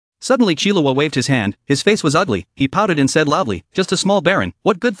Suddenly Chilua waved his hand, his face was ugly, he pouted and said loudly, just a small baron,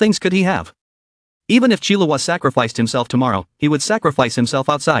 what good things could he have? Even if Chilua sacrificed himself tomorrow, he would sacrifice himself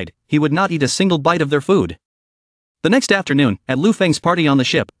outside, he would not eat a single bite of their food. The next afternoon, at Lu Feng's party on the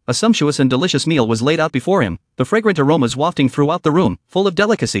ship, a sumptuous and delicious meal was laid out before him, the fragrant aromas wafting throughout the room, full of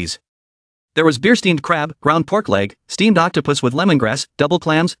delicacies. There was beer-steamed crab, ground pork leg, steamed octopus with lemongrass, double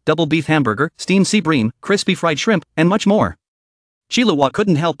clams, double beef hamburger, steamed sea bream, crispy fried shrimp, and much more. Chilua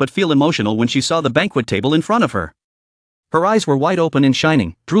couldn't help but feel emotional when she saw the banquet table in front of her. Her eyes were wide open and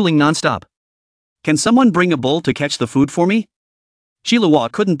shining, drooling non-stop. Can someone bring a bowl to catch the food for me?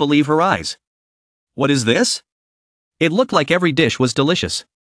 Chilua couldn't believe her eyes. What is this? It looked like every dish was delicious.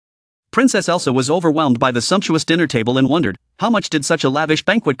 Princess Elsa was overwhelmed by the sumptuous dinner table and wondered, how much did such a lavish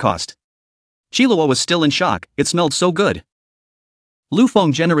banquet cost? Chilua was still in shock, it smelled so good. Lu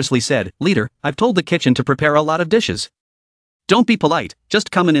Feng generously said, Leader, I've told the kitchen to prepare a lot of dishes. Don't be polite,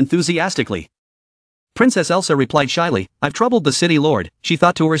 just come in enthusiastically. Princess Elsa replied shyly, I've troubled the city lord, she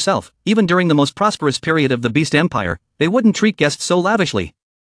thought to herself, even during the most prosperous period of the Beast Empire, they wouldn't treat guests so lavishly.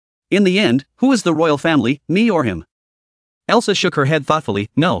 In the end, who is the royal family, me or him? Elsa shook her head thoughtfully,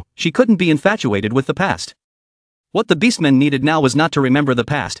 no, she couldn't be infatuated with the past. What the Beastmen needed now was not to remember the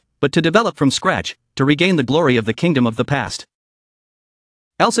past, but to develop from scratch, to regain the glory of the kingdom of the past.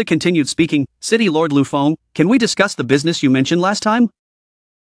 Elsa continued speaking, City Lord Lu Feng, can we discuss the business you mentioned last time?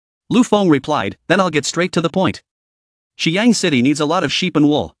 Lu Feng replied, then I'll get straight to the point. Xiang City needs a lot of sheep and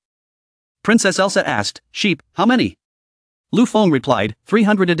wool. Princess Elsa asked, sheep, how many? Lu Feng replied,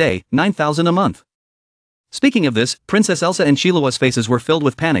 300 a day, 9,000 a month. Speaking of this, Princess Elsa and Chilua's faces were filled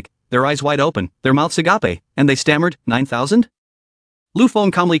with panic, their eyes wide open, their mouths agape, and they stammered, 9,000? Lu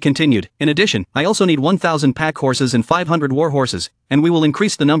Feng calmly continued, in addition, I also need 1,000 pack horses and 500 war horses, and we will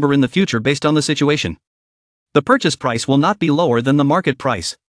increase the number in the future based on the situation. The purchase price will not be lower than the market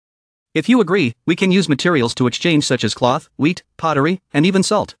price. If you agree, we can use materials to exchange such as cloth, wheat, pottery, and even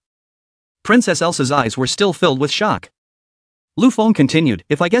salt. Princess Elsa's eyes were still filled with shock. Lu Feng continued,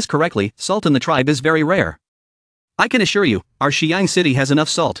 if I guess correctly, salt in the tribe is very rare. I can assure you, our Xiang city has enough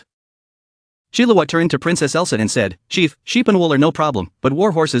salt. Chilua turned to Princess Elsa and said, Chief, sheep and wool are no problem, but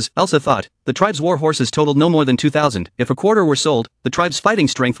war horses, Elsa thought, the tribe's war horses totaled no more than 2,000, if a quarter were sold, the tribe's fighting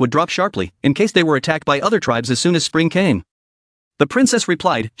strength would drop sharply, in case they were attacked by other tribes as soon as spring came. The princess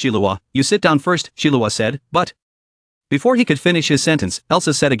replied, Chilua, you sit down first, Chilua said, but... Before he could finish his sentence,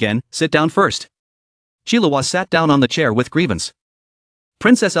 Elsa said again, sit down first. Chilua sat down on the chair with grievance.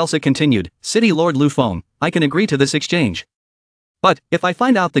 Princess Elsa continued, City Lord Lu Feng, I can agree to this exchange. But, if I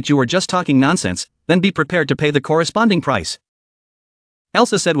find out that you are just talking nonsense, then be prepared to pay the corresponding price.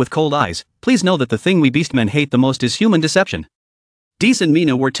 Elsa said with cold eyes, please know that the thing we beastmen hate the most is human deception. Dees and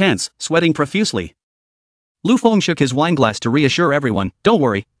Mina were tense, sweating profusely. Lu Feng shook his wineglass to reassure everyone, don't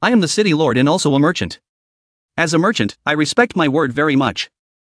worry, I am the city lord and also a merchant. As a merchant, I respect my word very much.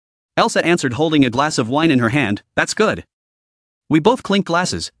 Elsa answered holding a glass of wine in her hand, that's good. We both clinked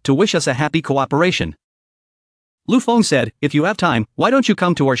glasses, to wish us a happy cooperation. Lu Feng said, if you have time, why don't you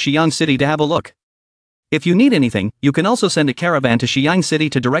come to our Xiang city to have a look? If you need anything, you can also send a caravan to Xiang city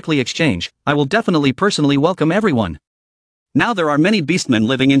to directly exchange, I will definitely personally welcome everyone. Now there are many beastmen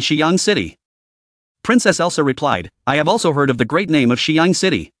living in Xiang city. Princess Elsa replied, I have also heard of the great name of Xiang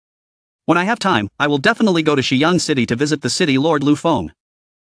city. When I have time, I will definitely go to Xiang city to visit the city Lord Lu Feng.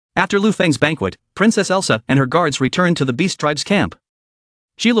 After Lu Feng's banquet, Princess Elsa and her guards returned to the beast tribe's camp.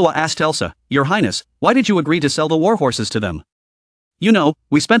 Chilua asked Elsa, Your Highness, why did you agree to sell the war horses to them? You know,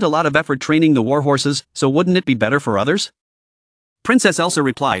 we spent a lot of effort training the war horses, so wouldn't it be better for others? Princess Elsa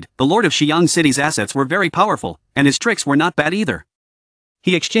replied, the Lord of Xiang City's assets were very powerful, and his tricks were not bad either.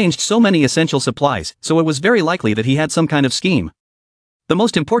 He exchanged so many essential supplies, so it was very likely that he had some kind of scheme. The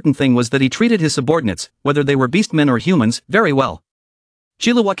most important thing was that he treated his subordinates, whether they were beastmen or humans, very well.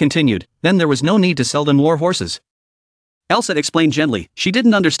 Chilua continued, then there was no need to sell them war horses. Elsa explained gently, she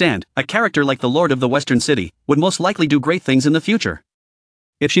didn't understand, a character like the Lord of the Western City would most likely do great things in the future.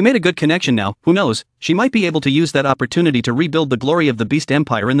 If she made a good connection now, who knows, she might be able to use that opportunity to rebuild the glory of the Beast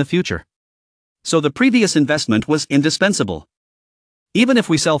Empire in the future. So the previous investment was indispensable. Even if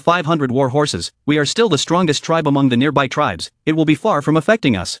we sell 500 war horses, we are still the strongest tribe among the nearby tribes, it will be far from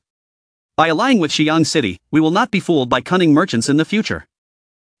affecting us. By allying with Xiang City, we will not be fooled by cunning merchants in the future.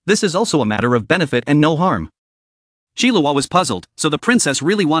 This is also a matter of benefit and no harm. Chilua was puzzled, so the princess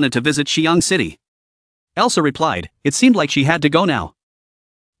really wanted to visit Xiang City. Elsa replied, it seemed like she had to go now.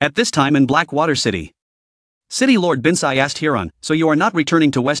 At this time in Blackwater City. City Lord Binsai asked Huron, so you are not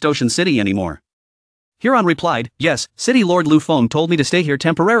returning to West Ocean City anymore? Huron replied, yes, City Lord Lu Feng told me to stay here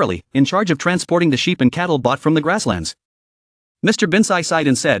temporarily, in charge of transporting the sheep and cattle bought from the grasslands. Mr. Binsai sighed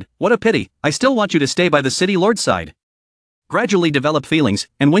and said, "What a pity, I still want you to stay by the city lord's side. Gradually develop feelings,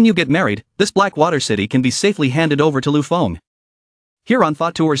 and when you get married, this Blackwater city can be safely handed over to Lu Feng." Huron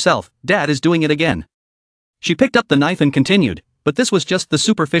thought to herself, Dad is doing it again. She picked up the knife and continued, but this was just the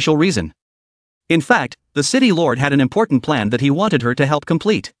superficial reason. In fact, the city lord had an important plan that he wanted her to help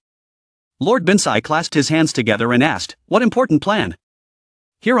complete. Lord Binsai clasped his hands together and asked, "What important plan?"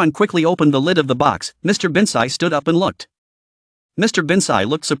 Huron quickly opened the lid of the box. Mr. Binsai stood up and looked. Mr. Binsai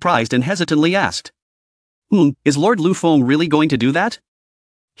looked surprised and hesitantly asked, Is Lord Lu Feng really going to do that?"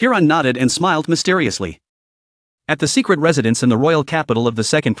 Huron nodded and smiled mysteriously. At the secret residence in the royal capital of the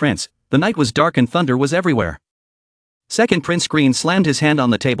second prince, the night was dark and thunder was everywhere. Second Prince Green slammed his hand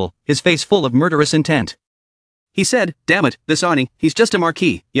on the table, his face full of murderous intent. He said, "Damn it, this Arnie, he's just a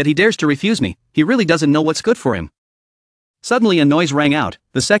marquis, yet he dares to refuse me, he really doesn't know what's good for him." Suddenly a noise rang out.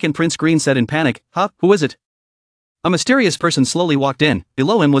 The second Prince Green said in panic, Who is it?" A mysterious person slowly walked in.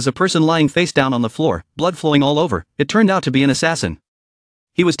 Below him was a person lying face down on the floor, blood flowing all over. It turned out to be an assassin.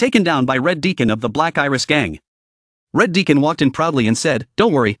 He was taken down by Red Deacon of the Black Iris gang. Red Deacon walked in proudly and said,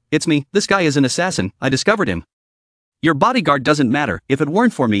 "Don't worry, it's me, this guy is an assassin, I discovered him. Your bodyguard doesn't matter, if it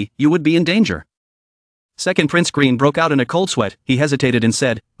weren't for me, you would be in danger." Second Prince Green broke out in a cold sweat. He hesitated and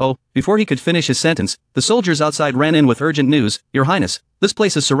said, Before he could finish his sentence, the soldiers outside ran in with urgent news, "Your Highness, this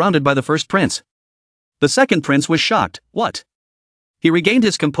place is surrounded by the first prince." The second prince was shocked. "What?" He regained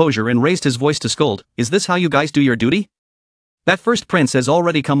his composure and raised his voice to scold, "Is this how you guys do your duty? That first prince has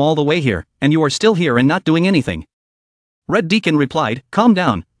already come all the way here, and you are still here and not doing anything." Red Deacon replied, "Calm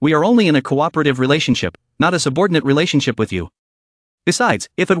down, we are only in a cooperative relationship, not a subordinate relationship with you. Besides,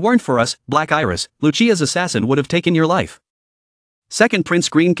 if it weren't for us, Black Iris, Lucia's assassin would have taken your life." Second Prince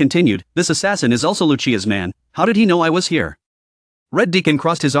Green continued, "This assassin is also Lucia's man, how did he know I was here?" Red Deacon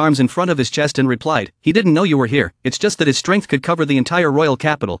crossed his arms in front of his chest and replied, "He didn't know you were here, it's just that his strength could cover the entire royal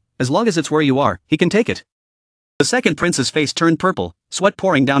capital, as long as it's where you are, he can take it." The second prince's face turned purple, sweat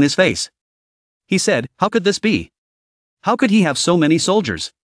pouring down his face. He said, "How could this be? How could he have so many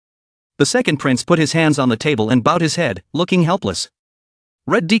soldiers?" The second prince put his hands on the table and bowed his head, looking helpless.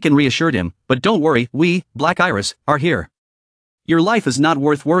 Red Deacon reassured him, "But don't worry, we, Black Iris, are here. Your life is not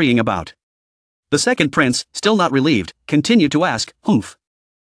worth worrying about." The second prince, still not relieved, continued to ask,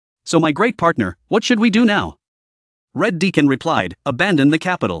 "So my great partner, what should we do now?" Red Deacon replied, "Abandon the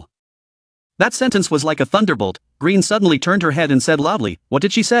capital." That sentence was like a thunderbolt. Green suddenly turned her head and said loudly, "What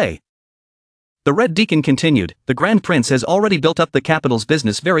did she say?" The Red Deacon continued, "The Grand Prince has already built up the capital's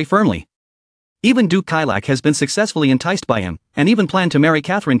business very firmly. Even Duke Kailak has been successfully enticed by him, and even planned to marry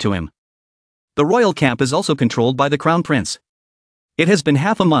Catherine to him. The royal camp is also controlled by the Crown Prince. It has been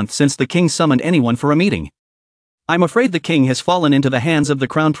half a month since the king summoned anyone for a meeting. I'm afraid the king has fallen into the hands of the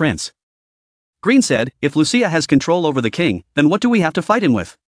Crown Prince." Green said, "If Lucia has control over the king, then what do we have to fight him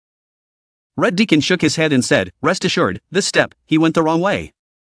with?" Red Deacon shook his head and said, "Rest assured, this step, he went the wrong way.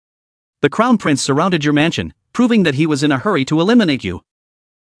 The Crown Prince surrounded your mansion, proving that he was in a hurry to eliminate you.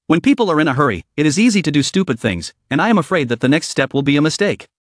 When people are in a hurry, it is easy to do stupid things, and I am afraid that the next step will be a mistake.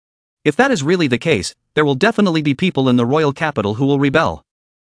 If that is really the case, there will definitely be people in the royal capital who will rebel.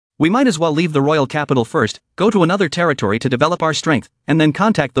 We might as well leave the royal capital first, go to another territory to develop our strength, and then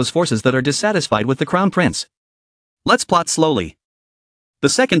contact those forces that are dissatisfied with the Crown Prince. Let's plot slowly." The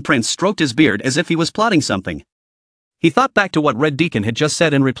second prince stroked his beard as if he was plotting something. He thought back to what Red Deacon had just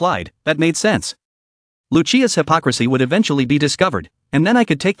said and replied, "That made sense. Lucia's hypocrisy would eventually be discovered, and then I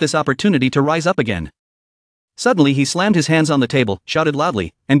could take this opportunity to rise up again." Suddenly he slammed his hands on the table, shouted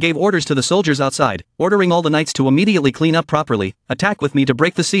loudly, and gave orders to the soldiers outside, ordering all the knights to immediately clean up properly, attack with me to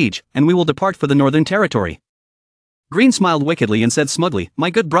break the siege, and we will depart for the northern territory. Green smiled wickedly and said smugly, "My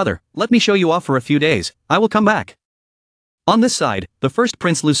good brother, let me show you off for a few days, I will come back." On this side, the first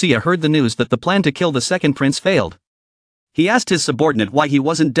Prince Lucia heard the news that the plan to kill the second prince failed. He asked his subordinate why he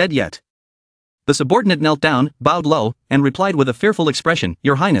wasn't dead yet. The subordinate knelt down, bowed low, and replied with a fearful expression,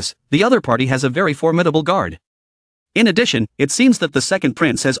 "Your Highness, the other party has a very formidable guard. In addition, it seems that the second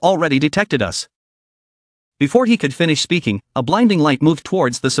prince has already detected us." Before he could finish speaking, a blinding light moved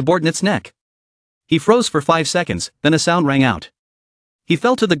towards the subordinate's neck. He froze for 5 seconds, then a sound rang out. He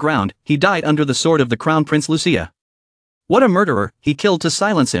fell to the ground, he died under the sword of the Crown Prince Lucia. What a murderer, he killed to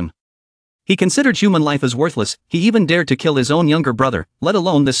silence him. He considered human life as worthless, he even dared to kill his own younger brother, let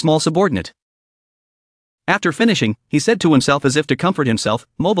alone this small subordinate. After finishing, he said to himself as if to comfort himself,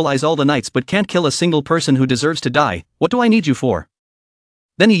 "Mobilize all the knights but can't kill a single person who deserves to die, what do I need you for?"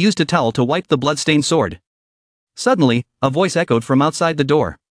 Then he used a towel to wipe the blood-stained sword. Suddenly, a voice echoed from outside the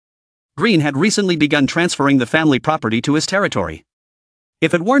door. Green had recently begun transferring the family property to his territory.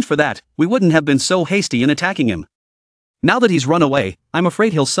 If it weren't for that, we wouldn't have been so hasty in attacking him. Now that he's run away, I'm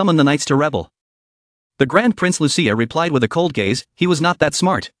afraid he'll summon the knights to rebel. The Grand Prince Lucia replied with a cold gaze, he was not that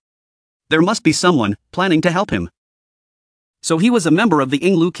smart. There must be someone planning to help him. So he was a member of the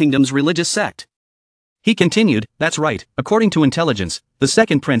Yinglu Kingdom's religious sect. He continued, that's right, according to intelligence, the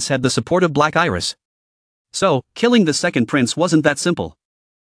second prince had the support of Black Iris. So, killing the second prince wasn't that simple.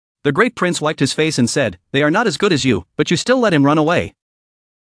 The great prince wiped his face and said, they are not as good as you, but you still let him run away.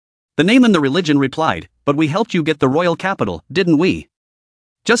 The name and the religion replied, but we helped you get the royal capital, didn't we?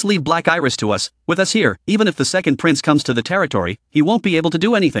 Just leave Black Iris to us, with us here, even if the second prince comes to the territory, he won't be able to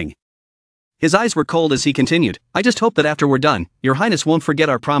do anything. His eyes were cold as he continued, I just hope that after we're done, your highness won't forget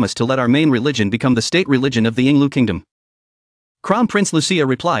our promise to let our main religion become the state religion of the Yinglu Kingdom. Crown Prince Lucia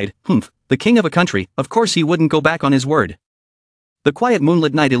replied, the king of a country, of course he wouldn't go back on his word. The quiet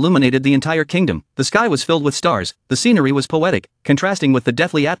moonlit night illuminated the entire kingdom, the sky was filled with stars, the scenery was poetic, contrasting with the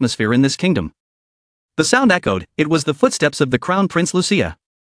deathly atmosphere in this kingdom. The sound echoed, it was the footsteps of the Crown Prince Lucia.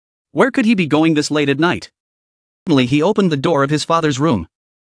 Where could he be going this late at night? Suddenly he opened the door of his father's room.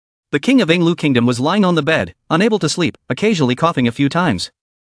 The king of Yinglu Kingdom was lying on the bed, unable to sleep, occasionally coughing a few times.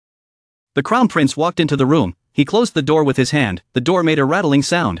 The Crown Prince walked into the room, he closed the door with his hand, the door made a rattling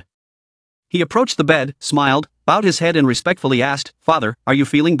sound. He approached the bed, smiled, bowed his head and respectfully asked, Father, are you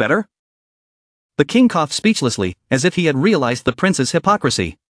feeling better? The king coughed speechlessly, as if he had realized the prince's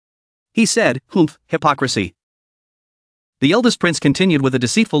hypocrisy. He said, hypocrisy. The eldest prince continued with a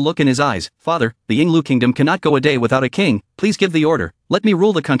deceitful look in his eyes, Father, the Yinglu Kingdom cannot go a day without a king, please give the order, let me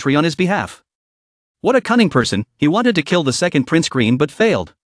rule the country on his behalf. What a cunning person, he wanted to kill the second Prince Green but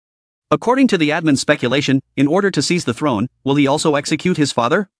failed. According to the admin's speculation, in order to seize the throne, will he also execute his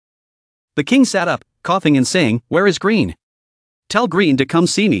father? The king sat up, coughing and saying, where is Green? Tell Green to come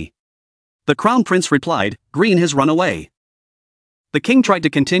see me. The Crown Prince replied, Green has run away. The king tried to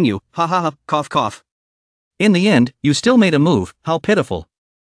continue, ha ha ha, cough cough. In the end, you still made a move, how pitiful.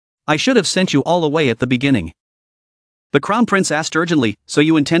 I should have sent you all away at the beginning. The Crown Prince asked urgently, so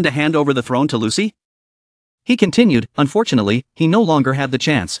you intend to hand over the throne to Lucy? He continued, unfortunately, he no longer had the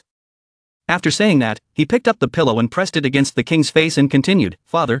chance. After saying that, he picked up the pillow and pressed it against the king's face and continued,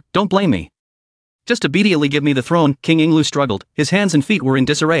 Father, don't blame me. Just immediately give me the throne. King Yinglu struggled, his hands and feet were in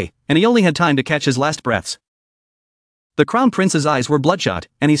disarray, and he only had time to catch his last breaths. The Crown Prince's eyes were bloodshot,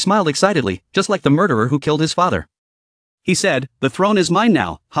 and he smiled excitedly, just like the murderer who killed his father. He said, the throne is mine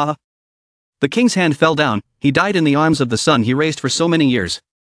now, ha. The king's hand fell down, he died in the arms of the son he raised for so many years.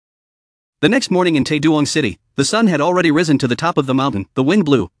 The next morning in Taeduong City, the sun had already risen to the top of the mountain, the wind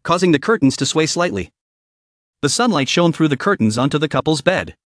blew, causing the curtains to sway slightly. The sunlight shone through the curtains onto the couple's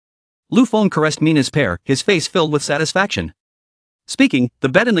bed. Lu Feng caressed Mina's pair, his face filled with satisfaction. Speaking, the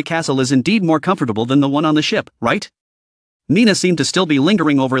bed in the castle is indeed more comfortable than the one on the ship, right? Mina seemed to still be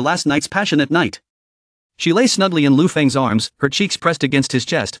lingering over last night's passionate night. She lay snugly in Lu Feng's arms, her cheeks pressed against his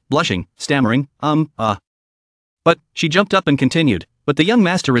chest, blushing, stammering, But, she jumped up and continued, but the young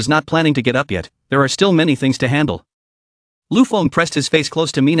master is not planning to get up yet, there are still many things to handle. Lu Feng pressed his face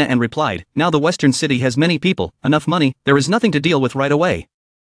close to Mina and replied, now the western city has many people, enough money, there is nothing to deal with right away.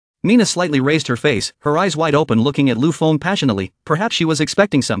 Mina slightly raised her face, her eyes wide open looking at Lu Feng passionately, perhaps she was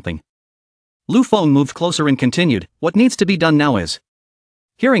expecting something. Lu Feng moved closer and continued, what needs to be done now is.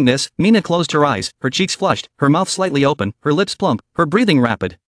 Hearing this, Mina closed her eyes, her cheeks flushed, her mouth slightly open, her lips plump, her breathing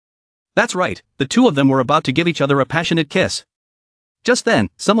rapid. That's right, the two of them were about to give each other a passionate kiss. Just then,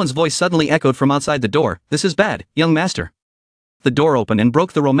 someone's voice suddenly echoed from outside the door, this is bad, young master. The door opened and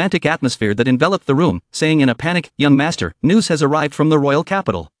broke the romantic atmosphere that enveloped the room, saying in a panic, young master, news has arrived from the royal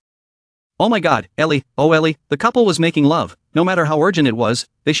capital. Oh my god, Ellie, oh Ellie, the couple was making love, no matter how urgent it was,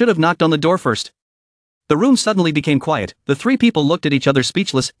 they should have knocked on the door first. The room suddenly became quiet, the three people looked at each other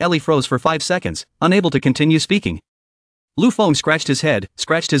speechless, Ellie froze for 5 seconds, unable to continue speaking. Lu Feng scratched his head,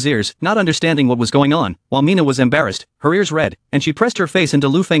 scratched his ears, not understanding what was going on, while Mina was embarrassed, her ears red, and she pressed her face into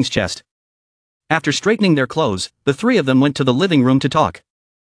Lu Feng's chest. After straightening their clothes, the three of them went to the living room to talk.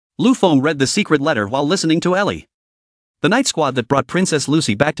 Lu Feng read the secret letter while listening to Ellie. The night squad that brought Princess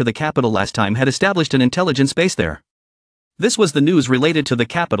Lucy back to the capital last time had established an intelligence base there. This was the news related to the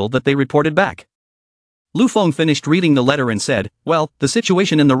capital that they reported back. Lu Feng finished reading the letter and said, well, the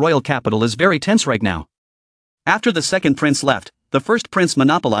situation in the royal capital is very tense right now. After the second prince left, the first prince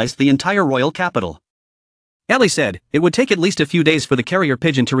monopolized the entire royal capital. Ellie said, it would take at least a few days for the carrier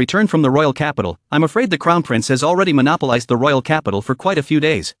pigeon to return from the royal capital, I'm afraid the crown prince has already monopolized the royal capital for quite a few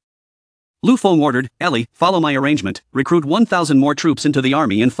days. Lu Feng ordered, Ellie, follow my arrangement, recruit 1,000 more troops into the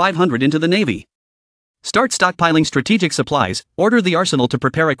army and 500 into the navy. Start stockpiling strategic supplies, order the arsenal to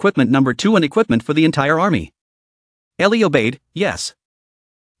prepare equipment number 2 and equipment for the entire army. Ellie obeyed, yes.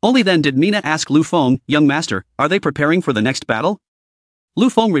 Only then did Mina ask Lu Feng, young master, are they preparing for the next battle? Lu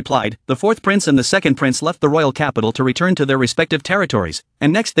Feng replied, the fourth prince and the second prince left the royal capital to return to their respective territories,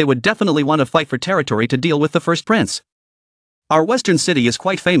 and next they would definitely want to fight for territory to deal with the first prince. Our western city is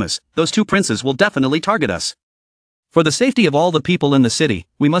quite famous, those two princes will definitely target us. For the safety of all the people in the city,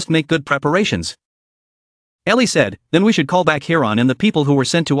 we must make good preparations. Ellie said, then we should call back Huron and the people who were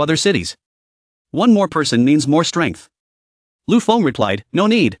sent to other cities. One more person means more strength. Lu Feng replied, no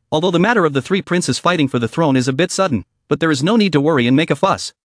need, although the matter of the three princes fighting for the throne is a bit sudden, but there is no need to worry and make a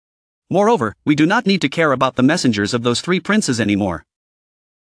fuss. Moreover, we do not need to care about the messengers of those three princes anymore.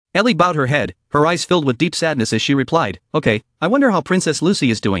 Ellie bowed her head, her eyes filled with deep sadness as she replied, okay, I wonder how Princess Lucy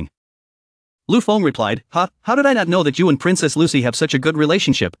is doing. Lu Feng replied, how did I not know that you and Princess Lucy have such a good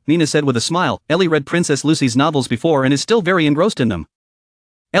relationship? Nina said with a smile. Ellie read Princess Lucy's novels before and is still very engrossed in them.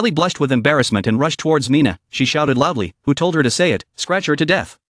 Ellie blushed with embarrassment and rushed towards Mina. She shouted loudly, who told her to say it, scratch her to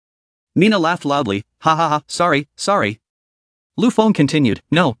death. Mina laughed loudly, sorry. Lu Feng continued,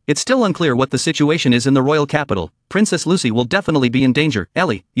 no, it's still unclear what the situation is in the royal capital. Princess Lucy will definitely be in danger.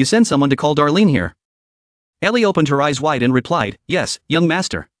 Ellie, you send someone to call Darlene here. Ellie opened her eyes wide and replied, yes, young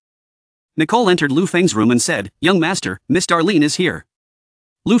master. Nicole entered Lu Feng's room and said, young master, Miss Darlene is here.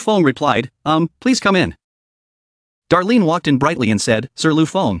 Lu Feng replied, please come in. Darlene walked in brightly and said, Sir Lu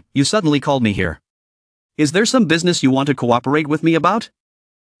Feng, you suddenly called me here. Is there some business you want to cooperate with me about?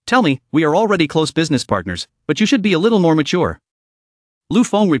 Tell me, we are already close business partners, but you should be a little more mature. Lu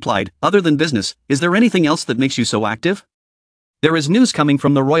Feng replied, other than business, is there anything else that makes you so active? There is news coming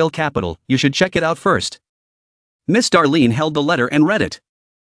from the royal capital, you should check it out first. Miss Darlene held the letter and read it.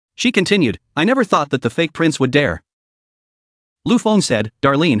 She continued, I never thought that the fake prince would dare. Lu Feng said,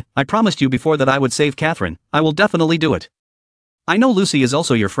 Darlene, I promised you before that I would save Catherine, I will definitely do it. I know Lucy is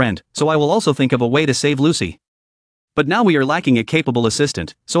also your friend, so I will also think of a way to save Lucy. But now we are lacking a capable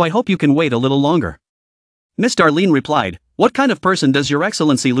assistant, so I hope you can wait a little longer. Miss Darlene replied, what kind of person does your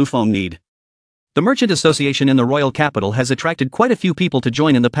excellency Lu Feng need? The merchant association in the royal capital has attracted quite a few people to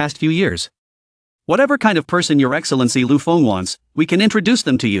join in the past few years. Whatever kind of person your excellency Lu Feng wants, we can introduce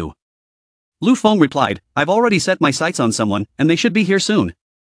them to you. Lu Feng replied, I've already set my sights on someone, and they should be here soon.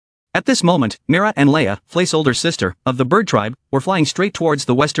 At this moment, Mira and Leia, Flei's older sister, of the bird tribe, were flying straight towards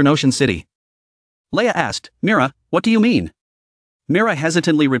the Western Ocean city. Leia asked, Mira, what do you mean? Mira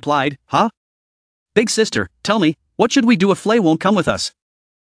hesitantly replied, huh? Big sister, tell me, what should we do if Flei won't come with us?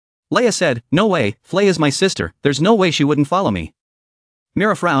 Leia said, no way, Flei is my sister, there's no way she wouldn't follow me.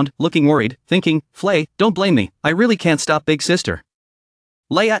 Mira frowned, looking worried, thinking, Flei, don't blame me, I really can't stop big sister.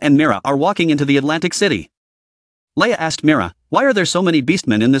 Leia and Mira are walking into the Atlantic City. Leia asked Mira, why are there so many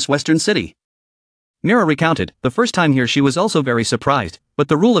beastmen in this western city? Mira recounted, the first time here she was also very surprised, but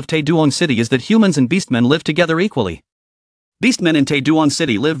the rule of Taeduong City is that humans and beastmen live together equally. Beastmen in Taeduong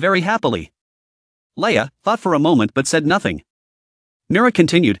City live very happily. Leia thought for a moment but said nothing. Mira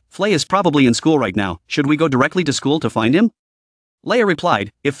continued, Flei is probably in school right now, should we go directly to school to find him? Leia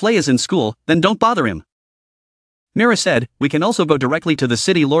replied, if Flei is in school, then don't bother him. Mira said, we can also go directly to the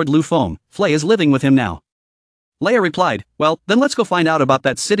city Lord Lu Feng, Flei is living with him now. Leia replied, well, then let's go find out about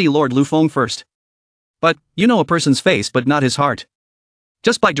that city Lord Lu Feng first. But, you know a person's face but not his heart.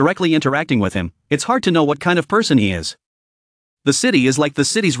 Just by directly interacting with him, it's hard to know what kind of person he is. The city is like the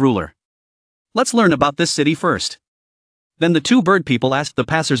city's ruler. Let's learn about this city first. Then the two bird people asked the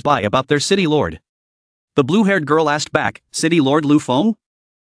passers-by about their city lord. The blue-haired girl asked back, City Lord Lu Feng?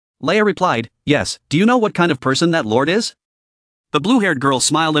 Leia replied, yes, do you know what kind of person that lord is? The blue-haired girl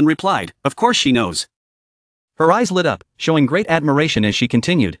smiled and replied, of course she knows. Her eyes lit up, showing great admiration as she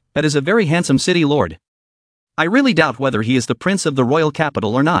continued, that is a very handsome city lord. I really doubt whether he is the prince of the royal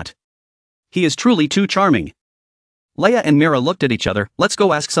capital or not. He is truly too charming. Leia and Mira looked at each other, let's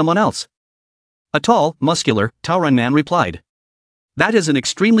go ask someone else. A tall, muscular, Tauran man replied. That is an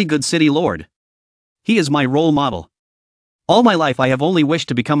extremely good city lord. He is my role model. All my life I have only wished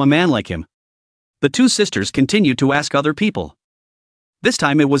to become a man like him. The two sisters continued to ask other people. This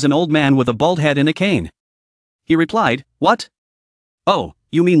time it was an old man with a bald head and a cane. He replied, what? Oh,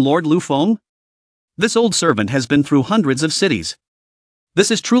 you mean Lord Lu Feng? This old servant has been through hundreds of cities. This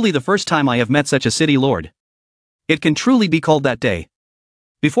is truly the first time I have met such a city lord. It can truly be called that day.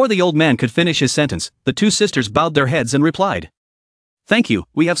 Before the old man could finish his sentence, the two sisters bowed their heads and replied. Thank you,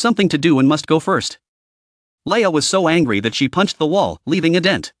 we have something to do and must go first. Leia was so angry that she punched the wall, leaving a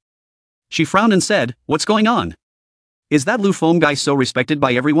dent. She frowned and said, what's going on? Is that Lu Feng guy so respected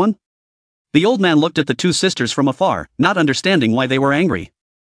by everyone? The old man looked at the two sisters from afar, not understanding why they were angry.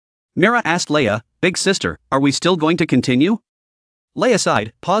 Mira asked Leia, big sister, are we still going to continue? Leia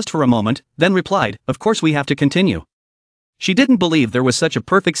sighed, paused for a moment, then replied, of course we have to continue. She didn't believe there was such a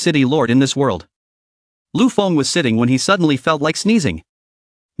perfect city lord in this world. Lu Feng was sitting when he suddenly felt like sneezing.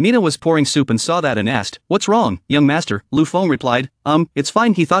 Mina was pouring soup and saw that and asked, "What's wrong, young master?" Lu Feng replied, It's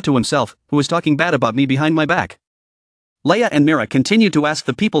fine," he thought to himself, "who was talking bad about me behind my back?" Leia and Mira continued to ask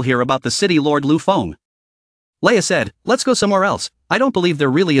the people here about the city lord Lu Feng. Leia said, "Let's go somewhere else. I don't believe there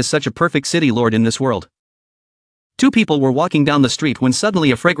really is such a perfect city lord in this world." Two people were walking down the street when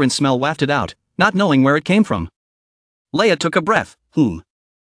suddenly a fragrant smell wafted out, not knowing where it came from. Leia took a breath.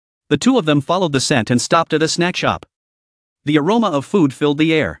 The two of them followed the scent and stopped at a snack shop. The aroma of food filled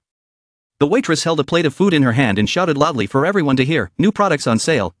the air. The waitress held a plate of food in her hand and shouted loudly for everyone to hear, "New products on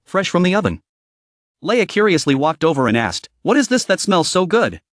sale, fresh from the oven." Leia curiously walked over and asked, "What is this that smells so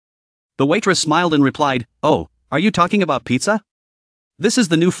good?" The waitress smiled and replied, "Oh, are you talking about pizza? This is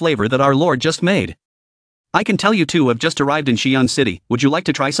the new flavor that our Lord just made. I can tell you two have just arrived in Xi'an City, would you like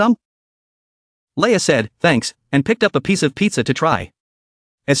to try some?" Leia said, "Thanks," and picked up a piece of pizza to try.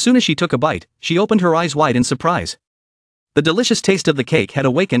 As soon as she took a bite, she opened her eyes wide in surprise. The delicious taste of the cake had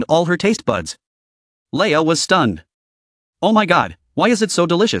awakened all her taste buds. Leia was stunned. "Oh my god, why is it so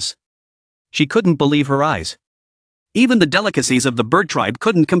delicious?" She couldn't believe her eyes. Even the delicacies of the bird tribe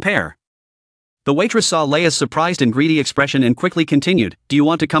couldn't compare. The waitress saw Leia's surprised and greedy expression and quickly continued, "Do you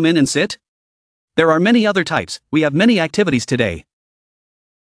want to come in and sit? There are many other types, we have many activities today."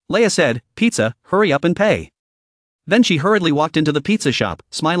 Leia said, "Pizza, hurry up and pay." Then she hurriedly walked into the pizza shop,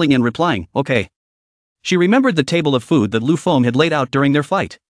 smiling and replying, "Okay." She remembered the table of food that Lu Feng had laid out during their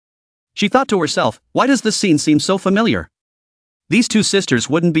fight. She thought to herself, why does this scene seem so familiar? These two sisters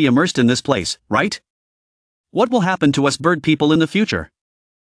wouldn't be immersed in this place, right? What will happen to us bird people in the future?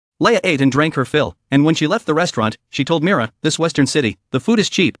 Leia ate and drank her fill, and when she left the restaurant, she told Mira, "This western city, the food is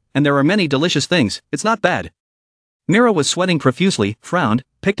cheap, and there are many delicious things, it's not bad." Mira was sweating profusely, frowned,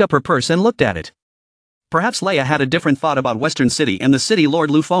 picked up her purse and looked at it. Perhaps Leia had a different thought about Western City and the city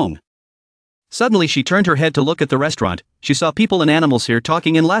lord Lu Feng. Suddenly she turned her head to look at the restaurant. She saw people and animals here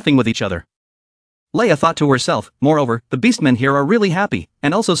talking and laughing with each other. Leia thought to herself, moreover, the beastmen here are really happy,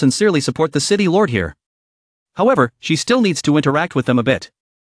 and also sincerely support the city lord here. However, she still needs to interact with them a bit.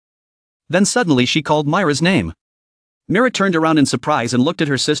 Then suddenly she called Mira's name. Mira turned around in surprise and looked at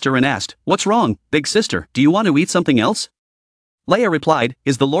her sister and asked, "What's wrong, big sister, do you want to eat something else?" Leia replied,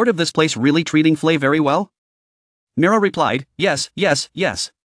 "Is the lord of this place really treating Flay very well?" Mira replied, "Yes, yes,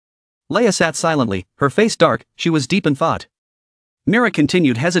 yes." Leia sat silently, her face dark, she was deep in thought. Mira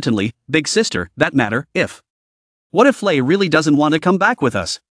continued hesitantly, "Big sister, that matter, if. What if Flay really doesn't want to come back with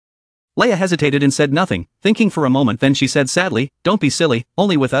us?" Leia hesitated and said nothing, thinking for a moment, then she said sadly, "Don't be silly,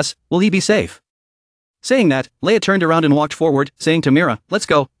 only with us, will he be safe?" Saying that, Leia turned around and walked forward, saying to Mira, "Let's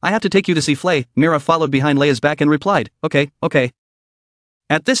go, I have to take you to see Flay." Mira followed behind Leia's back and replied, "Okay, okay."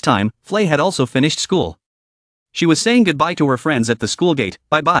 At this time, Flay had also finished school. She was saying goodbye to her friends at the school gate,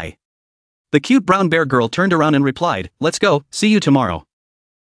 "Bye-bye." The cute brown bear girl turned around and replied, "Let's go, see you tomorrow."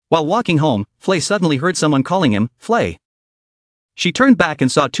 While walking home, Flay suddenly heard someone calling him, "Flay." She turned back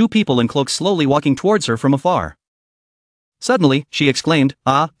and saw two people in cloaks slowly walking towards her from afar. Suddenly, she exclaimed,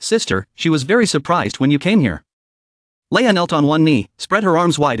 "Ah, sister, she was very surprised when you came here." Leia knelt on one knee, spread her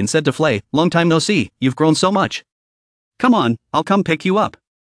arms wide and said to Flay, "Long time no see, you've grown so much. Come on, I'll come pick you up."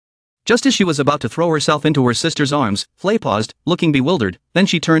 Just as she was about to throw herself into her sister's arms, Flay paused, looking bewildered, then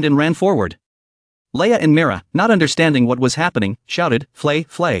she turned and ran forward. Leia and Mira, not understanding what was happening, shouted, "Flay,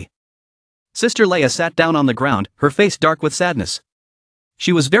 Flay." Sister Leia sat down on the ground, her face dark with sadness.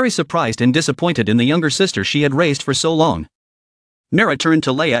 She was very surprised and disappointed in the younger sister she had raised for so long. Mira turned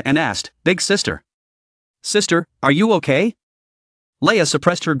to Leia and asked, "Big sister. Sister, are you okay?" Leia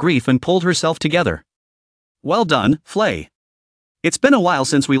suppressed her grief and pulled herself together. "Well done, Flay. It's been a while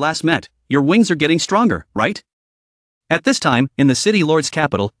since we last met, your wings are getting stronger, right?" At this time, in the city lord's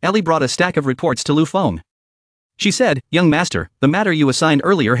capital, Ellie brought a stack of reports to Lu Feng. She said, "Young master, the matter you assigned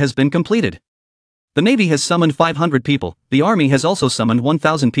earlier has been completed. The Navy has summoned 500 people, the Army has also summoned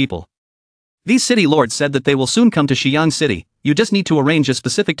 1,000 people. These city lords said that they will soon come to Xi'an City, you just need to arrange a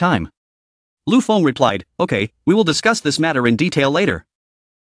specific time." Lu Feng replied, "Okay, we will discuss this matter in detail later."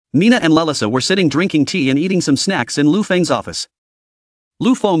 Nina and Lelisa were sitting drinking tea and eating some snacks in Lu Feng's office.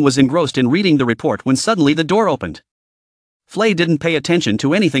 Lu Feng was engrossed in reading the report when suddenly the door opened. Flay didn't pay attention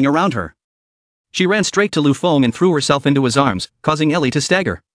to anything around her. She ran straight to Lu Feng and threw herself into his arms, causing Ellie to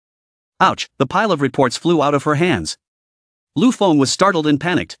stagger. Ouch, the pile of reports flew out of her hands. Lu Feng was startled and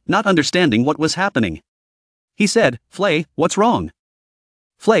panicked, not understanding what was happening. He said, "Flay, what's wrong?"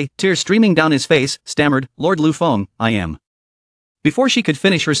 Flay, tears streaming down his face, stammered, "Lord Lu Feng, I am." Before she could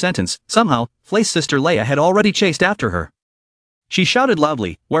finish her sentence, somehow, Flay's sister Leia had already chased after her. She shouted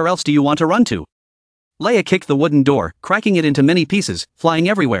loudly, "Where else do you want to run to?" Leia kicked the wooden door, cracking it into many pieces, flying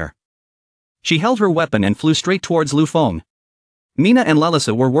everywhere. She held her weapon and flew straight towards Lu Feng. Mina and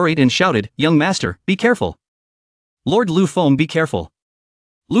Lalissa were worried and shouted, "Young master, be careful. Lord Lu Feng, be careful.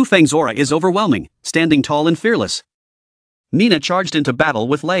 Lu Feng's aura is overwhelming, standing tall and fearless." Mina charged into battle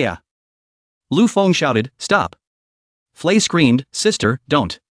with Leia. Lu Feng shouted, "Stop." Flay screamed, "Sister,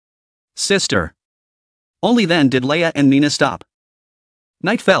 don't. Sister." Only then did Leia and Mina stop.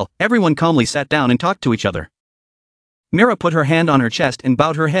 Night fell, everyone calmly sat down and talked to each other. Mira put her hand on her chest and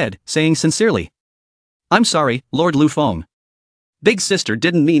bowed her head, saying sincerely, "I'm sorry, Lord Lu Feng. Big sister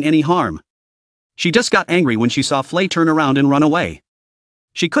didn't mean any harm. She just got angry when she saw Flay turn around and run away.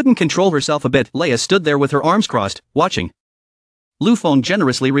 She couldn't control herself a bit." Leia stood there with her arms crossed, watching. Lu Feng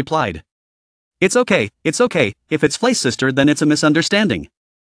generously replied, it's okay, if it's Flay's sister then it's a misunderstanding."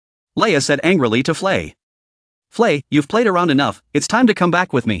 Leia said angrily to Flay. "Flay, you've played around enough, it's time to come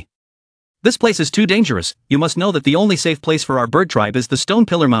back with me. This place is too dangerous, you must know that the only safe place for our bird tribe is the Stone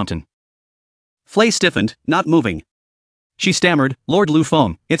Pillar Mountain." Flay stiffened, not moving. She stammered, "Lord Lu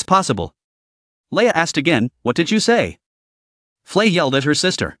Feng, it's possible." Leia asked again, "What did you say?" Flay yelled at her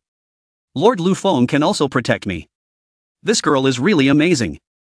sister. "Lord Lu Feng can also protect me. This girl is really amazing."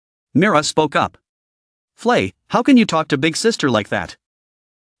 Mira spoke up. "Flay, how can you talk to big sister like that?"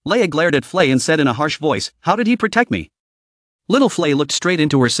 Leia glared at Flay and said in a harsh voice, "How did he protect me?" Little Flay looked straight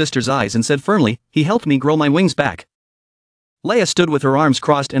into her sister's eyes and said firmly, "He helped me grow my wings back." Leia stood with her arms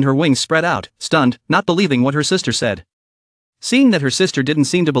crossed and her wings spread out, stunned, not believing what her sister said. Seeing that her sister didn't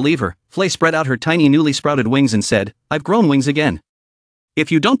seem to believe her, Flay spread out her tiny newly sprouted wings and said, "I've grown wings again.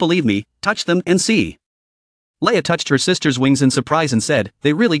 If you don't believe me, touch them and see." Leia touched her sister's wings in surprise and said,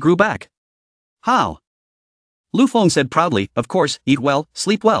 "They really grew back." "How?" Lu Feng said proudly, "Of course, eat well,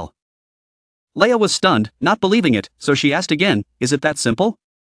 sleep well." Leia was stunned, not believing it, so she asked again, "Is it that simple?"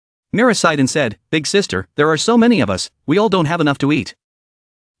 Mira sighed and said, "Big sister, there are so many of us, we all don't have enough to eat."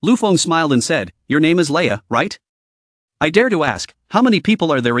 Lu Feng smiled and said, "Your name is Leia, right? I dare to ask, how many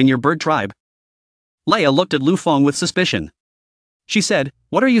people are there in your bird tribe?" Leia looked at Lu Feng with suspicion. She said,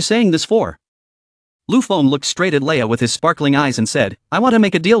 "What are you saying this for?" Lu Feng looked straight at Leia with his sparkling eyes and said, "I want to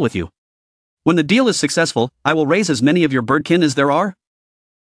make a deal with you. When the deal is successful, I will raise as many of your birdkin as there are."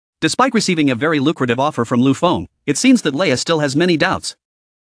 Despite receiving a very lucrative offer from Lu Feng, it seems that Leia still has many doubts.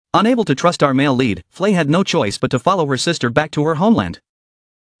 Unable to trust our male lead, Flay had no choice but to follow her sister back to her homeland.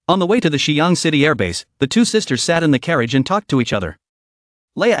 On the way to the Xi'ang City airbase, the two sisters sat in the carriage and talked to each other.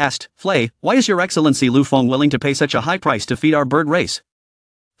 Leia asked, "Flay, why is Your Excellency Lu Feng willing to pay such a high price to feed our bird race?"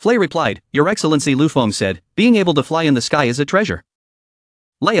 Flay replied, "Your Excellency," Lu Feng said, "being able to fly in the sky is a treasure."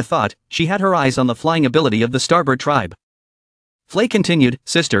 Leia thought, she had her eyes on the flying ability of the Starbird tribe. Flay continued,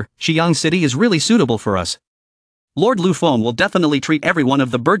 "Sister, Xi'ang City is really suitable for us. Lord Lu Feng will definitely treat everyone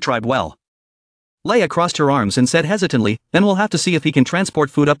of the bird tribe well." Leia crossed her arms and said hesitantly, "Then we'll have to see if he can transport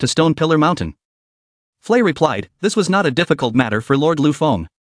food up to Stone Pillar Mountain." Flay replied, this was not a difficult matter for Lord Lu Feng.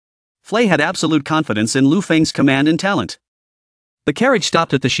 Flay had absolute confidence in Lu Feng's command and talent. The carriage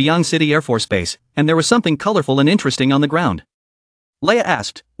stopped at the Xi'ang City Air Force Base, and there was something colorful and interesting on the ground. Leia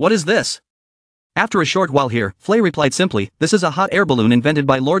asked, "What is this?" After a short while here, Flay replied simply, "This is a hot air balloon invented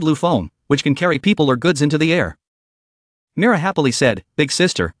by Lord Lu Feng, which can carry people or goods into the air." Mira happily said, "Big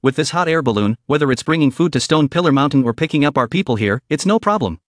sister, with this hot air balloon, whether it's bringing food to Stone Pillar Mountain or picking up our people here, it's no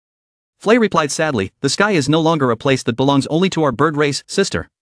problem." Flay replied sadly, "The sky is no longer a place that belongs only to our bird race, sister."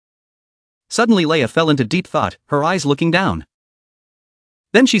 Suddenly Leia fell into deep thought, her eyes looking down.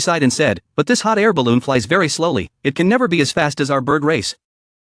 Then she sighed and said, "But this hot air balloon flies very slowly, it can never be as fast as our bird race."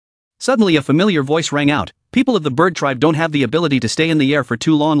 Suddenly a familiar voice rang out, "People of the bird tribe don't have the ability to stay in the air for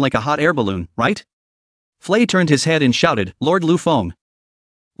too long like a hot air balloon, right?" Flay turned his head and shouted, "Lord Lu Feng."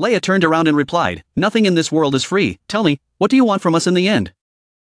 Leia turned around and replied, "Nothing in this world is free, tell me, what do you want from us in the end?"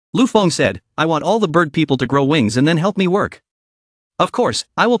 Lu Feng said, "I want all the bird people to grow wings and then help me work. Of course,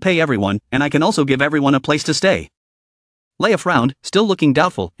 I will pay everyone, and I can also give everyone a place to stay." Leia frowned, still looking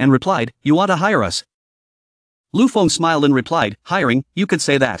doubtful, and replied, "You want to hire us?" Lu Feng smiled and replied, "Hiring, you could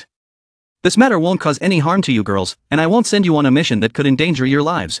say that. This matter won't cause any harm to you girls, and I won't send you on a mission that could endanger your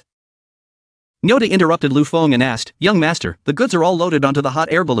lives." Nyota interrupted Lu Feng and asked, "Young master, the goods are all loaded onto the hot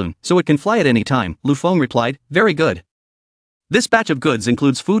air balloon, so it can fly at any time." Lu Feng replied, "Very good. This batch of goods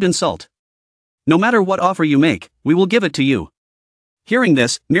includes food and salt. No matter what offer you make, we will give it to you." Hearing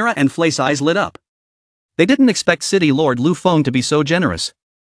this, Mira and Flay's eyes lit up. They didn't expect City Lord Lu Feng to be so generous.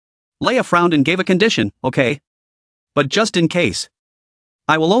 Leia frowned and gave a condition, "Okay. But just in case.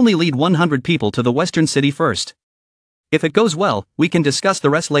 I will only lead 100 people to the western city first. If it goes well, we can discuss the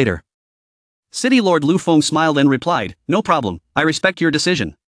rest later." City Lord Lu Feng smiled and replied, "No problem, I respect your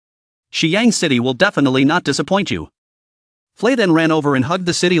decision. Xiang City will definitely not disappoint you. Flay then ran over and hugged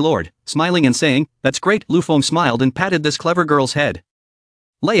the city lord, smiling and saying, "That's great." Lu Feng smiled and patted this clever girl's head.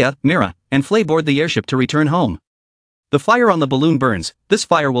 Leia, Mira, and Flay board the airship to return home. The fire on the balloon burns. This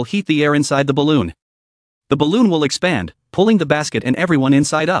fire will heat the air inside the balloon. The balloon will expand, pulling the basket and everyone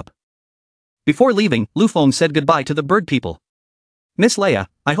inside up. Before leaving, Lu Feng said goodbye to the bird people. "Miss Leia,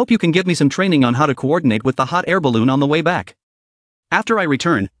 I hope you can give me some training on how to coordinate with the hot air balloon on the way back. After I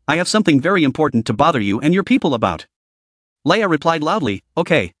return, I have something very important to bother you and your people about." Leia replied loudly,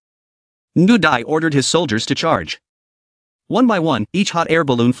 "Okay." Nu Dai ordered his soldiers to charge. One by one, each hot air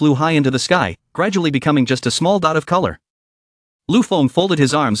balloon flew high into the sky, gradually becoming just a small dot of color. Lu Feng folded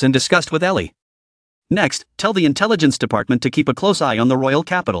his arms and discussed with Ellie. "Next, tell the intelligence department to keep a close eye on the royal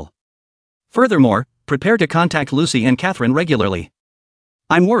capital. Furthermore, prepare to contact Lucy and Catherine regularly.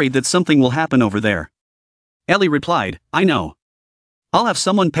 I'm worried that something will happen over there." Ellie replied, "I know. I'll have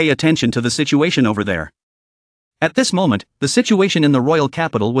someone pay attention to the situation over there." At this moment, the situation in the royal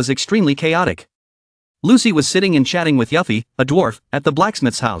capital was extremely chaotic. Lucy was sitting and chatting with Yuffie, a dwarf, at the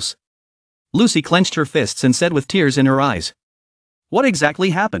blacksmith's house. Lucy clenched her fists and said with tears in her eyes, "What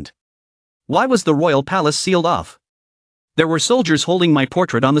exactly happened? Why was the royal palace sealed off? There were soldiers holding my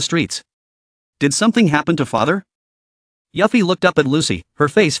portrait on the streets. Did something happen to father?" Yuffie looked up at Lucy, her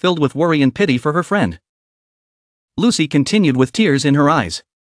face filled with worry and pity for her friend. Lucy continued with tears in her eyes.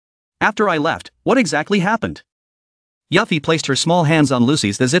 "After I left, what exactly happened?" Yuffie placed her small hands on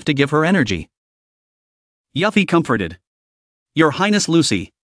Lucy's as if to give her energy. Yuffie comforted. "Your Highness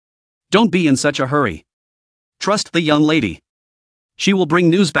Lucy. Don't be in such a hurry. Trust the young lady. She will bring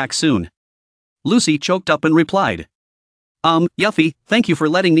news back soon." Lucy choked up and replied. Yuffie, thank you for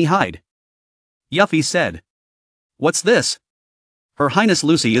letting me hide." Yuffie said. "What's this? Her Highness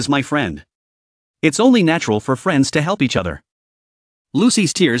Lucy is my friend. It's only natural for friends to help each other."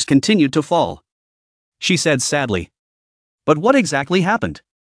 Lucy's tears continued to fall. She said sadly. "But what exactly happened?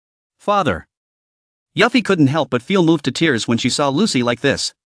 Father?" Yuffie couldn't help but feel moved to tears when she saw Lucy like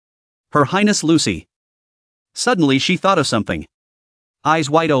this. Her Highness Lucy. Suddenly she thought of something. Eyes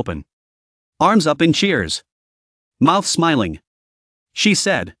wide open. Arms up in cheers. Mouth smiling. She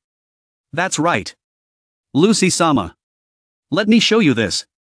said. "That's right. Lucy-sama. Let me show you this."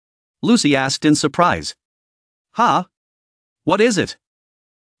 Lucy asked in surprise. "Huh? What is it?"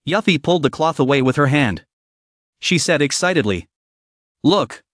 Yuffie pulled the cloth away with her hand. She said excitedly.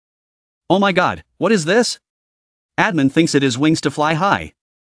 "Look. Oh my god, what is this? Admin thinks it is wings to fly high."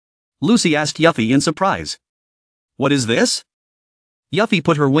 Lucy asked Yuffie in surprise. "What is this?" Yuffie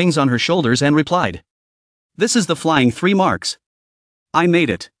put her wings on her shoulders and replied. "This is the Flying 3 Marks. I made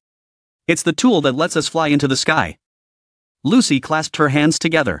it. It's the tool that lets us fly into the sky." Lucy clasped her hands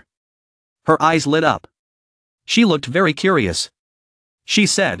together. Her eyes lit up. She looked very curious. She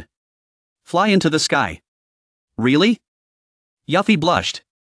said. "Fly into the sky. Really?" Yuffie blushed.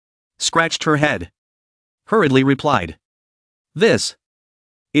 Scratched her head. Hurriedly replied. "This.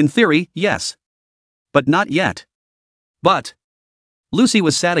 In theory, yes. But not yet. But." Lucy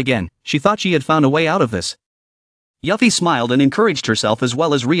was sad again, she thought she had found a way out of this. Yuffie smiled and encouraged herself as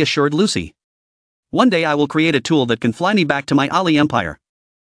well as reassured Lucy. "One day I will create a tool that can fly me back to my Ali Empire."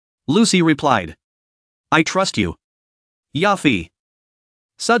 Lucy replied. "I trust you. Yuffie."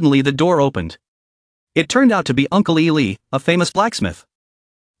 Suddenly the door opened. It turned out to be Uncle Lee, a famous blacksmith.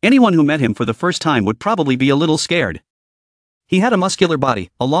 Anyone who met him for the first time would probably be a little scared. He had a muscular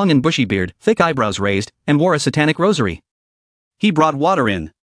body, a long and bushy beard, thick eyebrows raised, and wore a satanic rosary. He brought water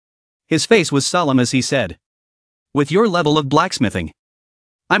in. His face was solemn as he said. "With your level of blacksmithing,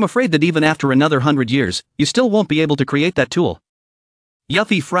 I'm afraid that even after another 100 years, you still won't be able to create that tool."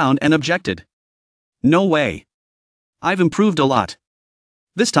 Yuffie frowned and objected. "No way. I've improved a lot.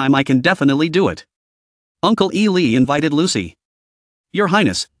 This time I can definitely do it." Uncle Lee invited Lucy. "Your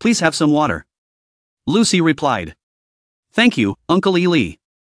Highness, please have some water." Lucy replied. "Thank you, Uncle Lee."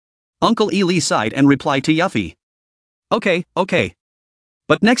 Uncle Lee sighed and replied to Yuffie. Okay.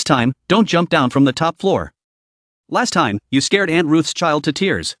 But next time, don't jump down from the top floor. Last time, you scared Aunt Ruth's child to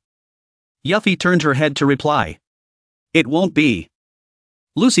tears." Yuffie turned her head to reply. "It won't be."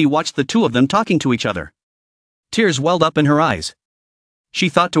 Lucy watched the two of them talking to each other. Tears welled up in her eyes. She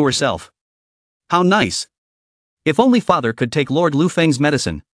thought to herself. How nice. If only father could take Lord Lu Feng's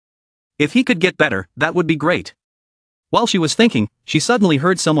medicine. If he could get better, that would be great. While she was thinking, she suddenly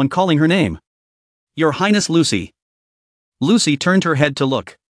heard someone calling her name. "Your Highness Lucy." Lucy turned her head to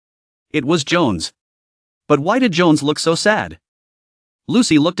look. It was Jones. But why did Jones look so sad?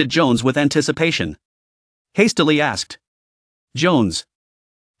 Lucy looked at Jones with anticipation. Hastily asked. "Jones.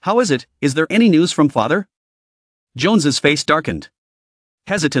 How is it, is there any news from father?" Jones's face darkened.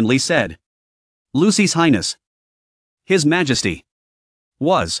 hesitantly said. Lucy's Highness. His Majesty.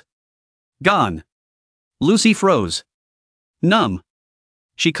 Was. Gone. Lucy froze. Numb.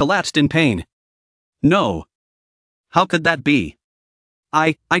 She collapsed in pain. No. How could that be?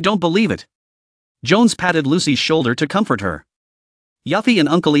 I don't believe it. Jones patted Lucy's shoulder to comfort her. Yuffie and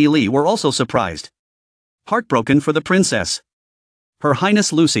Uncle Eli were also surprised. Heartbroken for the princess. Her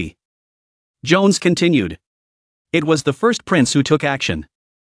Highness Lucy. Jones continued. It was the first prince who took action.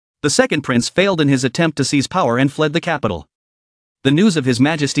 The second prince failed in his attempt to seize power and fled the capital. The news of His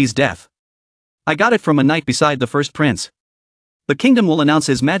Majesty's death. I got it from a knight beside the first prince. The kingdom will announce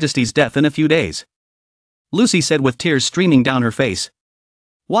His Majesty's death in a few days. Lucy said with tears streaming down her face.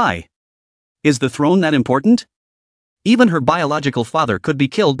 Why? Is the throne that important? Even her biological father could be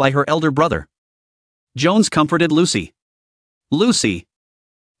killed by her elder brother. Jones comforted Lucy. Lucy.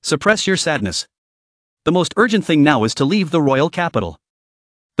 Suppress your sadness. The most urgent thing now is to leave the royal capital.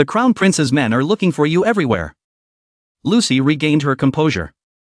 The crown prince's men are looking for you everywhere. Lucy regained her composure.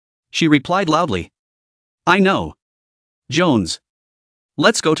 She replied loudly. I know. Jones.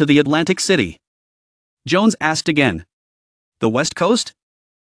 Let's go to the Atlantic City. Jones asked again. The West Coast?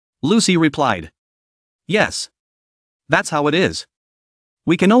 Lucy replied. Yes. That's how it is.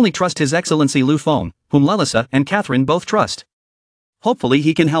 We can only trust His Excellency Lu Feng, whom Lelisa and Catherine both trust. Hopefully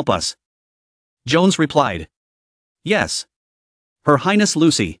he can help us. Jones replied. Yes. Her Highness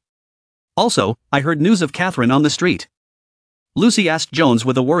Lucy. Also, I heard news of Catherine on the street. Lucy asked Jones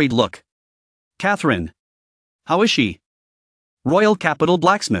with a worried look. Catherine. How is she? Royal Capital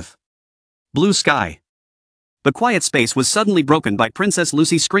Blacksmith. Blue sky. The quiet space was suddenly broken by Princess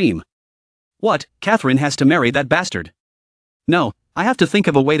Lucy's scream. What, Catherine has to marry that bastard? No, I have to think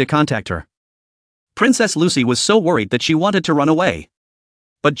of a way to contact her. Princess Lucy was so worried that she wanted to run away.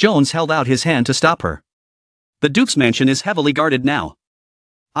 But Jones held out his hand to stop her. The Duke's mansion is heavily guarded now.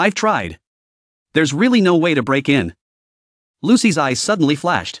 I've tried. There's really no way to break in. Lucy's eyes suddenly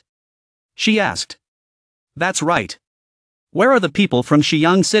flashed. She asked. That's right. Where are the people from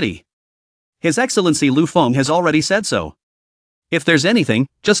Xiyang City? His Excellency Lu Feng has already said so. If there's anything,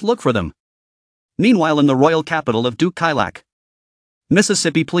 just look for them. Meanwhile in the royal capital of Duke Kailak.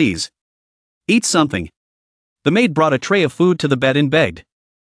 Mississippi please. Eat something. The maid brought a tray of food to the bed and begged.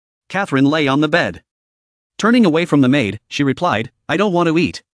 Catherine lay on the bed. Turning away from the maid, she replied, I don't want to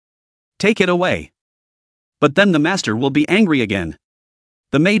eat. Take it away. But then the master will be angry again.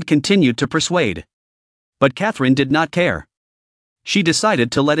 The maid continued to persuade. But Catherine did not care. She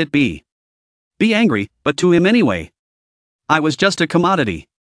decided to let it be. Be angry, but to him anyway. I was just a commodity.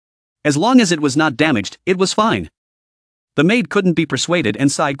 As long as it was not damaged, it was fine. The maid couldn't be persuaded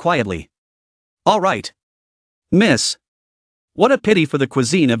and sighed quietly. All right. Miss. What a pity for the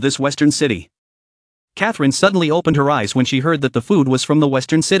cuisine of this western city. Catherine suddenly opened her eyes when she heard that the food was from the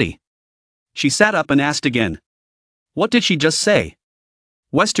western city. She sat up and asked again. What did she just say?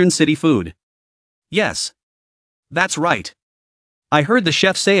 Western city food. Yes. That's right. I heard the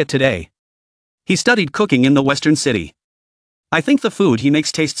chef say it today. He studied cooking in the western city. I think the food he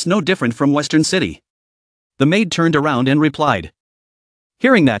makes tastes no different from western city. The maid turned around and replied.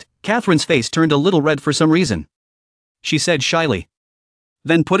 Hearing that, Catherine's face turned a little red for some reason. She said shyly.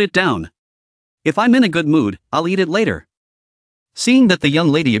 Then put it down. If I'm in a good mood, I'll eat it later. Seeing that the young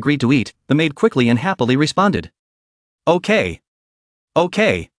lady agreed to eat, the maid quickly and happily responded. Okay.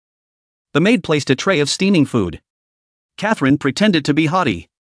 Okay. The maid placed a tray of steaming food. Catherine pretended to be haughty.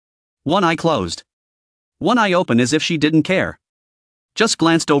 One eye closed. One eye open as if she didn't care. Just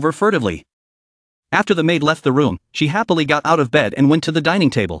glanced over furtively. After the maid left the room, she happily got out of bed and went to the dining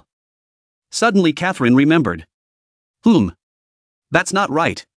table. Suddenly Catherine remembered. That's not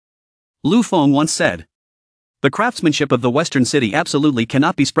right. Lu Feng once said. The craftsmanship of the western city absolutely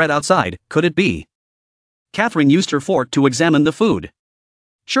cannot be spread outside, could it be? Catherine used her fork to examine the food.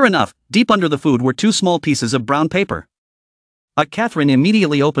 Sure enough, deep under the food were 2 small pieces of brown paper. Catherine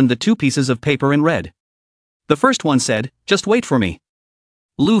immediately opened the 2 pieces of paper and read. The first one said, just wait for me.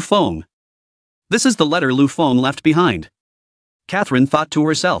 Lu Feng. This is the letter Lu Feng left behind. Catherine thought to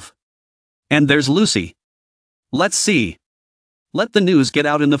herself. And there's Lucy. Let's see. Let the news get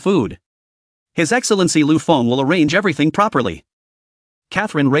out in the food. His Excellency Lu Feng will arrange everything properly.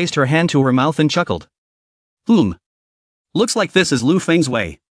 Catherine raised her hand to her mouth and chuckled. Looks like this is Lu Feng's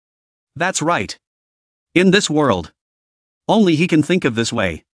way. That's right. In this world. Only he can think of this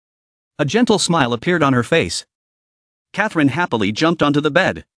way. A gentle smile appeared on her face. Catherine happily jumped onto the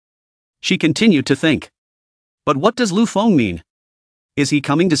bed. She continued to think. But what does Lu Feng mean? Is he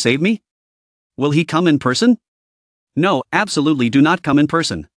coming to save me? Will he come in person? No, absolutely do not come in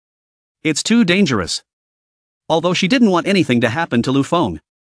person. It's too dangerous. although she didn't want anything to happen to Lu Feng.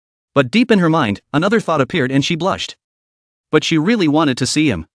 But deep in her mind, another thought appeared and she blushed. But she really wanted to see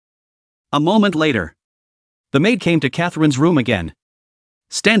him. A moment later, the maid came to Catherine's room again.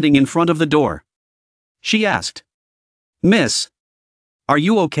 Standing in front of the door, she asked, "Miss, are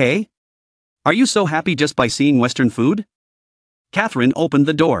you okay? Are you so happy just by seeing Western food?" Catherine opened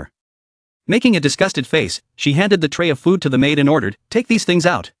the door. Making a disgusted face, she handed the tray of food to the maid and ordered, "Take these things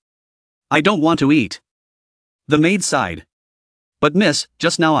out. I don't want to eat." The maid sighed. "But miss,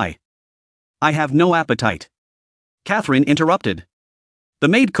 just now I have no appetite." Catherine interrupted. The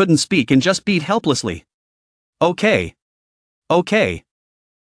maid couldn't speak and just beat helplessly. Okay.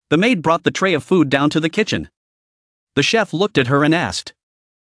 The maid brought the tray of food down to the kitchen. The chef looked at her and asked,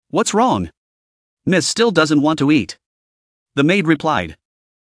 "What's wrong? Miss still doesn't want to eat." The maid replied,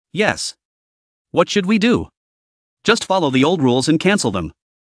 "Yes. What should we do? Just follow the old rules and cancel them."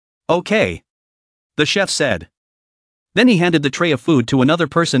 "Okay," the chef said. Then he handed the tray of food to another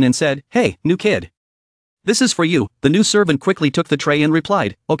person and said, "Hey, new kid. This is for you." The new servant quickly took the tray and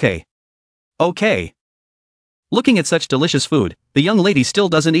replied, "Okay. Looking at such delicious food, the young lady still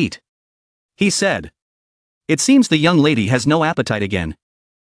doesn't eat. He said. It seems the young lady has no appetite again.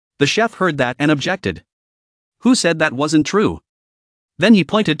 The chef heard that and objected. Who said that wasn't true? Then he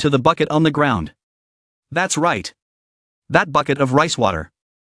pointed to the bucket on the ground. That's right. That bucket of rice water.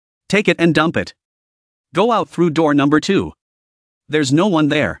 Take it and dump it. Go out through door number 2. There's no one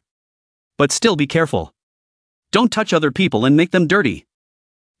there. But still be careful. Don't touch other people and make them dirty.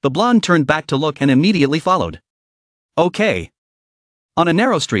 The blonde turned back to look and immediately followed. Okay. On a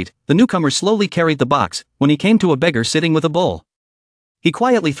narrow street, the newcomer slowly carried the box, when he came to a beggar sitting with a bowl. He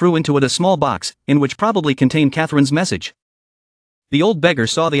quietly threw into it a small box, in which probably contained Catherine's message. The old beggar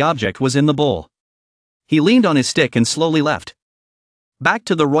saw the object was in the bowl. He leaned on his stick and slowly left. Back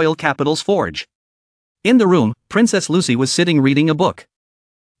to the royal capital's forge. In the room, Princess Lucy was sitting reading a book.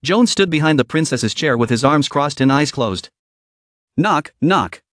 Joan stood behind the princess's chair with his arms crossed and eyes closed. Knock,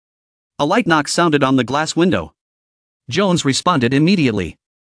 knock. A light knock sounded on the glass window. Jones responded immediately.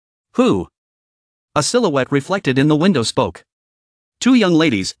 Who? A silhouette reflected in the window spoke. 2 young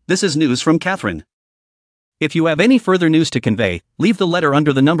ladies, this is news from Catherine. If you have any further news to convey, leave the letter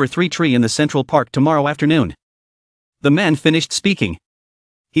under the number 3 tree in the Central Park tomorrow afternoon. The man finished speaking.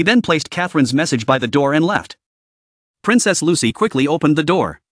 He then placed Catherine's message by the door and left. Princess Lucy quickly opened the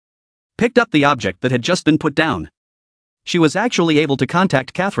door. Picked up the object that had just been put down. She was actually able to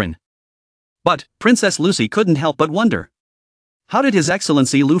contact Catherine. But, Princess Lucy couldn't help but wonder. How did His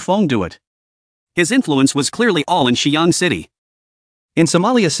Excellency Lu Feng do it? His influence was clearly all in Xi'an City. In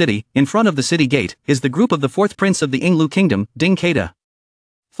Somalia City, in front of the city gate, is the group of the 4th prince of the Yinglu kingdom, Ding Keita.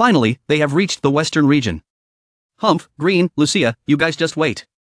 Finally, they have reached the western region. Humph, Green, Lucia, you guys just wait.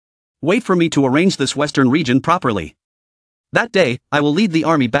 Wait for me to arrange this western region properly. That day, I will lead the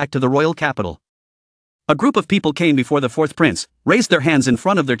army back to the royal capital. A group of people came before the 4th prince, raised their hands in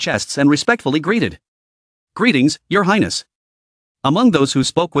front of their chests and respectfully greeted. Greetings, Your Highness. Among those who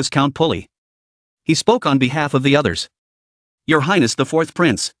spoke was Count Pulley. He spoke on behalf of the others. Your Highness the 4th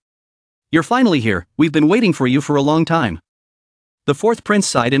prince. You're finally here, we've been waiting for you for a long time. The 4th prince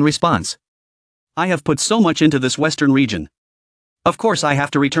sighed in response. I have put so much into this western region. Of course I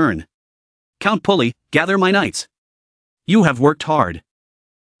have to return. Count Pulley, gather my knights. You have worked hard.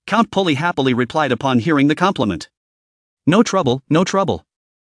 Count Pulley happily replied upon hearing the compliment. No trouble, no trouble.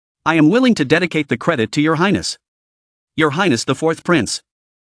 I am willing to dedicate the credit to Your Highness. Your Highness the 4th prince.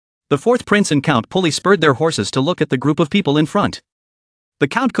 The 4th prince and Count Pulley spurred their horses to look at the group of people in front. The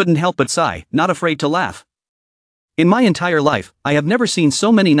Count couldn't help but sigh, not afraid to laugh. In my entire life, I have never seen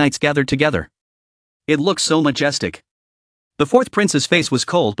so many knights gathered together. It looks so majestic. The 4th prince's face was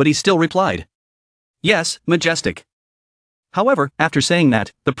cold but he still replied. Yes, majestic. However, after saying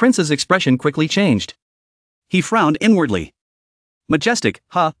that, the prince's expression quickly changed. He frowned inwardly. Majestic,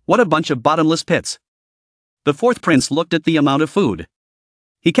 huh, what a bunch of bottomless pits. The 4th prince looked at the amount of food.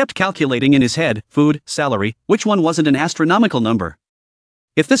 He kept calculating in his head, food, salary, which one wasn't an astronomical number.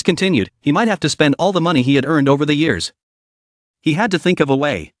 If this continued, he might have to spend all the money he had earned over the years. He had to think of a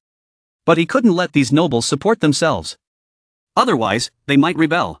way. But he couldn't let these nobles support themselves. Otherwise, they might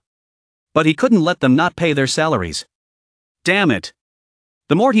rebel. But he couldn't let them not pay their salaries. Damn it!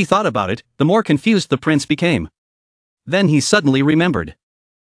 The more he thought about it, the more confused the prince became. Then he suddenly remembered.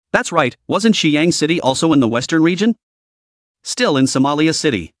 That's right, wasn't Xi'an City also in the western region? Still in Somalia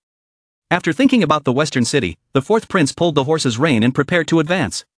City. After thinking about the western city, the 4th prince pulled the horse's rein and prepared to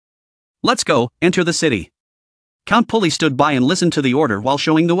advance. Let's go, enter the city. Count Pulley stood by and listened to the order while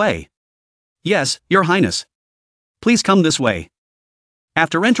showing the way. Yes, Your Highness. Please come this way.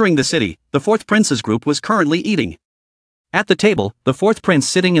 After entering the city, the fourth prince's group was currently eating. At the table, the fourth prince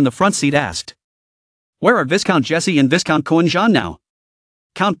sitting in the front seat asked, "Where are Viscount Jesse and Viscount Koenjan now?"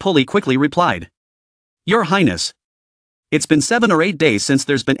 Count Pulley quickly replied, "Your Highness. It's been 7 or 8 days since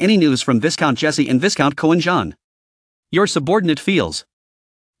there's been any news from Viscount Jesse and Viscount Koenjan. Your subordinate feels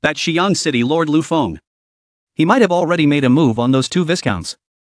that Xiang City Lord Lu Feng. He might have already made a move on those 2 viscounts."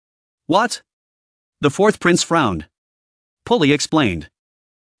 "What?" The fourth prince frowned. Pulley explained,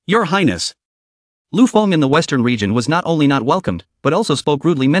 "Your Highness. Lu Feng in the western region was not only not welcomed, but also spoke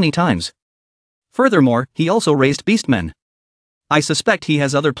rudely many times. Furthermore, he also raised beastmen. I suspect he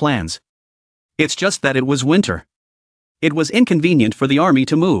has other plans. It's just that it was winter. It was inconvenient for the army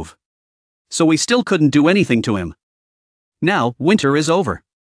to move. So we still couldn't do anything to him. Now, winter is over.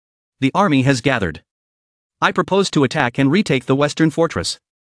 The army has gathered. I propose to attack and retake the western fortress.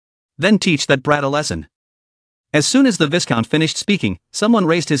 Then teach that brat a lesson." As soon as the Viscount finished speaking, someone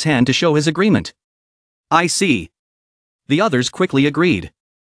raised his hand to show his agreement. "I see." The others quickly agreed.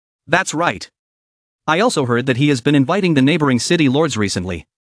 "That's right. I also heard that he has been inviting the neighboring city lords recently.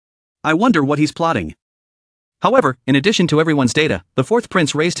 I wonder what he's plotting." However, in addition to everyone's data, the fourth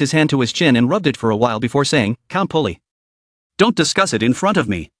prince raised his hand to his chin and rubbed it for a while before saying, "Count Pulley, don't discuss it in front of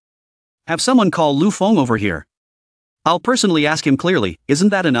me. Have someone call Lu Feng over here. I'll personally ask him clearly, isn't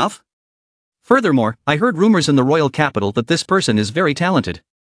that enough? Furthermore, I heard rumors in the royal capital that this person is very talented.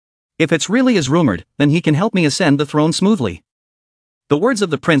 If it's really as rumored, then he can help me ascend the throne smoothly." The words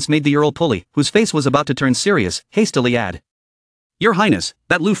of the prince made the Earl Pulley, whose face was about to turn serious, hastily add, "Your Highness,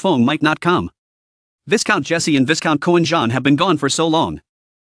 that Lu Feng might not come. Viscount Jesse and Viscount Koenjan have been gone for so long.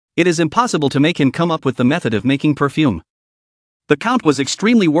 It is impossible to make him come up with the method of making perfume." The Count was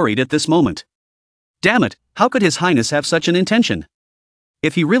extremely worried at this moment. Damn it, how could His Highness have such an intention?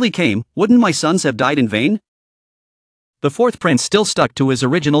 If he really came, wouldn't my sons have died in vain? The fourth prince still stuck to his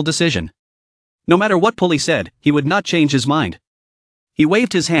original decision. No matter what Pulley said, he would not change his mind. He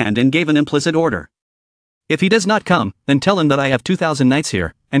waved his hand and gave an implicit order. "If he does not come, then tell him that I have 2,000 knights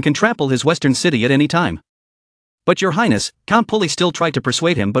here, and can trample his western city at any time." "But your Highness," Count Pulley still tried to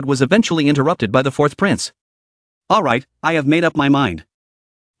persuade him but was eventually interrupted by the fourth prince. "All right, I have made up my mind.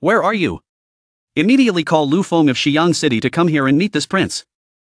 Where are you? Immediately call Lu Feng of Xiang City to come here and meet this prince."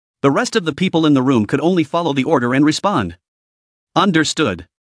 The rest of the people in the room could only follow the order and respond. "Understood."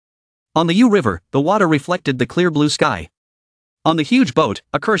 On the Yu River, the water reflected the clear blue sky. On the huge boat,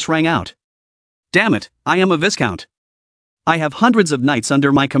 a curse rang out. "Damn it, I am a viscount. I have hundreds of knights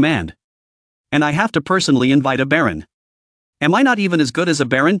under my command. And I have to personally invite a baron. Am I not even as good as a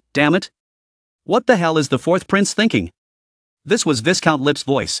baron, damn it? What the hell is the fourth prince thinking?" This was Viscount Lip's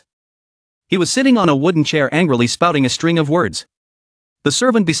voice. He was sitting on a wooden chair angrily spouting a string of words. The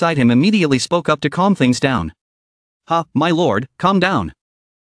servant beside him immediately spoke up to calm things down. "Ha, my lord, calm down."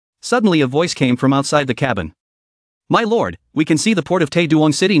 Suddenly a voice came from outside the cabin. "My lord, we can see the port of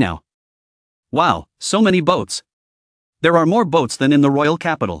Taeduong City now." "Wow, so many boats. There are more boats than in the royal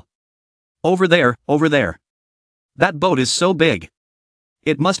capital. Over there, over there. That boat is so big.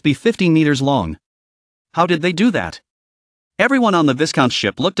 It must be 15 meters long. How did they do that?" Everyone on the Viscount's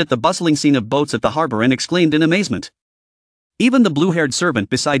ship looked at the bustling scene of boats at the harbor and exclaimed in amazement. Even the blue-haired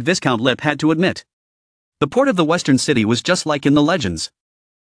servant beside Viscount Lip had to admit. The port of the western city was just like in the legends.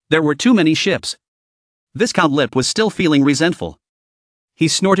 There were too many ships. Viscount Lip was still feeling resentful. He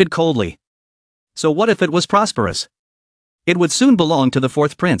snorted coldly. So what if it was prosperous? It would soon belong to the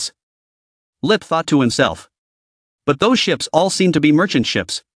fourth prince. Lip thought to himself. But those ships all seemed to be merchant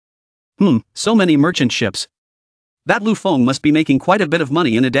ships. So many merchant ships. That Lu Feng must be making quite a bit of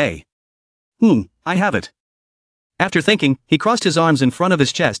money in a day. I have it. After thinking, he crossed his arms in front of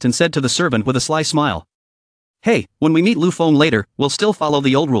his chest and said to the servant with a sly smile. "Hey, when we meet Lu Feng later, we'll still follow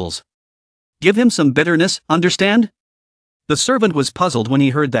the old rules. Give him some bitterness, understand?" The servant was puzzled when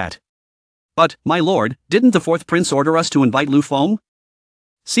he heard that. "But, my lord, didn't the fourth prince order us to invite Lu Feng?"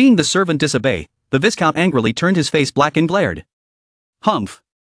 Seeing the servant disobey, the Viscount angrily turned his face black and glared. "Humph."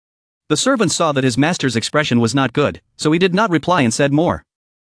 The servant saw that his master's expression was not good, so he did not reply and said more.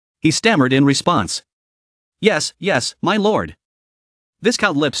 He stammered in response. Yes, my lord."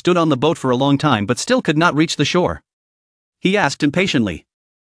 Viscount Lip stood on the boat for a long time but still could not reach the shore. He asked impatiently.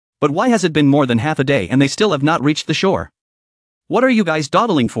 "But why has it been more than half a day and they still have not reached the shore? What are you guys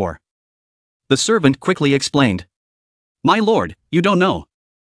dawdling for?" The servant quickly explained. "My lord, you don't know.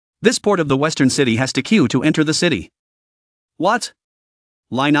 This port of the western city has to queue to enter the city." "What?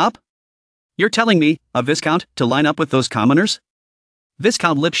 Line up? You're telling me, a viscount, to line up with those commoners?"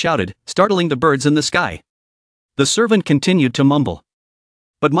 Viscount Lip shouted, startling the birds in the sky. The servant continued to mumble.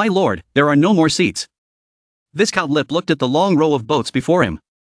 "But my lord, there are no more seats." Viscount Lip looked at the long row of boats before him.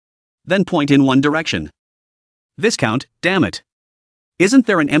 Then point in one direction. Viscount, damn it. Isn't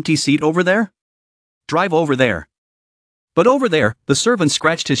there an empty seat over there? Drive over there. But over there, the servant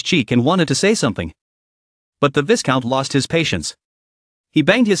scratched his cheek and wanted to say something. But the Viscount lost his patience. He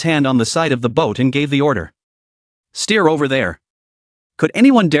banged his hand on the side of the boat and gave the order. Steer over there. Could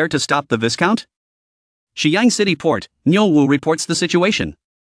anyone dare to stop the Viscount? Xiang City Port, Nyowu reports the situation.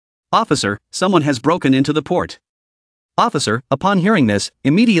 Officer, someone has broken into the port. Officer, upon hearing this,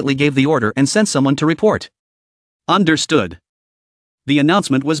 immediately gave the order and sent someone to report. Understood. The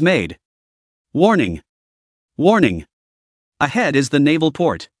announcement was made. Warning. Warning. Ahead is the naval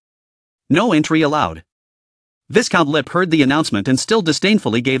port. No entry allowed. Viscount Lip heard the announcement and still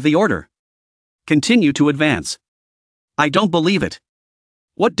disdainfully gave the order. Continue to advance. I don't believe it.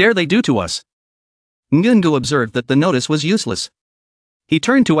 What dare they do to us? Ngungu observed that the notice was useless. He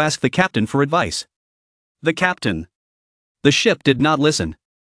turned to ask the captain for advice. The captain. The ship did not listen.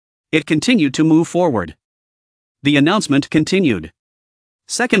 It continued to move forward. The announcement continued.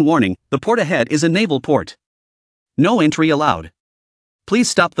 Second warning, the port ahead is a naval port. No entry allowed. Please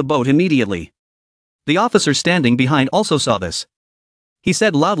stop the boat immediately. The officer standing behind also saw this. He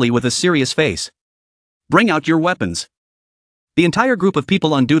said loudly with a serious face. Bring out your weapons. The entire group of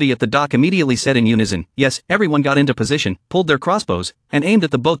people on duty at the dock immediately said in unison, yes, everyone got into position, pulled their crossbows, and aimed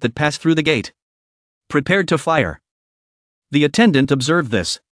at the boat that passed through the gate. Prepared to fire. The attendant observed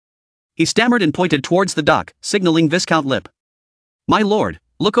this. He stammered and pointed towards the dock, signaling Viscount Lip. My lord,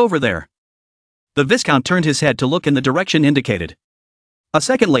 look over there. The Viscount turned his head to look in the direction indicated. A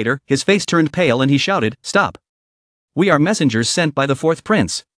second later, his face turned pale and he shouted, Stop. We are messengers sent by the fourth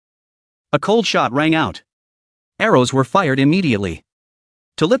prince. A cold shot rang out. Arrows were fired immediately.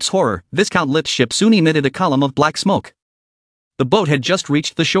 To Lip's horror, Viscount Lip's ship soon emitted a column of black smoke. The boat had just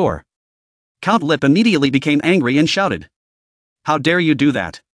reached the shore. Count Lip immediately became angry and shouted. How dare you do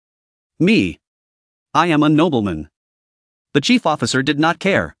that? Me. I am a nobleman. The chief officer did not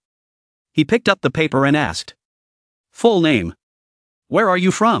care. He picked up the paper and asked. Full name. Where are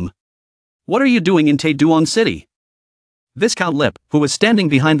you from? What are you doing in Taeduong City? Viscount Lip, who was standing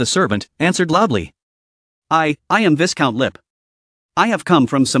behind the servant, answered loudly. I am Viscount Lip. I have come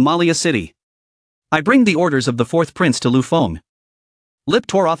from Somalia City. I bring the orders of the fourth prince to Lufeng. Lip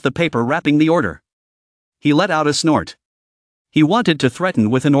tore off the paper wrapping the order. He let out a snort. He wanted to threaten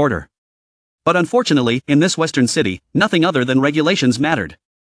with an order. But unfortunately, in this western city, nothing other than regulations mattered.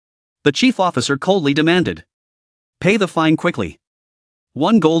 The chief officer coldly demanded. Pay the fine quickly.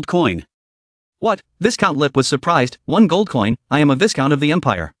 1 gold coin. What? Viscount Lip was surprised. 1 gold coin, I am a Viscount of the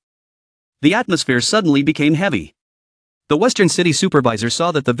Empire. The atmosphere suddenly became heavy. The western city supervisors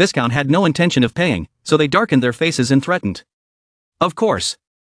saw that the Viscount had no intention of paying, so they darkened their faces and threatened. Of course.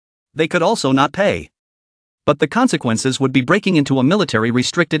 They could also not pay. But the consequences would be breaking into a military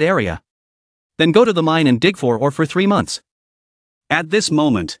restricted area. Then go to the mine and dig for 3 months. At this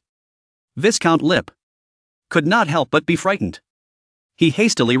moment, Viscount Lip could not help but be frightened. He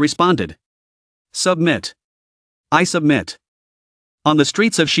hastily responded. Submit. I submit. On the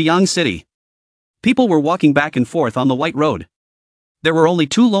streets of Xiang City, people were walking back and forth on the white road. There were only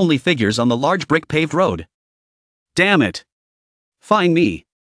 2 lonely figures on the large brick-paved road. Damn it. Fine me.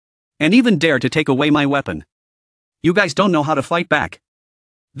 And even dare to take away my weapon. You guys don't know how to fight back.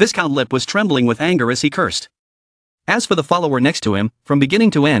 Viscount Lip was trembling with anger as he cursed. As for the follower next to him, from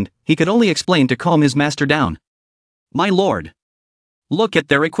beginning to end, he could only explain to calm his master down. My lord. Look at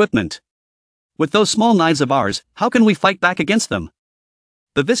their equipment. With those small knives of ours, how can we fight back against them?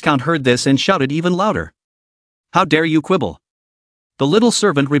 The Viscount heard this and shouted even louder. How dare you quibble? The little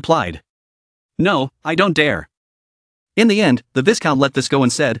servant replied. No, I don't dare. In the end, the Viscount let this go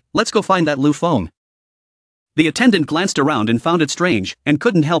and said, Let's go find that Lufeng. The attendant glanced around and found it strange, and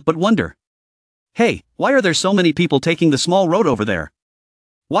couldn't help but wonder. Hey, why are there so many people taking the small road over there?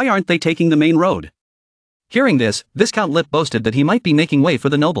 Why aren't they taking the main road? Hearing this, Viscount Lip boasted that he might be making way for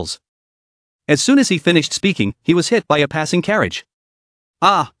the nobles. As soon as he finished speaking, he was hit by a passing carriage.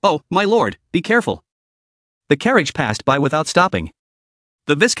 Ah, oh, my lord, be careful. The carriage passed by without stopping.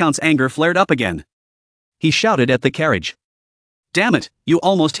 The Viscount's anger flared up again. He shouted at the carriage. Damn it, you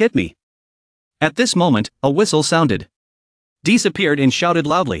almost hit me. At this moment, a whistle sounded. Disappeared and shouted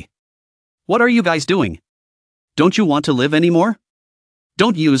loudly. What are you guys doing? Don't you want to live anymore?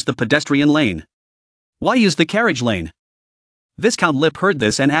 Don't use the pedestrian lane. Why use the carriage lane? Viscount Lip heard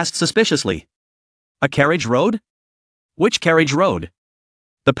this and asked suspiciously. A carriage road? Which carriage road?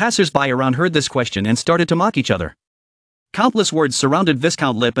 The passers-by around heard this question and started to mock each other. Countless words surrounded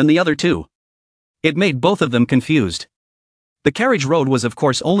Viscount Lip and the other two. It made both of them confused. The carriage road was of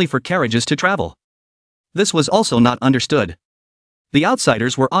course only for carriages to travel. This was also not understood. The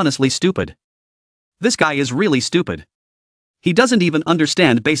outsiders were honestly stupid. This guy is really stupid. He doesn't even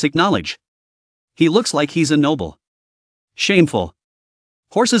understand basic knowledge. He looks like he's a noble. Shameful.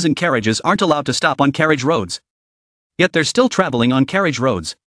 Horses and carriages aren't allowed to stop on carriage roads. Yet they're still traveling on carriage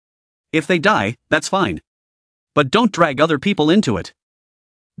roads. If they die, that's fine. But don't drag other people into it.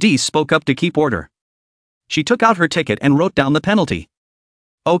 Dee spoke up to keep order. She took out her ticket and wrote down the penalty.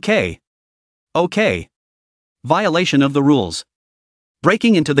 Okay. Okay. Violation of the rules.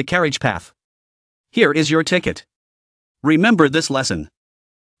 Breaking into the carriage path. Here is your ticket. Remember this lesson.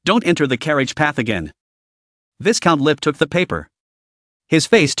 Don't enter the carriage path again. Viscount Lip took the paper. His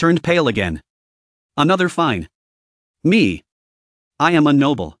face turned pale again. Another fine. Me. I am a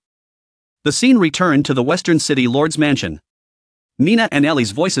noble. The scene returned to the Western City Lord's mansion. Mina and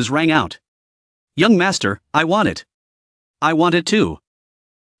Ellie's voices rang out. Young master, I want it. I want it too.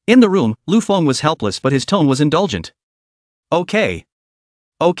 In the room, Lu Feng was helpless but his tone was indulgent. Okay.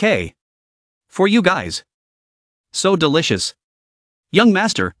 Okay. For you guys. So delicious. Young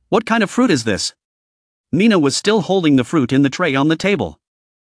master, what kind of fruit is this? Mina was still holding the fruit in the tray on the table.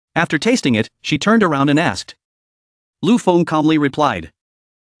 After tasting it, she turned around and asked. Lu Feng calmly replied.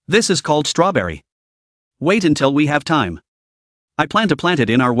 This is called strawberry. Wait until we have time. I plan to plant it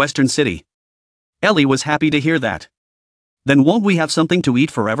in our western city. Ellie was happy to hear that. Then won't we have something to eat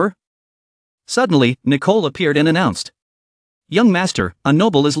forever? Suddenly, Nicole appeared and announced. Young master, a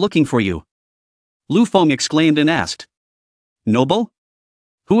noble is looking for you. Lu Feng exclaimed and asked. Noble?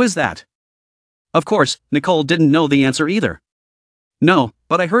 Who is that? Of course, Nicole didn't know the answer either. No,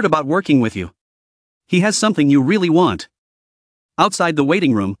 but I heard about working with you. He has something you really want. Outside the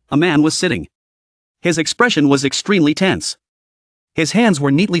waiting room, a man was sitting. His expression was extremely tense. His hands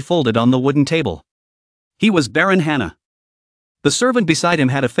were neatly folded on the wooden table. He was Baron Hannah. The servant beside him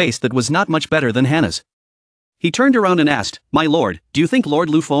had a face that was not much better than Hannah's. He turned around and asked, My lord, do you think Lord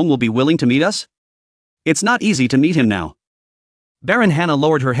Lu Feng will be willing to meet us? It's not easy to meet him now. Baron Hannah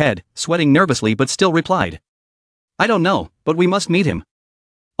lowered her head, sweating nervously but still replied. I don't know, but we must meet him.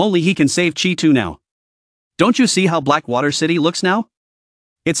 Only he can save Chi Tu now. Don't you see how Blackwater City looks now?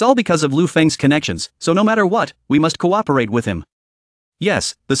 It's all because of Lu Feng's connections, so no matter what, we must cooperate with him.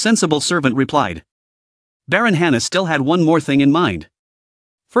 Yes, the sensible servant replied. Baron Hannah still had one more thing in mind.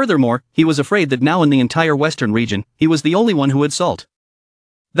 Furthermore, he was afraid that now in the entire western region, he was the only one who had salt.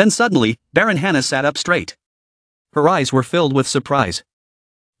 Then suddenly, Baron Hannah sat up straight. Her eyes were filled with surprise.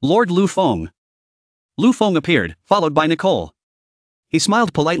 Lord Lu Feng. Lu Feng appeared, followed by Nicole. He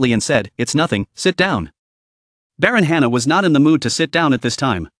smiled politely and said, It's nothing, sit down. Baron Hannah was not in the mood to sit down at this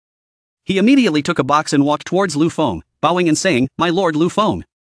time. He immediately took a box and walked towards Lu Feng, bowing and saying, My lord Lu Feng.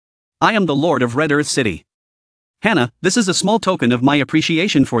 I am the lord of Red Earth City. Hannah, this is a small token of my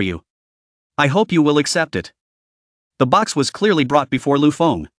appreciation for you. I hope you will accept it. The box was clearly brought before Lu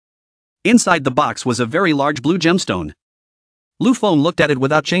Feng. Inside the box was a very large blue gemstone. Lu Feng looked at it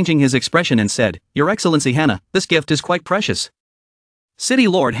without changing his expression and said, Your Excellency Hannah, this gift is quite precious. City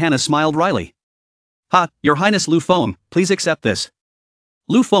Lord Hannah smiled wryly. Ha, Your Highness Lu Feng, please accept this.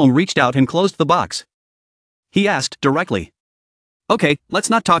 Lu Feng reached out and closed the box. He asked directly. Okay, let's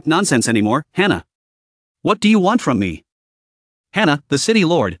not talk nonsense anymore, Hannah. What do you want from me? Hannah, the city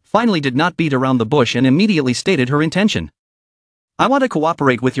lord, finally did not beat around the bush and immediately stated her intention. I want to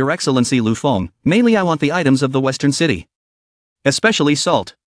cooperate with Your Excellency Lu Feng, mainly I want the items of the western city. Especially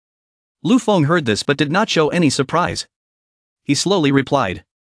salt. Lu Feng heard this but did not show any surprise. He slowly replied.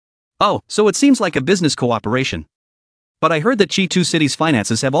 Oh, so it seems like a business cooperation. But I heard that Chi Tu City's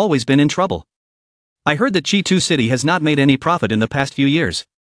finances have always been in trouble. I heard that Chi Tu City has not made any profit in the past few years.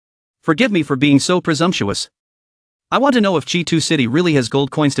 Forgive me for being so presumptuous. I want to know if Chi Tu City really has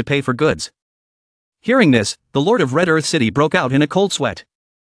gold coins to pay for goods. Hearing this, the Lord of Red Earth City broke out in a cold sweat.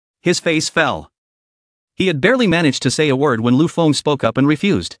 His face fell. He had barely managed to say a word when Lu Feng spoke up and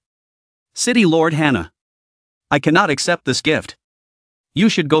refused. City Lord Hannah. I cannot accept this gift. You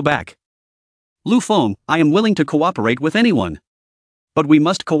should go back. Lu Feng, I am willing to cooperate with anyone. But we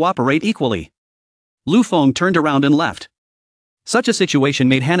must cooperate equally. Lu Feng turned around and left. Such a situation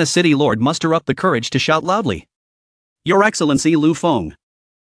made Hannah City Lord muster up the courage to shout loudly. Your Excellency Lu Feng.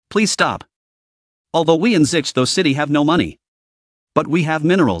 Please stop. Although we in Zichtou City have no money. But we have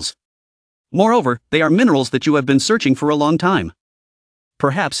minerals. Moreover, they are minerals that you have been searching for a long time.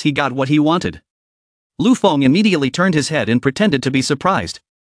 Perhaps he got what he wanted. Lu Feng immediately turned his head and pretended to be surprised.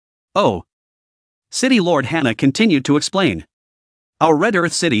 Oh. City Lord Hannah continued to explain. Our Red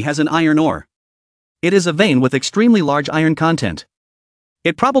Earth City has an iron ore. It is a vein with extremely large iron content.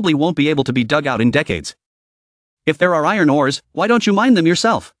 It probably won't be able to be dug out in decades. If there are iron ores, why don't you mine them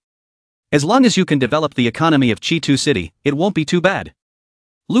yourself? As long as you can develop the economy of Chi-Tu City, it won't be too bad.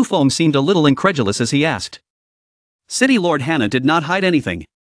 Lu Feng seemed a little incredulous as he asked. City Lord Hannah did not hide anything.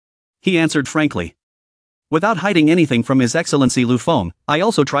 He answered frankly. Without hiding anything from His Excellency Lu Feng, I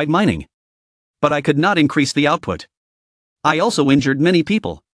also tried mining. But I could not increase the output. I also injured many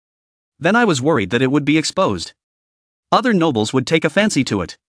people. Then I was worried that it would be exposed. Other nobles would take a fancy to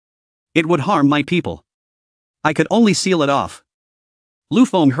it. It would harm my people. I could only seal it off. Lu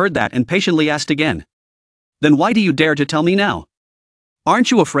Feng heard that and patiently asked again. Then why do you dare to tell me now?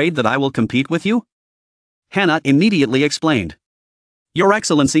 Aren't you afraid that I will compete with you? Hannah immediately explained. Your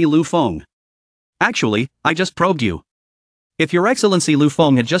Excellency Lu Feng. Actually, I just probed you. If Your Excellency Lu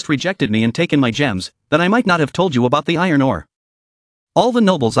Feng had just rejected me and taken my gems, then I might not have told you about the iron ore. All the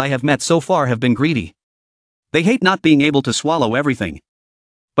nobles I have met so far have been greedy. They hate not being able to swallow everything.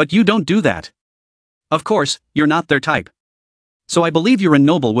 But you don't do that. Of course, you're not their type. So I believe you're a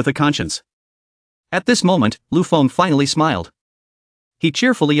noble with a conscience. At this moment, Lu Feng finally smiled. He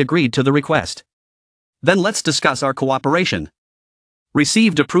cheerfully agreed to the request. Then let's discuss our cooperation.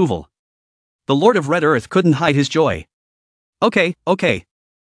 Received approval. The Lord of Red Earth couldn't hide his joy. Okay.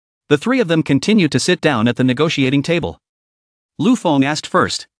 The three of them continued to sit down at the negotiating table. Lu Feng asked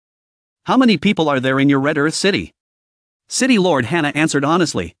first. How many people are there in your Red Earth city? City Lord Hannah answered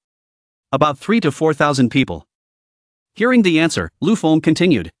honestly. About 3,000 to 4,000 people. Hearing the answer, Lu Feng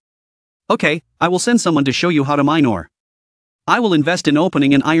continued. Okay, I will send someone to show you how to mine ore. I will invest in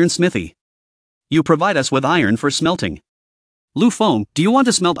opening an iron smithy. You provide us with iron for smelting. Lu Feng, do you want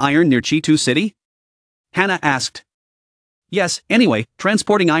to smelt iron near Chi-Tu City? Hannah asked. Yes, anyway,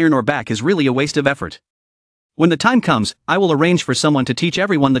 transporting iron ore back is really a waste of effort. When the time comes, I will arrange for someone to teach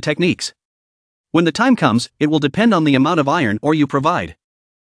everyone the techniques. When the time comes, it will depend on the amount of iron ore you provide.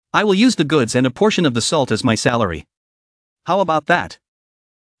 I will use the goods and a portion of the salt as my salary. How about that?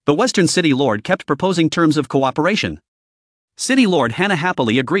 The Western City Lord kept proposing terms of cooperation. City Lord Hannah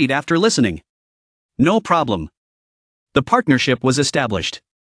happily agreed after listening. No problem. The partnership was established.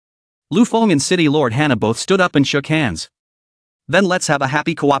 Lu Feng and City Lord Hannah both stood up and shook hands. Then let's have a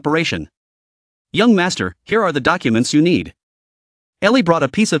happy cooperation. Young master, here are the documents you need. Ellie brought a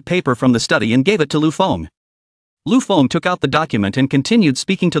piece of paper from the study and gave it to Lu Feng. Lu Feng took out the document and continued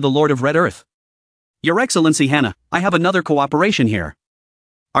speaking to the Lord of Red Earth. Your Excellency Hannah, I have another cooperation here.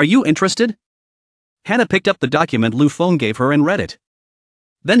 Are you interested? Hannah picked up the document Lu Feng gave her and read it.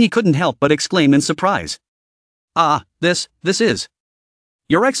 Then he couldn't help but exclaim in surprise. Ah, this is.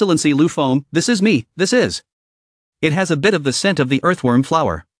 Your Excellency Lu Feng, this is me, this is. It has a bit of the scent of the earthworm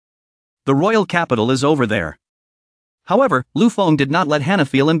flower. The royal capital is over there. However, Lu Feng did not let Hannah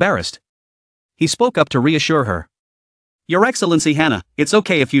feel embarrassed. He spoke up to reassure her. Your Excellency Hannah, it's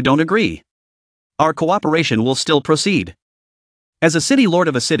okay if you don't agree. Our cooperation will still proceed. As a city lord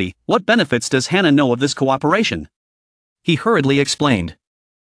of a city, what benefits does Hannah know of this cooperation? He hurriedly explained.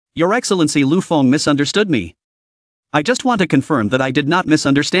 Your Excellency Lu Feng misunderstood me. I just want to confirm that I did not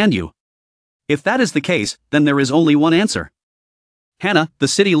misunderstand you. If that is the case, then there is only one answer. Hannah, the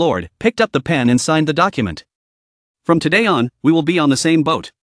city lord, picked up the pen and signed the document. From today on, we will be on the same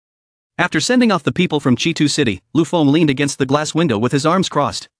boat. After sending off the people from Chi-Tu City, Lu Feng leaned against the glass window with his arms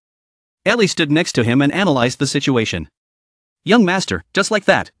crossed. Ellie stood next to him and analyzed the situation. Young master, just like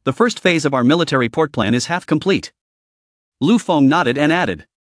that, the first phase of our military port plan is half complete. Lu Feng nodded and added.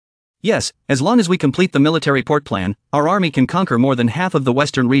 Yes, as long as we complete the military port plan, our army can conquer more than half of the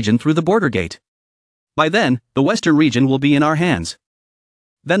western region through the border gate. By then, the western region will be in our hands.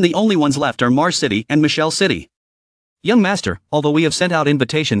 Then the only ones left are Mars City and Michelle City. Young master, although we have sent out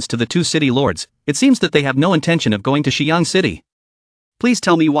invitations to the two city lords, it seems that they have no intention of going to Xi'an City. Please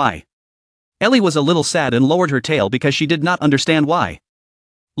tell me why. Ellie was a little sad and lowered her tail because she did not understand why.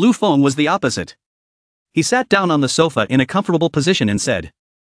 Lu Feng was the opposite. He sat down on the sofa in a comfortable position and said.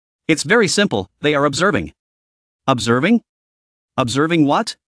 It's very simple, they are observing. Observing? Observing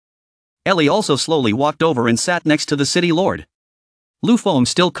what? Ellie also slowly walked over and sat next to the city lord. Lu Feng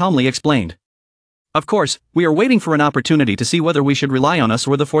still calmly explained. Of course, we are waiting for an opportunity to see whether we should rely on us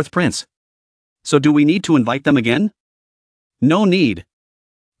or the fourth prince. So do we need to invite them again? No need.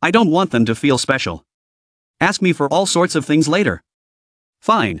 I don't want them to feel special. Ask me for all sorts of things later.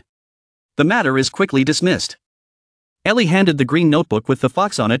 Fine. The matter is quickly dismissed. Ellie handed the green notebook with the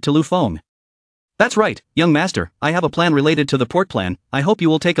fox on it to Lu Feng. That's right, young master, I have a plan related to the port plan, I hope you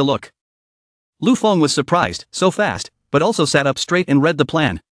will take a look. Lu Feng was surprised, so fast, but also sat up straight and read the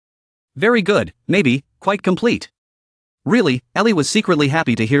plan. Very good, maybe, quite complete. Really, Ellie was secretly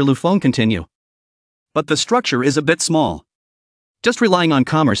happy to hear Lu Feng continue. But the structure is a bit small. Just relying on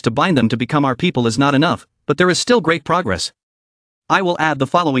commerce to bind them to become our people is not enough, but there is still great progress. I will add the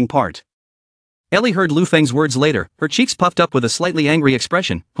following part. Ellie heard Lu Feng's words later, her cheeks puffed up with a slightly angry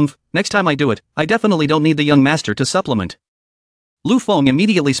expression. Humph, next time I do it, I definitely don't need the young master to supplement. Lu Feng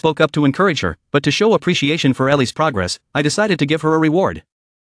immediately spoke up to encourage her, but to show appreciation for Ellie's progress, I decided to give her a reward.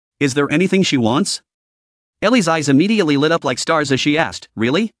 Is there anything she wants? Ellie's eyes immediately lit up like stars as she asked,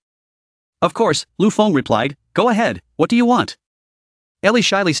 really? Of course, Lu Feng replied, go ahead, what do you want? Ellie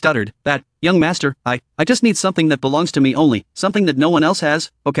shyly stuttered, that, young master, I just need something that belongs to me only, something that no one else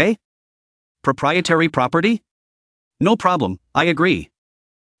has, okay? Proprietary property? No problem, I agree.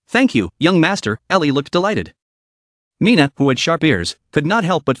 Thank you, young master, Ellie looked delighted. Mina, who had sharp ears, could not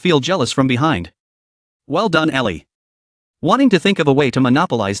help but feel jealous from behind. Well done, Ellie. Wanting to think of a way to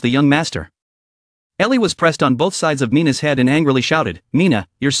monopolize the young master. Ellie was pressed on both sides of Mina's head and angrily shouted, Mina,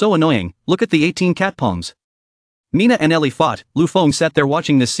 you're so annoying, look at the 18 cat palms. Mina and Ellie fought. Lu Feng sat there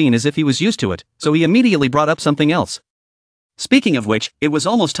watching this scene as if he was used to it, so he immediately brought up something else. Speaking of which, it was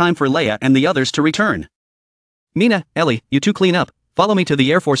almost time for Leia and the others to return. Mina, Ellie, you two clean up, follow me to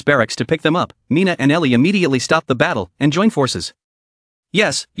the Air Force barracks to pick them up. Mina and Ellie immediately stopped the battle and joined forces.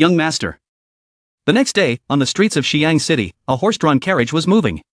 Yes, young master. The next day, on the streets of Xi'an City, a horse-drawn carriage was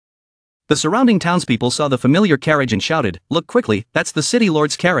moving. The surrounding townspeople saw the familiar carriage and shouted, look quickly, that's the city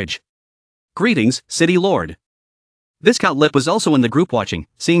lord's carriage. Greetings, city lord. Viscount Lip was also in the group watching.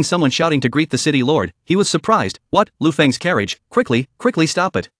 Seeing someone shouting to greet the city lord, he was surprised. What, Lu Feng's carriage? Quickly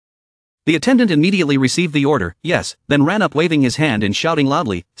stop it. The attendant immediately received the order, yes, then ran up waving his hand and shouting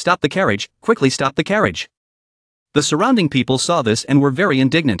loudly, stop the carriage, quickly stop the carriage. The surrounding people saw this and were very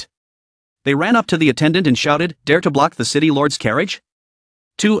indignant. They ran up to the attendant and shouted, dare to block the city lord's carriage?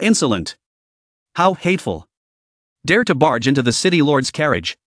 Too insolent. How hateful. Dare to barge into the city lord's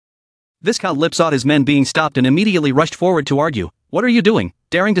carriage. Viscount Lip saw his men being stopped and immediately rushed forward to argue. What are you doing,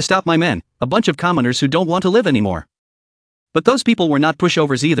 daring to stop my men, a bunch of commoners who don't want to live anymore? But those people were not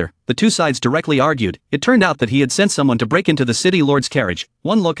pushovers either. The two sides directly argued. It turned out that he had sent someone to break into the city lord's carriage.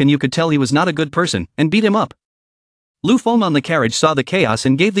 One look and you could tell he was not a good person, and beat him up. Lu Feng on the carriage saw the chaos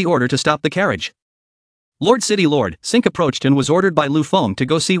and gave the order to stop the carriage. Lord City Lord Sink approached and was ordered by Lu Feng to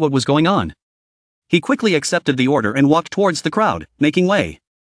go see what was going on. He quickly accepted the order and walked towards the crowd, making way.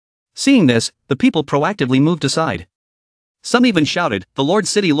 Seeing this, the people proactively moved aside. Some even shouted, the Lord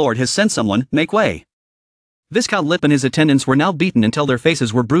City Lord has sent someone, make way. Viscount Lip and his attendants were now beaten until their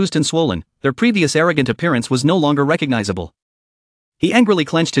faces were bruised and swollen. Their previous arrogant appearance was no longer recognizable. He angrily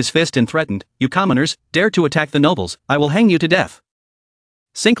clenched his fist and threatened, you commoners, dare to attack the nobles, I will hang you to death.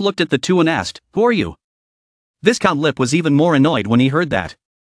 Sink looked at the two and asked, who are you? Viscount Lip was even more annoyed when he heard that.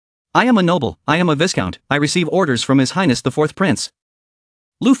 I am a noble, I am a viscount, I receive orders from His Highness the Fourth Prince.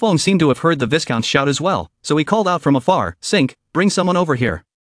 Lu Feng seemed to have heard the viscount shout as well, so he called out from afar, Sink, bring someone over here.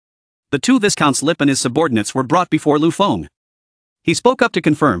 The two viscounts Lip and his subordinates were brought before Lu Feng. He spoke up to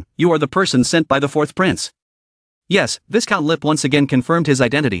confirm, you are the person sent by the Fourth Prince. Yes, Viscount Lip once again confirmed his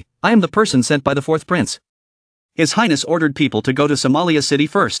identity, I am the person sent by the Fourth Prince. His Highness ordered people to go to Somalia City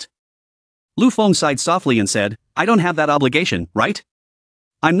first. Lu Feng sighed softly and said, I don't have that obligation, right?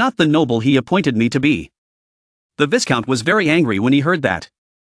 I'm not the noble he appointed me to be. The Viscount was very angry when he heard that.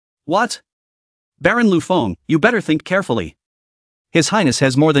 What? Baron Lu Feng, you better think carefully. His Highness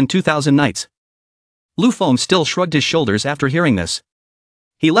has more than 2,000 knights. Lu Feng still shrugged his shoulders after hearing this.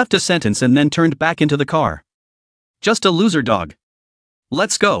 He left a sentence and then turned back into the car. Just a loser dog.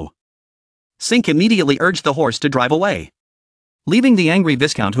 Let's go. Sink immediately urged the horse to drive away, leaving the angry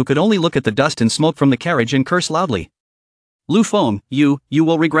Viscount who could only look at the dust and smoke from the carriage and curse loudly. Lu Feng, you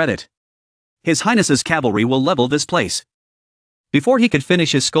will regret it. His Highness's cavalry will level this place. Before he could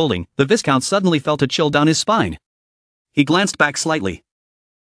finish his scolding, the Viscount suddenly felt a chill down his spine. He glanced back slightly.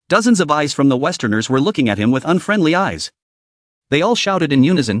 Dozens of eyes from the Westerners were looking at him with unfriendly eyes. They all shouted in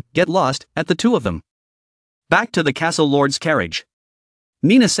unison, get lost, at the two of them. Back to the castle lord's carriage.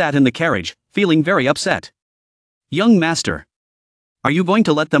 Mina sat in the carriage, feeling very upset. Young master. Are you going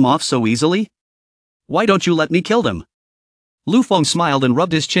to let them off so easily? Why don't you let me kill them? Lu Feng smiled and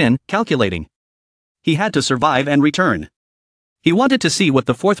rubbed his chin, calculating. He had to survive and return. He wanted to see what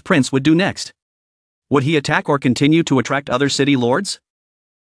the Fourth Prince would do next. Would he attack or continue to attract other city lords?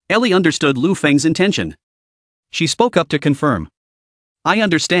 Ellie understood Lu Feng's intention. She spoke up to confirm. I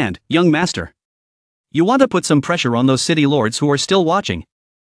understand, young master. You want to put some pressure on those city lords who are still watching?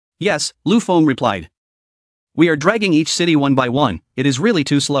 Yes, Lu Feng replied. We are dragging each city one by one, it is really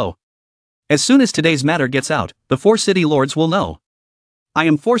too slow. As soon as today's matter gets out, the 4 city lords will know. I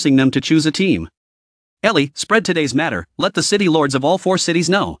am forcing them to choose a team. Ellie, spread today's matter, let the city lords of all 4 cities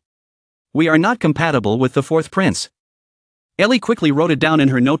know. We are not compatible with the Fourth Prince. Ellie quickly wrote it down in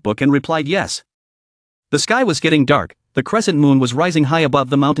her notebook and replied yes. The sky was getting dark, the crescent moon was rising high above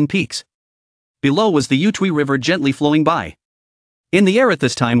the mountain peaks. Below was the Yutui River gently flowing by. In the air at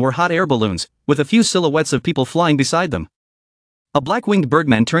this time were hot air balloons, with a few silhouettes of people flying beside them. A black-winged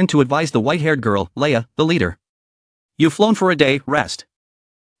birdman turned to advise the white-haired girl, Leia, the leader. "You've flown for a day, rest."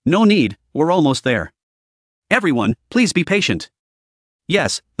 "No need, we're almost there." "Everyone, please be patient."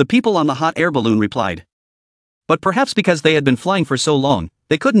 "Yes," the people on the hot air balloon replied. But perhaps because they had been flying for so long,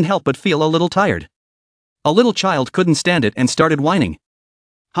 they couldn't help but feel a little tired. A little child couldn't stand it and started whining.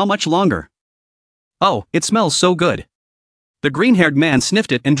 "How much longer?" "Oh, it smells so good." The green-haired man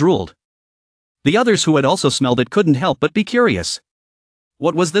sniffed it and drooled. The others who had also smelled it couldn't help but be curious.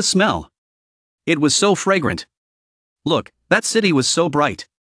 What was this smell? It was so fragrant. Look, that city was so bright.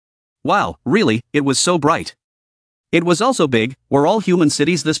 Wow, really, it was so bright. It was also big. Were all human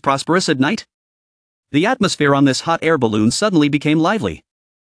cities this prosperous at night? The atmosphere on this hot air balloon suddenly became lively.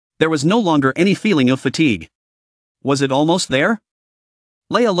 There was no longer any feeling of fatigue. Was it almost there?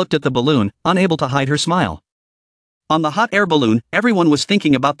 Leia looked at the balloon, unable to hide her smile. On the hot air balloon, everyone was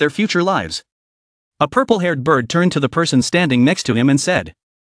thinking about their future lives. A purple-haired bird turned to the person standing next to him and said,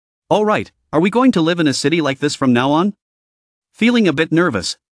 "All right, are we going to live in a city like this from now on?" Feeling a bit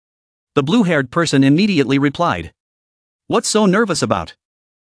nervous. The blue-haired person immediately replied, "What's so nervous about?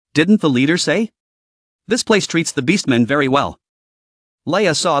 Didn't the leader say? This place treats the beastmen very well."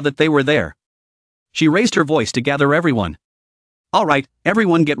 Leia saw that they were there. She raised her voice to gather everyone. "All right,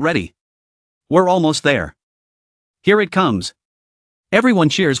 everyone get ready. We're almost there. Here it comes." Everyone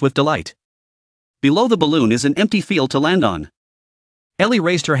cheers with delight. Below the balloon is an empty field to land on. Ellie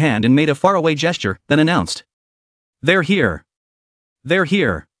raised her hand and made a faraway gesture, then announced, "They're here. They're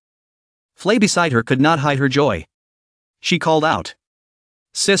here." Flay beside her could not hide her joy. She called out,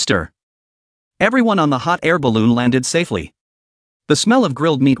 "Sister." Everyone on the hot air balloon landed safely. The smell of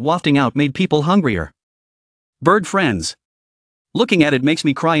grilled meat wafting out made people hungrier. "Bird friends. Looking at it makes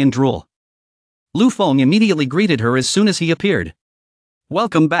me cry and drool." Lu Feng immediately greeted her as soon as he appeared.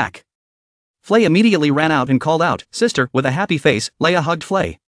 "Welcome back." Flay immediately ran out and called out, "Sister," with a happy face. Leia hugged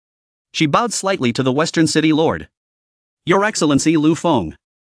Flay. She bowed slightly to the Western City Lord. "Your Excellency Lu Feng."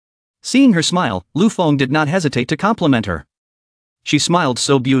 Seeing her smile, Lu Feng did not hesitate to compliment her. She smiled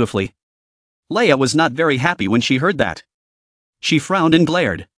so beautifully. Leia was not very happy when she heard that. She frowned and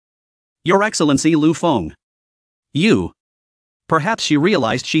glared. "Your Excellency Lu Feng." "You." Perhaps she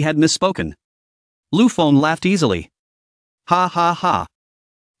realized she had misspoken. Lu Feng laughed easily. "Ha ha ha.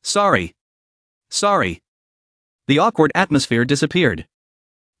 Sorry. Sorry." The awkward atmosphere disappeared.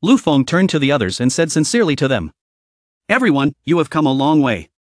 Lu Feng turned to the others and said sincerely to them, "Everyone, you have come a long way.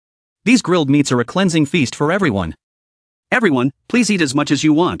 These grilled meats are a cleansing feast for everyone. Everyone, please eat as much as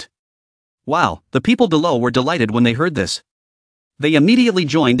you want." Wow, the people below were delighted when they heard this. They immediately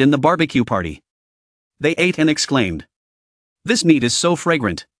joined in the barbecue party. They ate and exclaimed, "This meat is so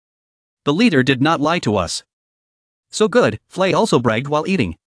fragrant. The leader did not lie to us." "So good," Flay also bragged while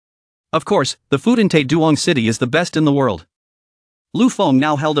eating. Of course, the food in Taeduong City is the best in the world. Lu Feng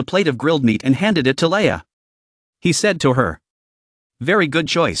now held a plate of grilled meat and handed it to Leia. He said to her, "Very good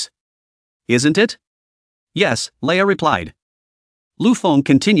choice. Isn't it?" "Yes," Leia replied. Lu Feng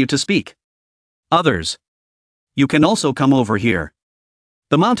continued to speak. "Others. You can also come over here.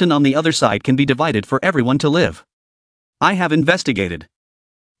 The mountain on the other side can be divided for everyone to live. I have investigated.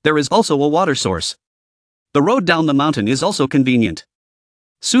 There is also a water source. The road down the mountain is also convenient.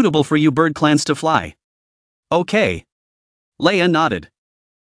 Suitable for you bird clans to fly." "Okay." Leia nodded.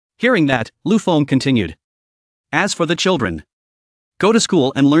 Hearing that, Lu Feng continued. "As for the children, go to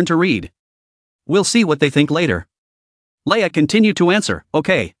school and learn to read. We'll see what they think later." Leia continued to answer,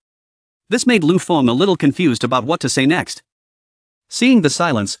 "Okay." This made Lu Feng a little confused about what to say next. Seeing the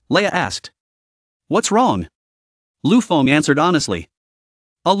silence, Leia asked, "What's wrong?" Lu Feng answered honestly,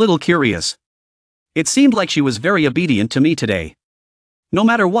 "A little curious. It seemed like she was very obedient to me today. No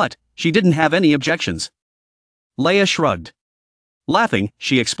matter what, she didn't have any objections." Leia shrugged. Laughing,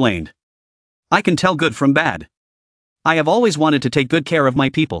 she explained, "I can tell good from bad. I have always wanted to take good care of my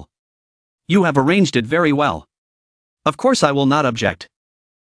people. You have arranged it very well. Of course I will not object.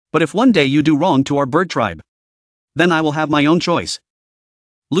 But if one day you do wrong to our bird tribe, then I will have my own choice."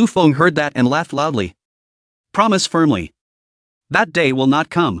 Lu Feng heard that and laughed loudly. "Promise firmly. That day will not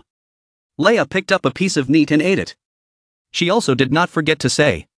come." Leia picked up a piece of meat and ate it. She also did not forget to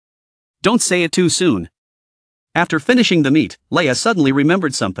say, "Don't say it too soon." After finishing the meat, Leia suddenly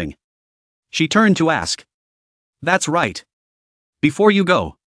remembered something. She turned to ask, "That's right. Before you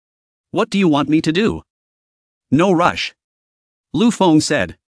go, what do you want me to do?" "No rush." Lu Feng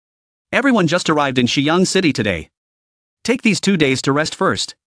said. "Everyone just arrived in Xiyang City today. Take these 2 days to rest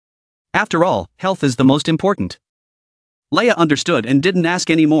first. After all, health is the most important." Leia understood and didn't ask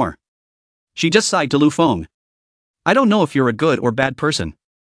any more. She just sighed to Lu Feng. I don't know if you're a good or bad person.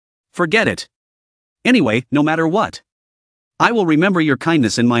 Forget it. Anyway, no matter what, I will remember your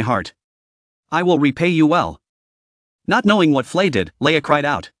kindness in my heart. I will repay you well. Not knowing what Flay did, Leia cried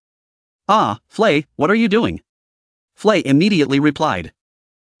out. Ah, Flay, what are you doing? Flay immediately replied.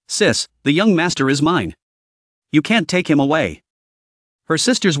 Sis, the young master is mine. You can't take him away. Her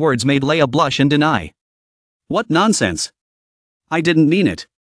sister's words made Leia blush and deny. What nonsense. I didn't mean it.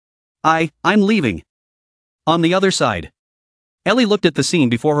 I'm leaving. On the other side, Ellie looked at the scene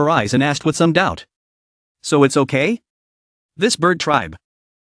before her eyes and asked with some doubt. So it's okay? This bird tribe.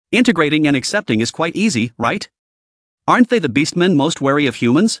 Integrating and accepting is quite easy, right? Aren't they the beastmen most wary of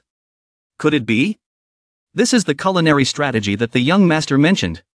humans? Could it be? This is the culinary strategy that the young master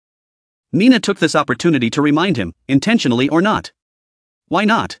mentioned. Mina took this opportunity to remind him, intentionally or not. Why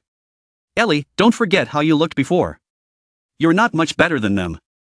not? Ellie, don't forget how you looked before. You're not much better than them.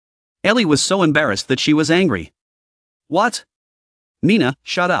 Ellie was so embarrassed that she was angry. What? Mina,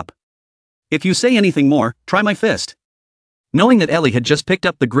 shut up. If you say anything more, try my fist. Knowing that Ellie had just picked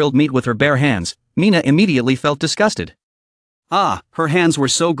up the grilled meat with her bare hands, Mina immediately felt disgusted. Ah, her hands were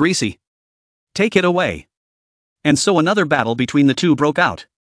so greasy. Take it away. And so another battle between the two broke out.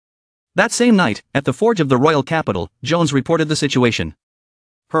 That same night, at the forge of the royal capital, Jones reported the situation.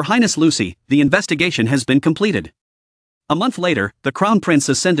 Her Highness Lucy, the investigation has been completed. A month later, the crown prince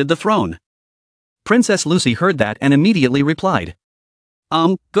ascended the throne. Princess Lucy heard that and immediately replied.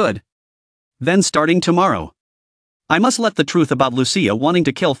 Good. Then starting tomorrow, I must let the truth about Lucia wanting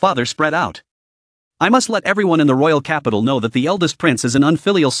to kill father spread out. I must let everyone in the royal capital know that the eldest prince is an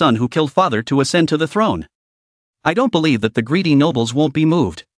unfilial son who killed father to ascend to the throne. I don't believe that the greedy nobles won't be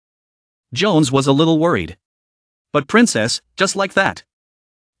moved. Jones was a little worried. But princess, just like that,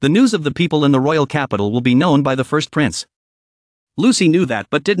 the news of the people in the royal capital will be known by the first prince. Lucy knew that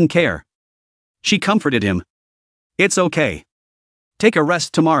but didn't care. She comforted him. It's okay. Take a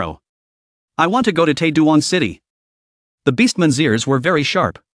rest tomorrow. I want to go to Taeduan City. The beastman's ears were very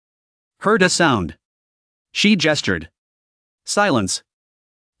sharp. Heard a sound. She gestured. Silence.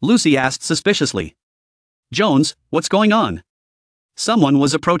 Lucy asked suspiciously. Jones, what's going on? Someone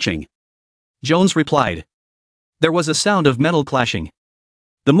was approaching. Jones replied. There was a sound of metal clashing.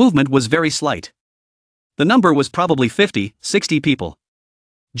 The movement was very slight. The number was probably 50, 60 people.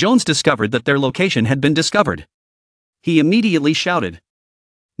 Jones discovered that their location had been discovered. He immediately shouted.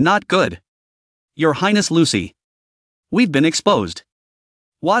 Not good. Your Highness Lucy. We've been exposed.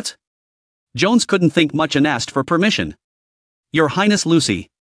 What? Jones couldn't think much and asked for permission. Your Highness Lucy.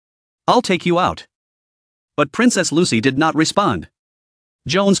 I'll take you out. But Princess Lucy did not respond.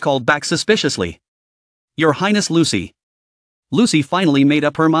 Jones called back suspiciously. Your Highness Lucy. Lucy finally made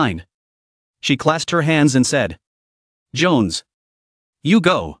up her mind. She clasped her hands and said. Jones. You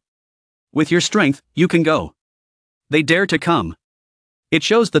go. With your strength, you can go. They dare to come. It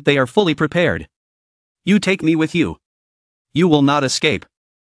shows that they are fully prepared. You take me with you. You will not escape.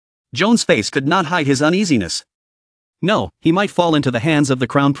 Jones' face could not hide his uneasiness. No, he might fall into the hands of the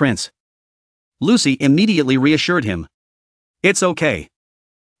crown prince. Lucy immediately reassured him. It's okay.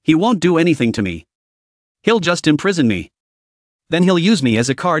 He won't do anything to me. He'll just imprison me. Then he'll use me as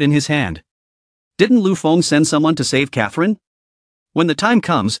a card in his hand. Didn't Lu Feng send someone to save Catherine? When the time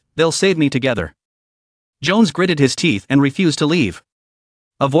comes, they'll save me together. Jones gritted his teeth and refused to leave.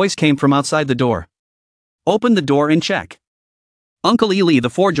 A voice came from outside the door. Open the door and check. Uncle Ely, the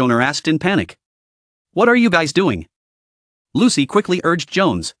forge owner, asked in panic. What are you guys doing? Lucy quickly urged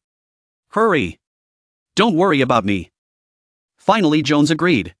Jones. Hurry. Don't worry about me. Finally Jones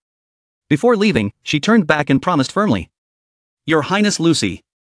agreed. Before leaving, she turned back and promised firmly. Your Highness Lucy.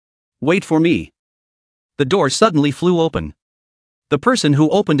 Wait for me. The door suddenly flew open. The person who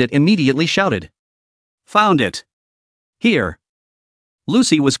opened it immediately shouted. Found it. Here.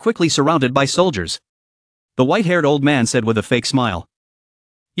 Lucy was quickly surrounded by soldiers. The white-haired old man said with a fake smile.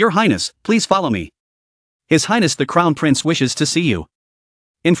 Your Highness, please follow me. His Highness the Crown Prince wishes to see you.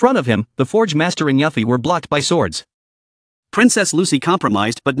 In front of him, the forge master and Yuffie were blocked by swords. Princess Lucy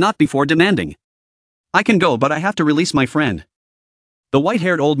compromised but not before demanding. I can go, but I have to release my friend. The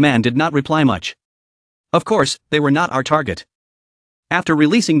white-haired old man did not reply much. Of course, they were not our target. After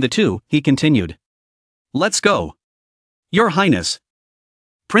releasing the two, he continued. Let's go. Your Highness.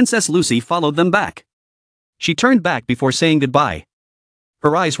 Princess Lucy followed them back. She turned back before saying goodbye.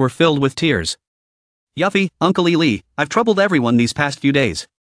 Her eyes were filled with tears. Yuffie, Uncle Ely, I've troubled everyone these past few days.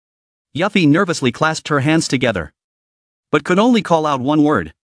 Yuffie nervously clasped her hands together. But could only call out one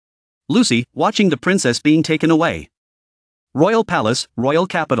word. Lucy, watching the princess being taken away. Royal Palace, Royal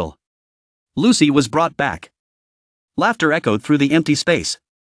Capital. Lucy was brought back. Laughter echoed through the empty space.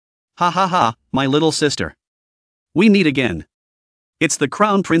 Ha ha ha, my little sister. We meet again. It's the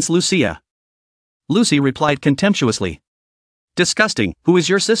Crown Prince Lucia. Lucy replied contemptuously. Disgusting, who is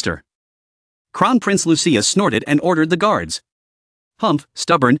your sister? Crown Prince Lucia snorted and ordered the guards. Humph,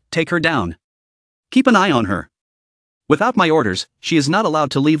 stubborn, take her down. Keep an eye on her. Without my orders, she is not allowed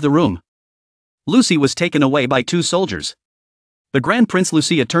to leave the room. Lucy was taken away by 2 soldiers. The Grand Prince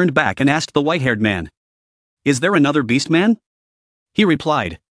Lucia turned back and asked the white-haired man. Is there another beast man? He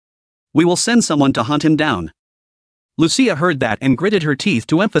replied. We will send someone to hunt him down. Lucia heard that and gritted her teeth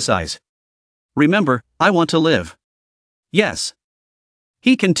to emphasize. Remember, I want to live. Yes.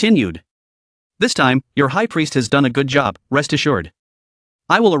 He continued. This time, your high priest has done a good job, rest assured.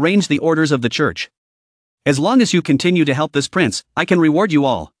 I will arrange the orders of the church. As long as you continue to help this prince, I can reward you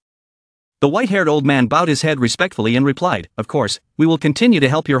all. The white-haired old man bowed his head respectfully and replied, Of course, we will continue to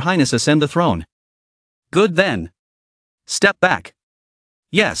help your highness ascend the throne. Good then. Step back.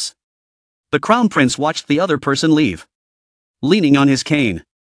 Yes. The crown prince watched the other person leave. Leaning on his cane.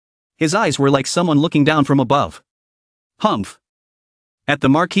 His eyes were like someone looking down from above. Humph. At the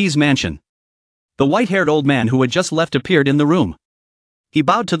Marquis's mansion. The white-haired old man who had just left appeared in the room. He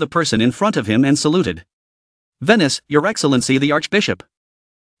bowed to the person in front of him and saluted. Venice, Your Excellency the Archbishop.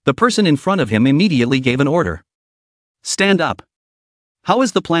 The person in front of him immediately gave an order. Stand up. How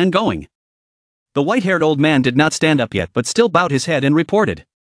is the plan going? The white-haired old man did not stand up yet but still bowed his head and reported.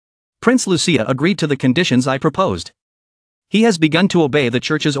 Prince Lucia agreed to the conditions I proposed. He has begun to obey the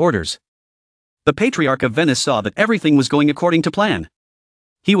church's orders. The Patriarch of Venice saw that everything was going according to plan.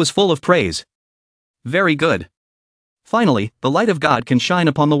 He was full of praise. Very good. Finally, the light of God can shine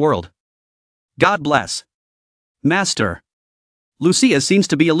upon the world. God bless. Master. Lucia seems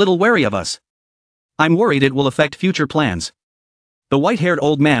to be a little wary of us. I'm worried it will affect future plans. The white-haired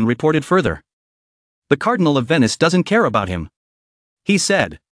old man reported further. The Cardinal of Venice doesn't care about him. He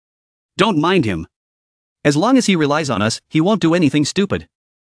said. Don't mind him. As long as he relies on us, he won't do anything stupid.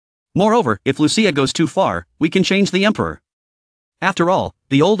 Moreover, if Lucia goes too far, we can change the emperor. After all,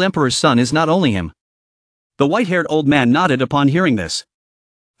 the old emperor's son is not only him. The white-haired old man nodded upon hearing this.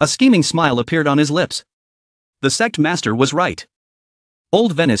 A scheming smile appeared on his lips. The sect master was right.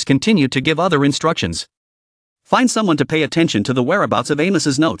 Old Venice continued to give other instructions. Find someone to pay attention to the whereabouts of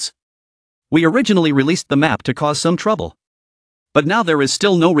Amos's notes. We originally released the map to cause some trouble. But now there is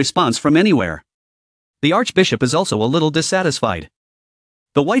still no response from anywhere. The Archbishop is also a little dissatisfied.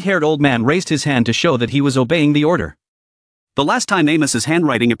 The white-haired old man raised his hand to show that he was obeying the order. The last time Amos's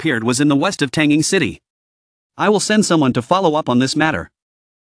handwriting appeared was in the west of Tanging City. I will send someone to follow up on this matter.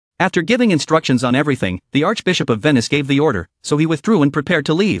 After giving instructions on everything, the Archbishop of Venice gave the order, so he withdrew and prepared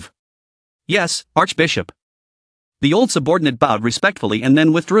to leave. Yes, Archbishop. The old subordinate bowed respectfully and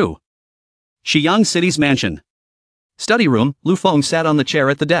then withdrew. Shiyang City's mansion. Study room, Lu Feng sat on the chair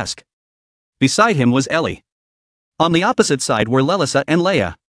at the desk. Beside him was Ellie. On the opposite side were Lelisa and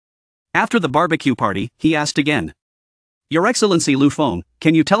Leia. After the barbecue party, he asked again. Your Excellency Lu Feng,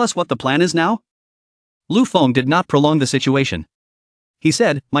 can you tell us what the plan is now? Lu Feng did not prolong the situation. He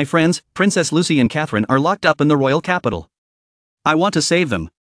said, My friends, Princess Lucy and Catherine are locked up in the royal capital. I want to save them.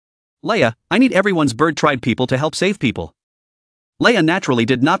 Leia, I need everyone's bird tribe people to help save people. Leia naturally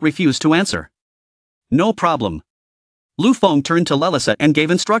did not refuse to answer. No problem. Lu Feng turned to Lelisa and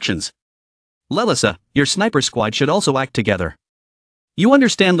gave instructions. Lelisa, your sniper squad should also act together. You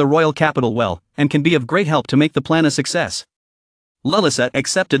understand the royal capital well, and can be of great help to make the plan a success. Lelisa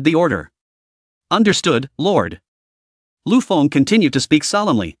accepted the order. Understood, Lord. Lu Feng continued to speak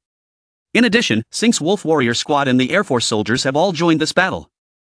solemnly. In addition, Sink's Wolf Warrior Squad and the Air Force soldiers have all joined this battle.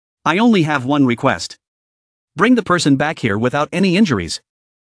 I only have one request. Bring the person back here without any injuries.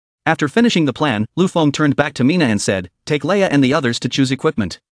 After finishing the plan, Lu Feng turned back to Mina and said, Take Leia and the others to choose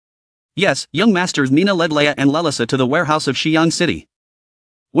equipment. Yes, young masters. Mina led Leia and Lelisa to the warehouse of Shiyang City.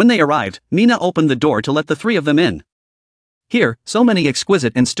 When they arrived, Mina opened the door to let the three of them in. Here, so many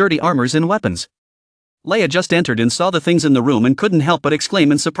exquisite and sturdy armors and weapons. Leia just entered and saw the things in the room and couldn't help but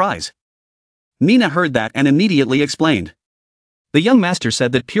exclaim in surprise. Mina heard that and immediately explained. The young master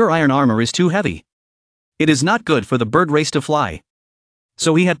said that pure iron armor is too heavy. It is not good for the bird race to fly.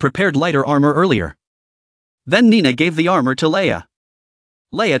 So he had prepared lighter armor earlier. Then Mina gave the armor to Leia.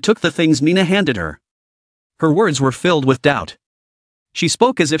 Leia took the things Mina handed her. Her words were filled with doubt. She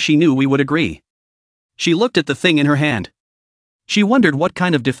spoke as if she knew we would agree. She looked at the thing in her hand. She wondered what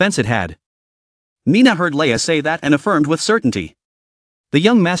kind of defense it had. Mina heard Leia say that and affirmed with certainty. The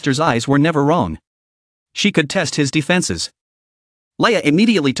young master's eyes were never wrong. She could test his defenses. Leia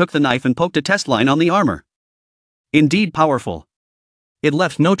immediately took the knife and poked a test line on the armor. Indeed powerful. It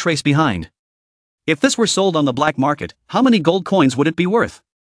left no trace behind. If this were sold on the black market, how many gold coins would it be worth?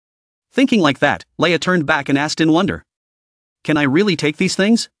 Thinking like that, Leia turned back and asked in wonder. Can I really take these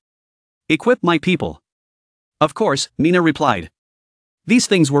things? Equip my people. Of course, Mina replied. These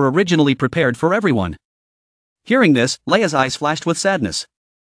things were originally prepared for everyone. Hearing this, Leia's eyes flashed with sadness.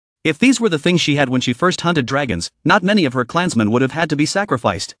 If these were the things she had when she first hunted dragons, not many of her clansmen would have had to be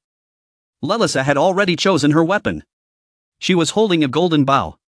sacrificed. Lelissa had already chosen her weapon. She was holding a golden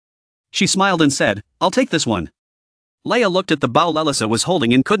bow. She smiled and said, I'll take this one. Leia looked at the bow Lelissa was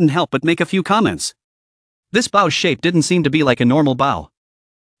holding and couldn't help but make a few comments. This bow's shape didn't seem to be like a normal bow.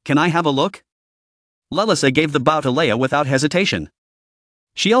 Can I have a look? Lelissa gave the bow to Leia without hesitation.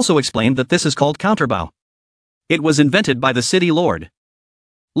 She also explained that this is called counterbow. It was invented by the city lord.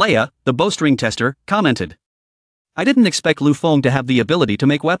 Leia, the bowstring tester, commented. I didn't expect Lu Feng to have the ability to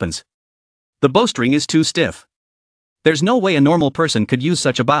make weapons. The bowstring is too stiff. There's no way a normal person could use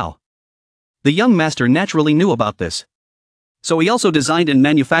such a bow. The young master naturally knew about this. So he also designed and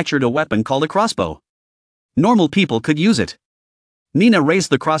manufactured a weapon called a crossbow. Normal people could use it. Mina raised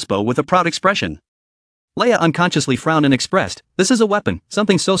the crossbow with a proud expression. Leia unconsciously frowned and expressed, this is a weapon,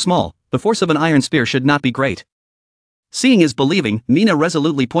 something so small, the force of an iron spear should not be great. Seeing is believing, Mina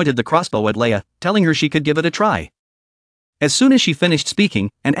resolutely pointed the crossbow at Leia, telling her she could give it a try. As soon as she finished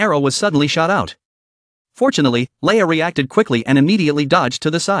speaking, an arrow was suddenly shot out. Fortunately, Leia reacted quickly and immediately dodged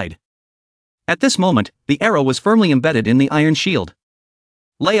to the side. At this moment, the arrow was firmly embedded in the iron shield.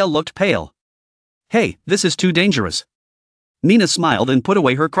 Leia looked pale. Hey, this is too dangerous. Mina smiled and put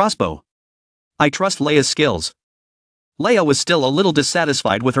away her crossbow. I trust Leia's skills. Leia was still a little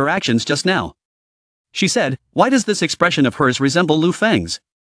dissatisfied with her actions just now. She said, why does this expression of hers resemble Lu Feng's?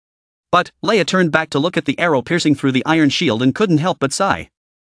 But, Leia turned back to look at the arrow piercing through the iron shield and couldn't help but sigh.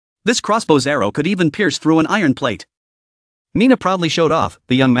 This crossbow's arrow could even pierce through an iron plate. Mina proudly showed off,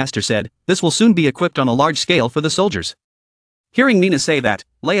 the young master said, this will soon be equipped on a large scale for the soldiers. Hearing Mina say that,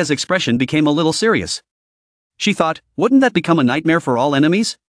 Leia's expression became a little serious. She thought, wouldn't that become a nightmare for all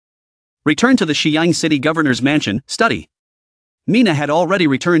enemies? Return to the Xiang City Governor's mansion, study. Mina had already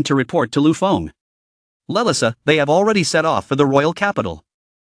returned to report to Lu Feng. Lelissa, they have already set off for the royal capital.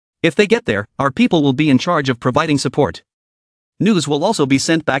 If they get there, our people will be in charge of providing support. News will also be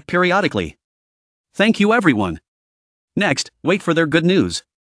sent back periodically. Thank you everyone. Next, wait for their good news.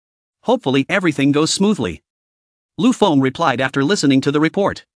 Hopefully everything goes smoothly. Lu Feng replied after listening to the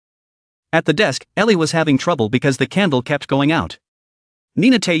report. At the desk, Ellie was having trouble because the candle kept going out.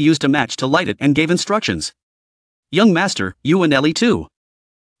 Nina Tay used a match to light it and gave instructions. Young master, you and Ellie too.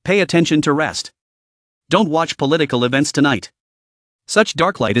 Pay attention to rest. Don't watch political events tonight. Such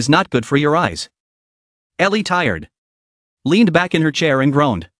dark light is not good for your eyes. Ellie tired. Leaned back in her chair and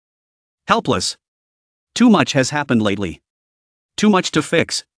groaned. Helpless. Too much has happened lately. Too much to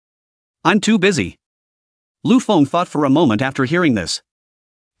fix. I'm too busy. Lu Feng thought for a moment after hearing this.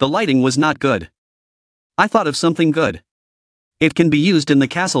 The lighting was not good. I thought of something good. It can be used in the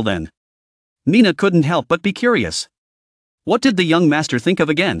castle then. Nina couldn't help but be curious. What did the young master think of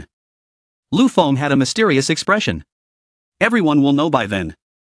again? Lu Feng had a mysterious expression. Everyone will know by then.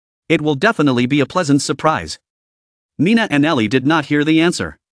 It will definitely be a pleasant surprise. Mina and Ellie did not hear the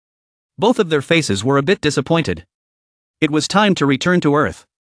answer. Both of their faces were a bit disappointed. It was time to return to Earth.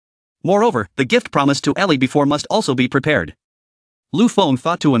 Moreover, the gift promised to Ellie before must also be prepared. Lu Feng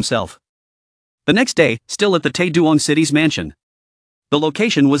thought to himself. The next day, still at the Taeduong City's mansion. The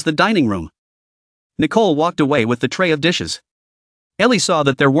location was the dining room. Nicole walked away with the tray of dishes. Ellie saw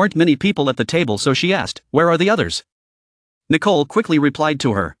that there weren't many people at the table, so she asked, where are the others? Nicole quickly replied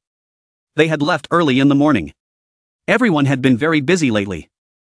to her. They had left early in the morning. Everyone had been very busy lately.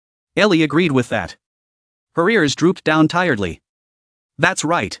 Ellie agreed with that. Her ears drooped down tiredly. That's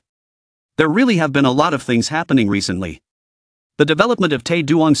right. There really have been a lot of things happening recently. The development of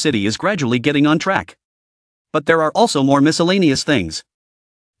Taeduong City is gradually getting on track. But there are also more miscellaneous things.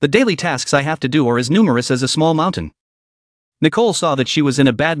 The daily tasks I have to do are as numerous as a small mountain. Nicole saw that she was in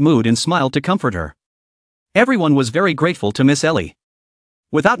a bad mood and smiled to comfort her. Everyone was very grateful to Miss Ellie.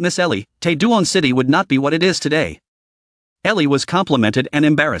 Without Miss Ellie, Taeduong City would not be what it is today. Ellie was complimented and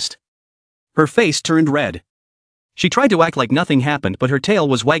embarrassed. Her face turned red. She tried to act like nothing happened, but her tail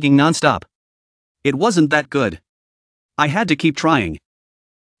was wagging non-stop. It wasn't that good. I had to keep trying.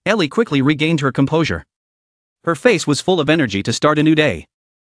 Ellie quickly regained her composure. Her face was full of energy to start a new day.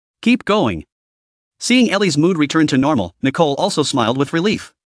 Keep going. Seeing Ellie's mood return to normal, Nicole also smiled with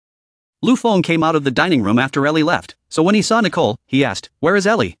relief. Lu Feng came out of the dining room after Ellie left, so when he saw Nicole, he asked, where is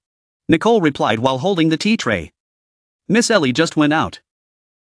Ellie? Nicole replied while holding the tea tray. Miss Ellie just went out.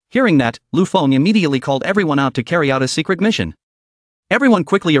 Hearing that, Lu Feng immediately called everyone out to carry out a secret mission. Everyone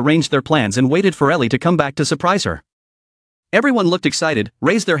quickly arranged their plans and waited for Ellie to come back to surprise her. Everyone looked excited,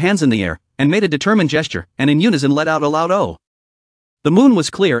 raised their hands in the air, and made a determined gesture, and in unison let out a loud "oh." The moon was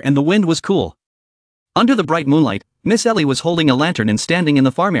clear and the wind was cool. Under the bright moonlight, Miss Ellie was holding a lantern and standing in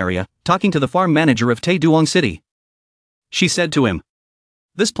the farm area, talking to the farm manager of Taeduong City. She said to him,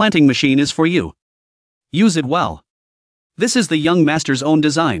 "This planting machine is for you. Use it well. This is the young master's own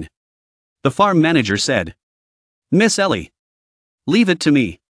design." The farm manager said, "Miss Ellie, leave it to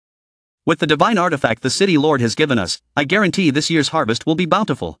me. With the divine artifact the city lord has given us, I guarantee this year's harvest will be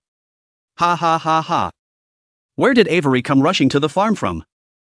bountiful." Ha ha ha ha. Where did Avery come rushing to the farm from?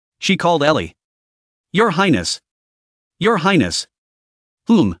 She called Ellie. "Your Highness. Your Highness."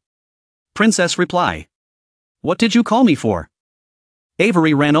 "Whom?" Princess reply. "What did you call me for?"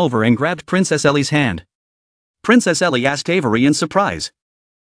 Avery ran over and grabbed Princess Ellie's hand. Princess Ellie asked Avery in surprise.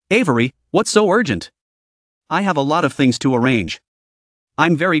 "Avery, what's so urgent?" "I have a lot of things to arrange.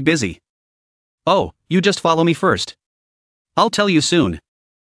 I'm very busy." "Oh, you just follow me first. I'll tell you soon."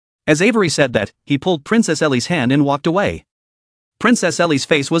 As Avery said that, he pulled Princess Ellie's hand and walked away. Princess Ellie's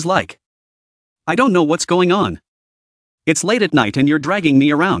face was like, "I don't know what's going on. It's late at night and you're dragging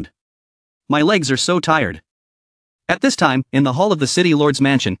me around. My legs are so tired." At this time, in the hall of the city lord's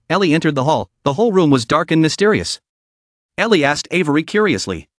mansion, Ellie entered the hall. The whole room was dark and mysterious. Ellie asked Avery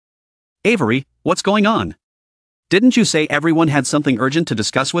curiously, "Avery, what's going on? Didn't you say everyone had something urgent to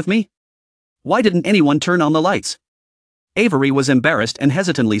discuss with me? Why didn't anyone turn on the lights?" Avery was embarrassed and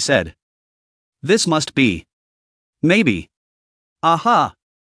hesitantly said, "This must be. Maybe. Aha."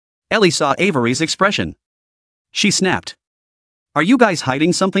 Ellie saw Avery's expression. She snapped. "Are you guys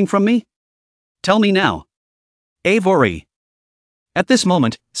hiding something from me? Tell me now. Avery." At this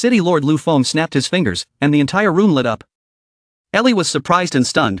moment, City Lord Lu Feng snapped his fingers, and the entire room lit up. Ellie was surprised and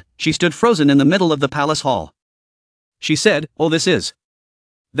stunned. She stood frozen in the middle of the palace hall. She said, "Oh, this is."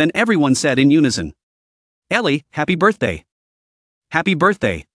 Then everyone said in unison, "Ellie, happy birthday. Happy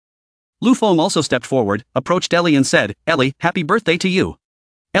birthday." Lu Feng also stepped forward, approached Ellie and said, "Ellie, happy birthday to you."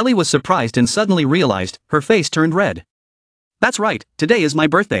 Ellie was surprised and suddenly realized, her face turned red. "That's right, today is my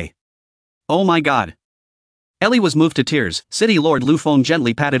birthday. Oh my god." Ellie was moved to tears. City Lord Lu Feng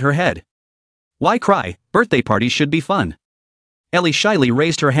gently patted her head. "Why cry? Birthday parties should be fun." Ellie shyly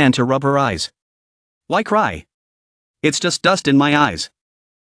raised her hand to rub her eyes. "Why cry? It's just dust in my eyes.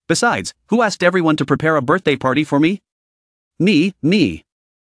 Besides, who asked everyone to prepare a birthday party for me?" Me.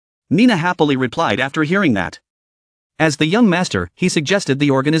 Nina happily replied after hearing that. As the young master, he suggested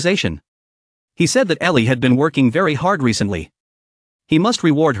the organization. He said that Ellie had been working very hard recently. He must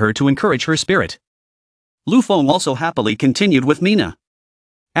reward her to encourage her spirit. Lu Feng also happily continued with Mina.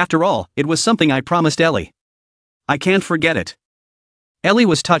 "After all, it was something I promised Ellie. I can't forget it." Ellie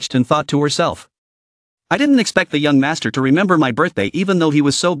was touched and thought to herself, "I didn't expect the young master to remember my birthday even though he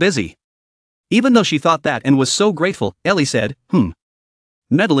was so busy." Even though she thought that and was so grateful, Ellie said,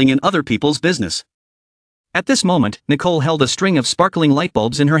 meddling in other people's business." At this moment, Nicole held a string of sparkling light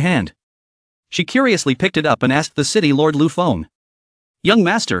bulbs in her hand. She curiously picked it up and asked the city lord Lu Feng, "Young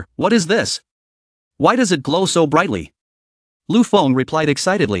master, what is this? Why does it glow so brightly?" Lu Feng replied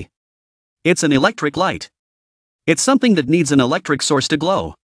excitedly, "It's an electric light. It's something that needs an electric source to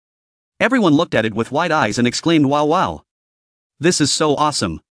glow." Everyone looked at it with wide eyes and exclaimed, "Wow wow. This is so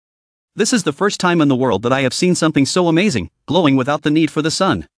awesome. This is the first time in the world that I have seen something so amazing, glowing without the need for the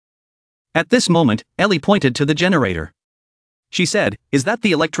sun." At this moment, Ellie pointed to the generator. She said, "Is that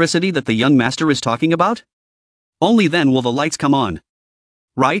the electricity that the young master is talking about? Only then will the lights come on.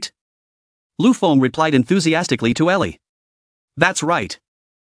 Right?" Lu Feng replied enthusiastically to Ellie. "That's right.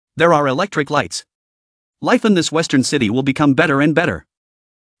 There are electric lights. Life in this western city will become better and better.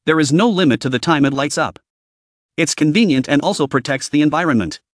 There is no limit to the time it lights up. It's convenient and also protects the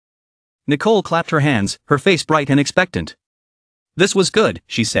environment." Nicole clapped her hands, her face bright and expectant. "This was good,"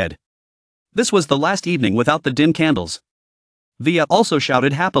 she said. This was the last evening without the dim candles. Via also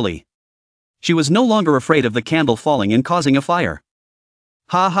shouted happily. She was no longer afraid of the candle falling and causing a fire.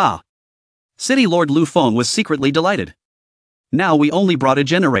 Ha ha. City Lord Lu Feng was secretly delighted. Now we only brought a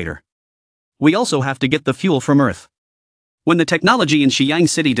generator. We also have to get the fuel from Earth. When the technology in Xi'an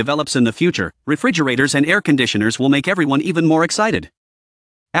City develops in the future, refrigerators and air conditioners will make everyone even more excited.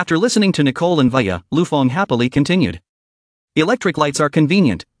 After listening to Nicole and Vaya, Lu Feng happily continued. Electric lights are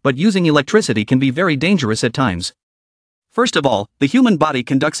convenient, but using electricity can be very dangerous at times. First of all, the human body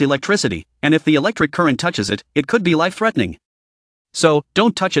conducts electricity, and if the electric current touches it, it could be life-threatening. So,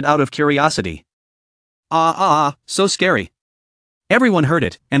 don't touch it out of curiosity. So scary. Everyone heard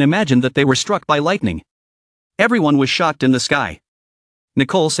it, and imagined that they were struck by lightning. Everyone was shocked in the sky.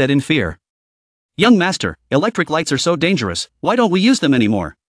 Nicole said in fear. "Young master, electric lights are so dangerous, why don't we use them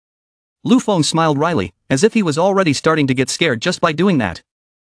anymore?" Lu Feng smiled wryly, as if he was already starting to get scared just by doing that.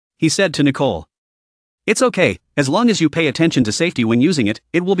 He said to Nicole. It's okay, as long as you pay attention to safety when using it,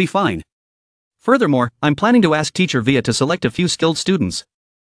 it will be fine. Furthermore, I'm planning to ask Teacher Via to select a few skilled students.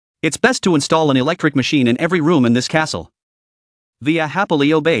 It's best to install an electric machine in every room in this castle. Via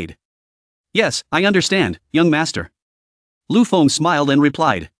happily obeyed. Yes, I understand, young master. Lu Feng smiled and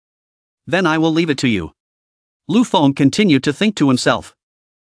replied. Then I will leave it to you. Lu Feng continued to think to himself.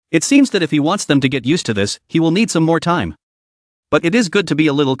 It seems that if he wants them to get used to this, he will need some more time. But it is good to be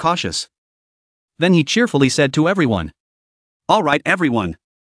a little cautious. Then he cheerfully said to everyone. All right, everyone.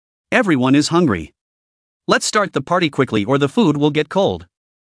 Everyone is hungry. Let's start the party quickly or the food will get cold.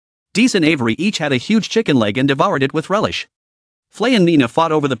 Dees and Avery each had a huge chicken leg and devoured it with relish. Flay and Nina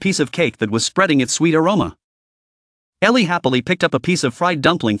fought over the piece of cake that was spreading its sweet aroma. Ellie happily picked up a piece of fried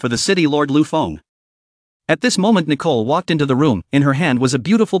dumpling for the city lord Lu Feng. At this moment Nicole walked into the room, in her hand was a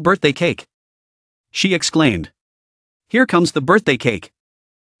beautiful birthday cake. She exclaimed. Here comes the birthday cake.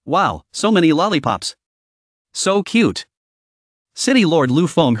 Wow, so many lollipops. So cute. City Lord Lu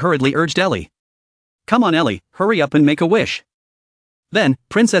Feng hurriedly urged Ellie. Come on Ellie, hurry up and make a wish. Then,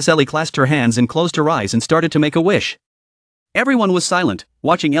 Princess Ellie clasped her hands and closed her eyes and started to make a wish. Everyone was silent,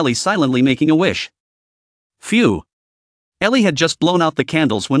 watching Ellie silently making a wish. Phew. Ellie had just blown out the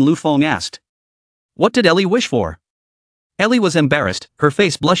candles when Lu Feng asked. What did Ellie wish for? Ellie was embarrassed, her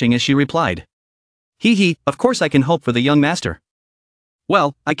face blushing as she replied. Hee, of course I can hope for the young master.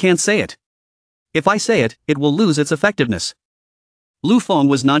 Well, I can't say it. If I say it, it will lose its effectiveness. Lu Feng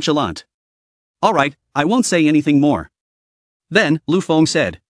was nonchalant. All right, I won't say anything more. Then, Lu Feng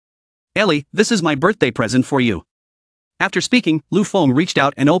said. Ellie, this is my birthday present for you. After speaking, Lu Feng reached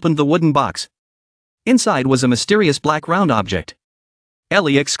out and opened the wooden box. Inside was a mysterious black round object.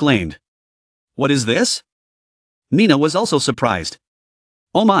 Ellie exclaimed. What is this? Nina was also surprised.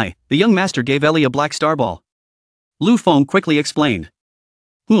 Oh my, the young master gave Ellie a black star ball. Lu Feng quickly explained.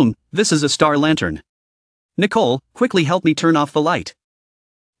 This is a star lantern. Nicole, quickly help me turn off the light.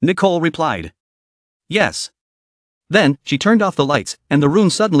 Nicole replied. Yes. Then, she turned off the lights, and the room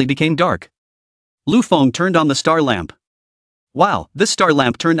suddenly became dark. Lu Feng turned on the star lamp. Wow, this star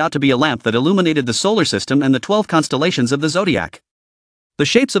lamp turned out to be a lamp that illuminated the solar system and the 12 constellations of the zodiac. The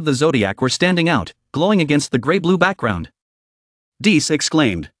shapes of the zodiac were standing out, glowing against the gray-blue background. Dees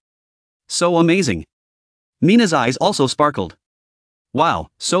exclaimed. So amazing. Nina's eyes also sparkled. Wow,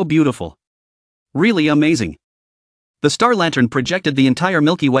 so beautiful. Really amazing. The star lantern projected the entire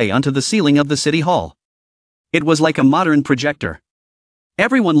Milky Way onto the ceiling of the city hall. It was like a modern projector.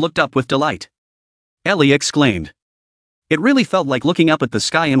 Everyone looked up with delight. Ellie exclaimed. It really felt like looking up at the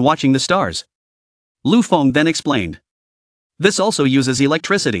sky and watching the stars. Lu Feng then explained. This also uses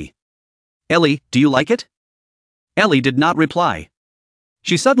electricity. Ellie, do you like it? Ellie did not reply.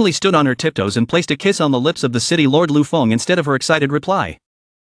 She suddenly stood on her tiptoes and placed a kiss on the lips of the city lord Lu Feng instead of her excited reply.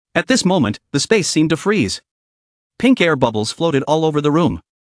 At this moment, the space seemed to freeze. Pink air bubbles floated all over the room.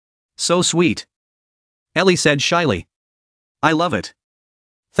 So sweet. Ellie said shyly. I love it.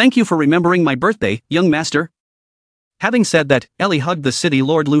 Thank you for remembering my birthday, young master. Having said that, Ellie hugged the city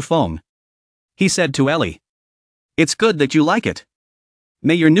lord Lu Feng. He said to Ellie. It's good that you like it.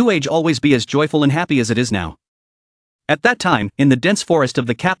 May your new age always be as joyful and happy as it is now. At that time, in the dense forest of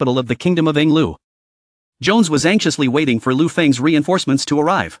the capital of the kingdom of Englu, Jones was anxiously waiting for Lu Feng's reinforcements to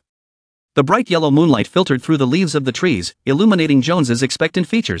arrive. The bright yellow moonlight filtered through the leaves of the trees, illuminating Jones's expectant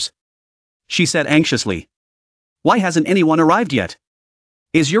features. She said anxiously. Why hasn't anyone arrived yet?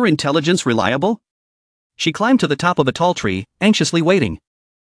 Is your intelligence reliable? She climbed to the top of a tall tree, anxiously waiting.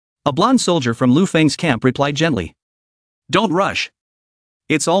 A blonde soldier from Lu Feng's camp replied gently. Don't rush.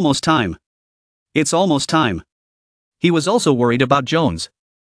 It's almost time. It's almost time. He was also worried about Jones.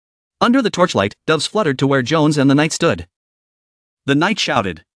 Under the torchlight, doves fluttered to where Jones and the knight stood. The knight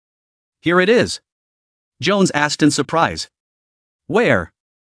shouted. Here it is. Jones asked in surprise. Where?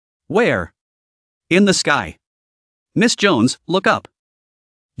 Where? In the sky. Miss Jones, look up.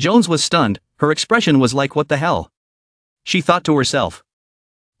 Jones was stunned, her expression was like what the hell? She thought to herself.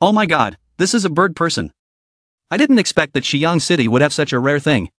 Oh my god, this is a bird person. I didn't expect that Xi'ang City would have such a rare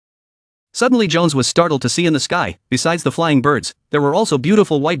thing. Suddenly Jones was startled to see in the sky, besides the flying birds, there were also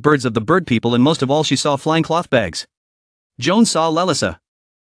beautiful white birds of the bird people and most of all she saw flying cloth bags. Jones saw Lelisa.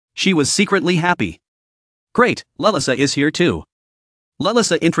 She was secretly happy. Great, Lelisa is here too.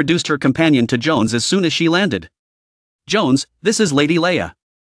 Lelisa introduced her companion to Jones as soon as she landed. Jones, this is Lady Leia.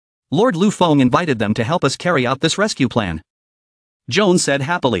 Lord Lu Feng invited them to help us carry out this rescue plan. Jones said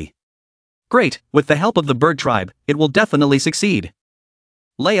happily. Great, with the help of the bird tribe, it will definitely succeed.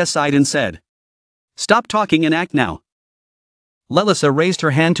 Leia sighed and said. Stop talking and act now. Lelisa raised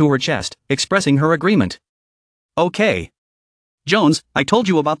her hand to her chest, expressing her agreement. Okay. Jones, I told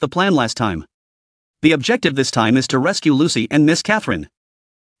you about the plan last time. The objective this time is to rescue Lucy and Miss Catherine.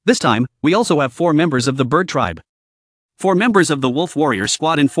 This time, we also have 4 members of the bird tribe. 4 members of the wolf warrior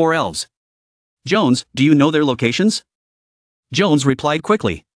squad and 4 elves. Jones, do you know their locations? Jones replied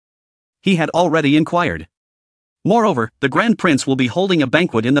quickly. He had already inquired. Moreover, the Grand Prince will be holding a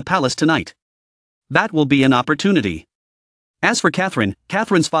banquet in the palace tonight. That will be an opportunity. As for Catherine,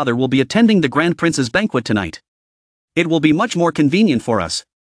 Catherine's father will be attending the Grand Prince's banquet tonight. It will be much more convenient for us.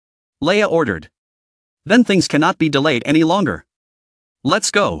 Leia ordered. Then things cannot be delayed any longer.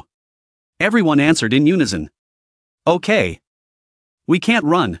 Let's go. Everyone answered in unison. Okay. We can't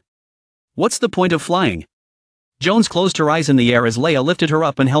run. What's the point of flying? Jones closed her eyes in the air as Leia lifted her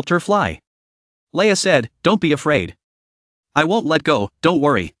up and helped her fly. Leia said, "Don't be afraid. I won't let go, don't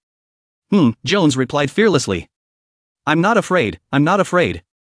worry." Jones replied fearlessly. I'm not afraid, I'm not afraid.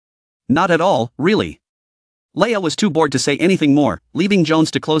 Not at all, really. Leia was too bored to say anything more, leaving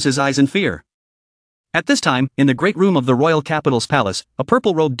Jones to close his eyes in fear. At this time, in the great room of the royal capital's palace, a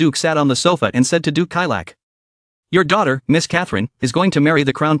purple-robed duke sat on the sofa and said to Duke Kailak. Your daughter, Miss Catherine, is going to marry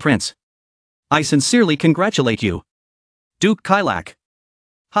the crown prince. I sincerely congratulate you. Duke Kailak.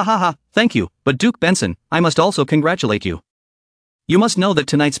 Ha ha ha, thank you, but Duke Benson, I must also congratulate you. You must know that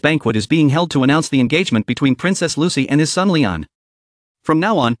tonight's banquet is being held to announce the engagement between Princess Lucy and his son Leon. From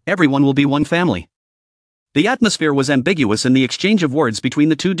now on, everyone will be one family. The atmosphere was ambiguous in the exchange of words between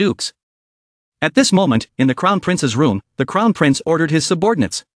the 2 dukes. At this moment, in the Crown Prince's room, the Crown Prince ordered his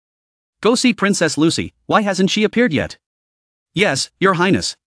subordinates. Go see Princess Lucy, why hasn't she appeared yet? Yes, Your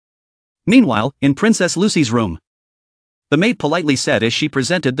Highness. Meanwhile, in Princess Lucy's room. The maid politely said as she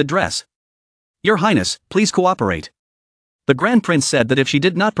presented the dress. Your Highness, please cooperate. The Grand Prince said that if she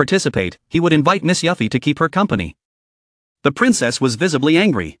did not participate, he would invite Miss Yuffie to keep her company. The princess was visibly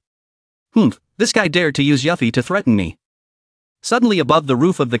angry. This guy dared to use Yuffie to threaten me. Suddenly above the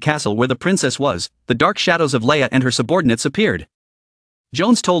roof of the castle where the princess was, the dark shadows of Leia and her subordinates appeared.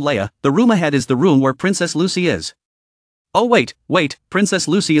 Jones told Leia, the room ahead is the room where Princess Lucy is. Oh wait, Princess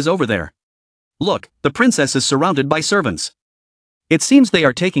Lucy is over there. Look, the princess is surrounded by servants. It seems they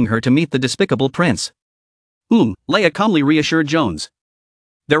are taking her to meet the despicable prince. Leia calmly reassured Jones.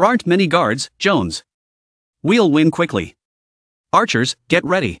 There aren't many guards, Jones. We'll win quickly. Archers, get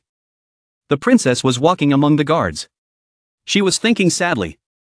ready. The princess was walking among the guards. She was thinking sadly.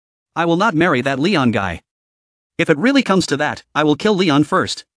 I will not marry that Leon guy. If it really comes to that, I will kill Leon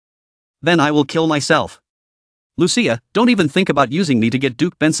first. Then I will kill myself. Lucia, don't even think about using me to get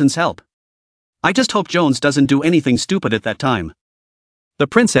Duke Benson's help. I just hope Jones doesn't do anything stupid at that time. The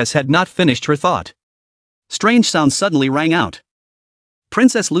princess had not finished her thought. Strange sounds suddenly rang out.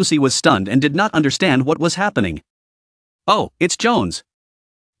 Princess Lucy was stunned and did not understand what was happening. Oh, it's Jones!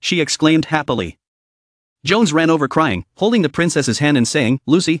 She exclaimed happily. Jones ran over crying, holding the princess's hand and saying,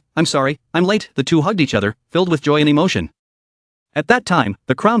 Lucy, I'm sorry, I'm late. The 2 hugged each other, filled with joy and emotion. At that time,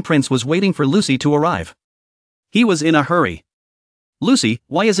 the crown prince was waiting for Lucy to arrive. He was in a hurry. Lucy,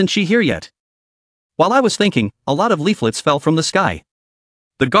 why isn't she here yet? While I was thinking, a lot of leaflets fell from the sky.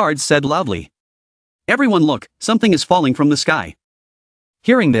 The guards said loudly. Everyone look, something is falling from the sky.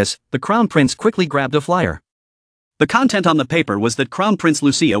 Hearing this, the crown prince quickly grabbed a flyer. The content on the paper was that Crown Prince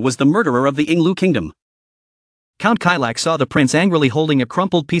Lucia was the murderer of the Yinglu kingdom. Count Kailak saw the prince angrily holding a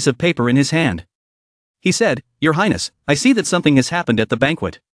crumpled piece of paper in his hand. He said, Your Highness, I see that something has happened at the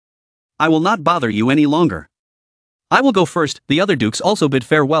banquet. I will not bother you any longer. I will go first. The other dukes also bid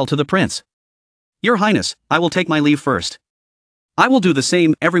farewell to the prince. Your Highness, I will take my leave first. I will do the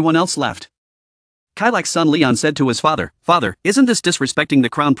same. Everyone else left. Kailak's son Leon said to his father, Father, isn't this disrespecting the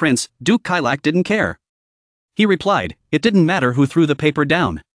crown prince? Duke Kailak didn't care. He replied, it didn't matter who threw the paper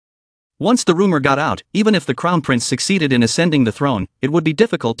down. Once the rumor got out, even if the crown prince succeeded in ascending the throne, it would be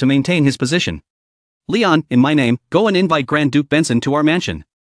difficult to maintain his position. Leon, in my name, go and invite Grand Duke Benson to our mansion.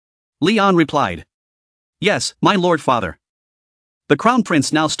 Leon replied. Yes, my lord father. The crown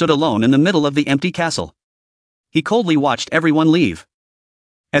prince now stood alone in the middle of the empty castle. He coldly watched everyone leave.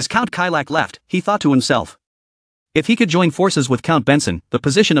 As Count Kailak left, he thought to himself. If he could join forces with Count Benson, the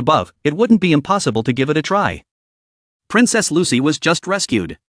position above, it wouldn't be impossible to give it a try. Princess Lucy was just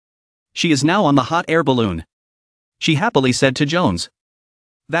rescued. She is now on the hot air balloon. She happily said to Jones.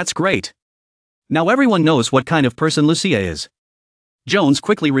 That's great. Now everyone knows what kind of person Lucia is. Jones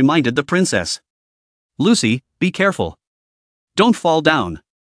quickly reminded the princess. Lucy, be careful. Don't fall down.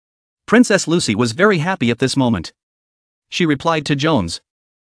 Princess Lucy was very happy at this moment. She replied to Jones.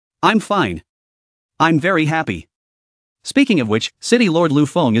 I'm fine. I'm very happy. Speaking of which, City Lord Lu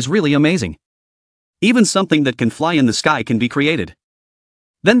Feng is really amazing. Even something that can fly in the sky can be created.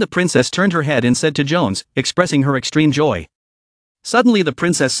 Then the princess turned her head and said to Jones, expressing her extreme joy. Suddenly the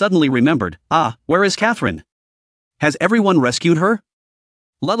princess suddenly remembered, where is Catherine? Has everyone rescued her?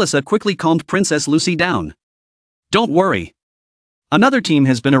 Lelisa quickly calmed Princess Lucy down. Don't worry. Another team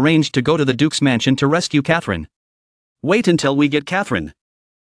has been arranged to go to the Duke's mansion to rescue Catherine. Wait until we get Catherine.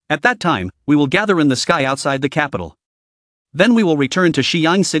 At that time, we will gather in the sky outside the capital. Then we will return to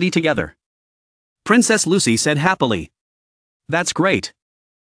Xi'an City together. Princess Lucy said happily. That's great.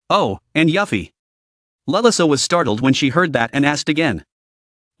 Oh, and Yuffie. Lelisa was startled when she heard that and asked again.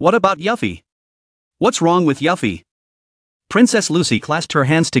 What about Yuffie? What's wrong with Yuffie? Princess Lucy clasped her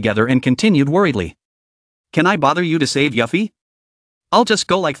hands together and continued worriedly. Can I bother you to save Yuffie? I'll just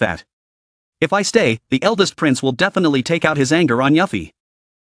go like that. If I stay, the eldest prince will definitely take out his anger on Yuffie.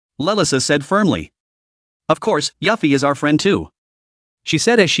 Lelisa said firmly. Of course, Yuffie is our friend too. She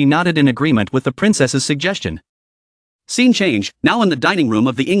said as she nodded in agreement with the princess's suggestion. Scene change, now in the dining room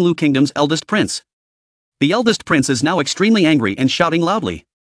of the Yinglu Kingdom's eldest prince. The eldest prince is now extremely angry and shouting loudly.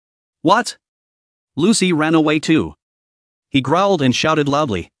 What? Lucy ran away too. He growled and shouted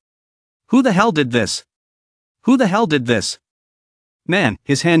loudly. Who the hell did this? Who the hell did this? Man,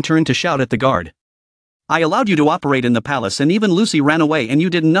 his hand turned to shout at the guard. I allowed you to operate in the palace and even Lucy ran away and you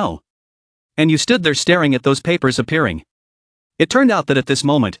didn't know. And you stood there staring at those papers appearing. It turned out that at this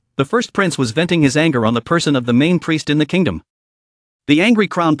moment, the first prince was venting his anger on the person of the main priest in the kingdom. The angry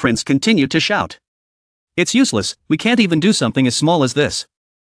crown prince continued to shout. It's useless, we can't even do something as small as this.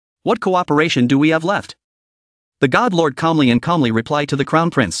 What cooperation do we have left? The god lord calmly replied to the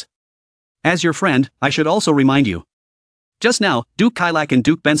crown prince. As your friend, I should also remind you. Just now, Duke Kailak and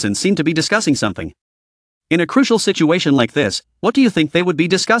Duke Benson seem to be discussing something. In a crucial situation like this, what do you think they would be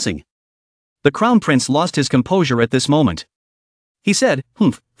discussing? The crown prince lost his composure at this moment. He said,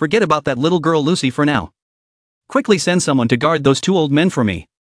 forget about that little girl Lucy for now. Quickly send someone to guard those two old men for me.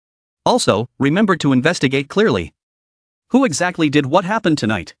 Also, remember to investigate clearly. Who exactly did what happened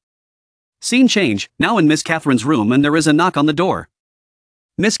tonight? Scene change, now in Miss Catherine's room and there is a knock on the door.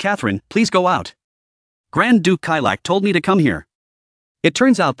 Miss Catherine, please go out. Grand Duke Kailak told me to come here. It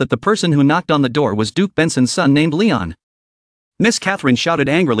turns out that the person who knocked on the door was Duke Benson's son named Leon. Miss Catherine shouted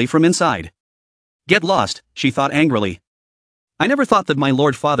angrily from inside. Get lost, she thought angrily. I never thought that my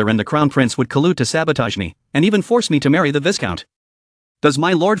lord father and the crown prince would collude to sabotage me, and even force me to marry the viscount. Does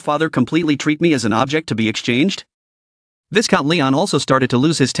my lord father completely treat me as an object to be exchanged? Viscount Leon also started to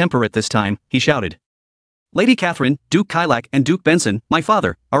lose his temper at this time. He shouted. Lady Catherine, Duke Kailak and Duke Benson, my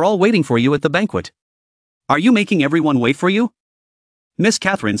father, are all waiting for you at the banquet. Are you making everyone wait for you? Miss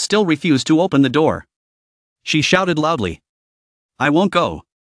Catherine still refused to open the door. She shouted loudly. I won't go.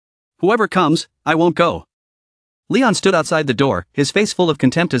 Whoever comes, I won't go. Leon stood outside the door, his face full of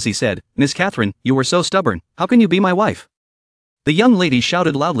contempt as he said, Miss Catherine, you were so stubborn, how can you be my wife? The young lady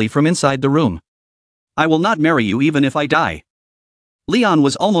shouted loudly from inside the room. I will not marry you even if I die. Leon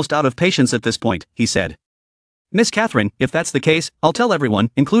was almost out of patience at this point, he said. Miss Catherine, if that's the case, I'll tell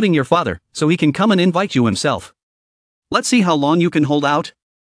everyone, including your father, so he can come and invite you himself. Let's see how long you can hold out.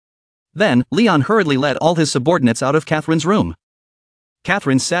 Then, Leon hurriedly led all his subordinates out of Catherine's room.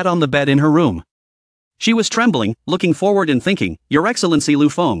 Catherine sat on the bed in her room. She was trembling, looking forward and thinking, Your Excellency Lu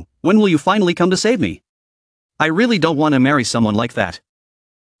Feng, when will you finally come to save me? I really don't want to marry someone like that.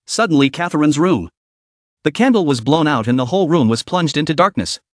 Suddenly Catherine's room. The candle was blown out and the whole room was plunged into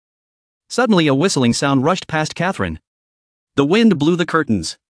darkness. Suddenly a whistling sound rushed past Catherine. The wind blew the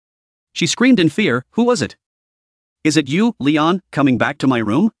curtains. She screamed in fear, Who was it? Is it you, Leon, coming back to my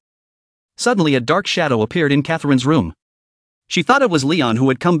room? Suddenly a dark shadow appeared in Catherine's room. She thought it was Leon who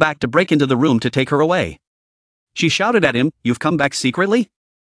had come back to break into the room to take her away. She shouted at him, You've come back secretly?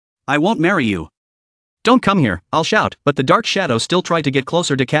 I won't marry you. Don't come here, I'll shout, but the dark shadow still tried to get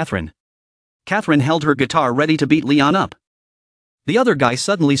closer to Catherine. Catherine held her guitar ready to beat Leon up. The other guy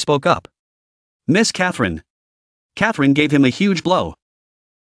suddenly spoke up. Miss Catherine. Catherine gave him a huge blow.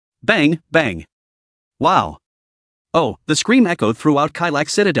 Bang, bang. Wow. Oh, the scream echoed throughout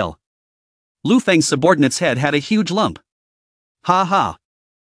Kailak's citadel. Lu Feng's subordinate's head had a huge lump. Ha ha.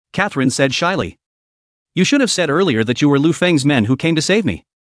 Catherine said shyly. You should have said earlier that you were Lu Feng's men who came to save me.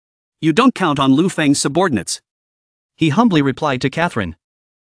 You don't count on Lu Feng's subordinates. He humbly replied to Catherine.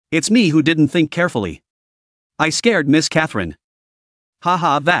 It's me who didn't think carefully. I scared Miss Catherine. Ha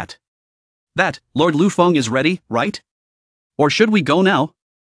ha that, Lord Lu Feng is ready, right? Or should we go now?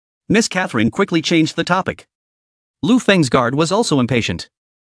 Miss Catherine quickly changed the topic. Lu Feng's guard was also impatient.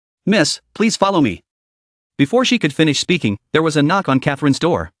 Miss, please follow me. Before she could finish speaking, there was a knock on Catherine's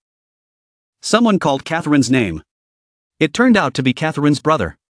door. Someone called Catherine's name. It turned out to be Catherine's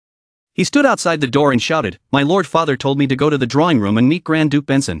brother. He stood outside the door and shouted, "My lord father told me to go to the drawing room and meet Grand Duke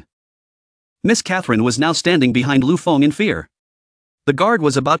Benson." Miss Catherine was now standing behind Lu Feng in fear. The guard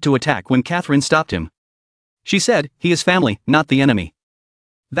was about to attack when Catherine stopped him. She said, "He is family, not the enemy."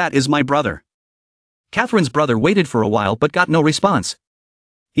 "That is my brother." Catherine's brother waited for a while but got no response.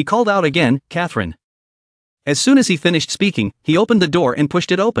 He called out again, "Catherine." As soon as he finished speaking, he opened the door and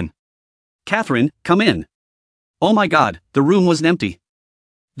pushed it open. "Catherine, come in." Oh my God, the room was empty.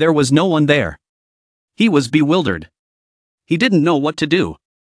 There was no one there. He was bewildered. He didn't know what to do.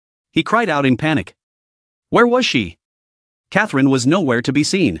 He cried out in panic. Where was she? Catherine was nowhere to be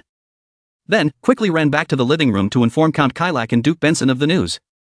seen. Then, quickly ran back to the living room to inform Count Kailak and Duke Benson of the news.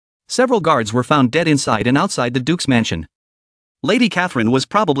 Several guards were found dead inside and outside the Duke's mansion. Lady Catherine was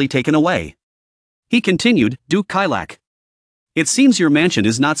probably taken away. He continued, "Duke Kailak. It seems your mansion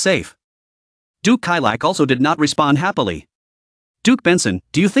is not safe." Duke Kailak also did not respond happily. "Duke Benson,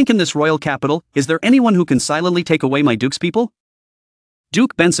 do you think in this royal capital, is there anyone who can silently take away my Duke's people?"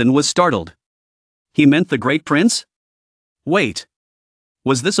 Duke Benson was startled. He meant the Great Prince? Wait.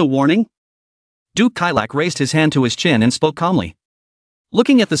 Was this a warning? Duke Kailak raised his hand to his chin and spoke calmly.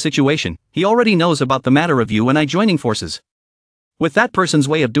 Looking at the situation, he already knows about the matter of you and I joining forces. With that person's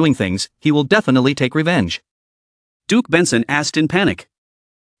way of doing things, he will definitely take revenge. Duke Benson asked in panic.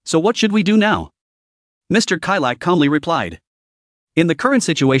 So what should we do now? Mr. Kailak calmly replied. In the current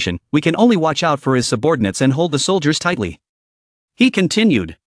situation, we can only watch out for his subordinates and hold the soldiers tightly. He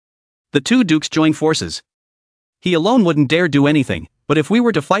continued. The two dukes joined forces. He alone wouldn't dare do anything, but if we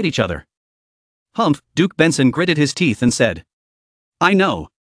were to fight each other. Humph, Duke Benson gritted his teeth and said. I know.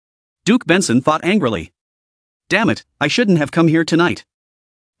 Duke Benson thought angrily. Damn it, I shouldn't have come here tonight.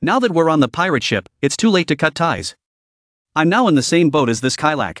 Now that we're on the pirate ship, it's too late to cut ties. I'm now in the same boat as this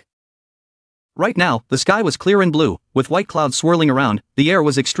Kailak. Right now, the sky was clear and blue, with white clouds swirling around, the air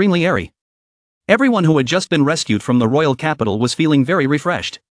was extremely airy. Everyone who had just been rescued from the royal capital was feeling very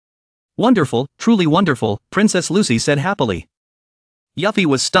refreshed. Wonderful, truly wonderful, Princess Lucy said happily. Yuffie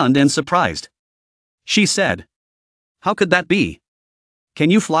was stunned and surprised. She said. How could that be? Can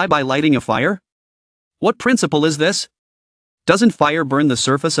you fly by lighting a fire? What principle is this? Doesn't fire burn the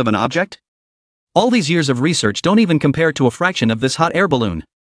surface of an object? All these years of research don't even compare to a fraction of this hot air balloon.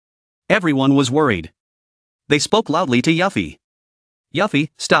 Everyone was worried. They spoke loudly to Yuffie. Yuffie,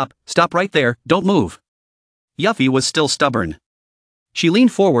 stop right there, don't move. Yuffie was still stubborn. She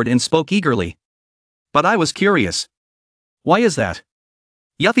leaned forward and spoke eagerly. But I was curious. Why is that?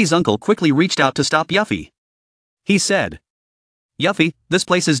 Yuffie's uncle quickly reached out to stop Yuffie. He said. Yuffie, this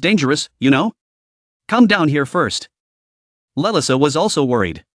place is dangerous, you know? Come down here first. Lelissa was also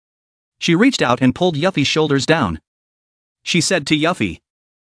worried. She reached out and pulled Yuffie's shoulders down. She said to Yuffie.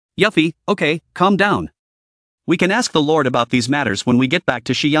 Yuffie, okay, calm down. We can ask the Lord about these matters when we get back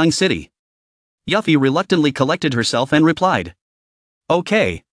to Shiyang City. Yuffie reluctantly collected herself and replied.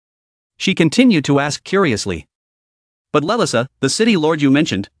 Okay. She continued to ask curiously. But Lelissa, the city lord you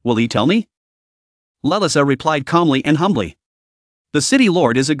mentioned, will he tell me? Lelissa replied calmly and humbly. The city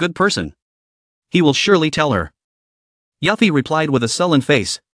lord is a good person. He will surely tell her. Yuffie replied with a sullen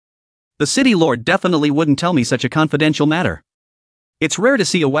face. The city lord definitely wouldn't tell me such a confidential matter. It's rare to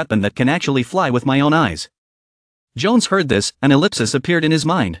see a weapon that can actually fly with my own eyes. Jones heard this, an ellipsis appeared in his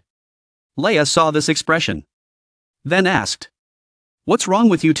mind. Leia saw this expression. Then asked. What's wrong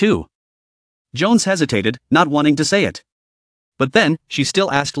with you two? Jones hesitated, not wanting to say it. But then, she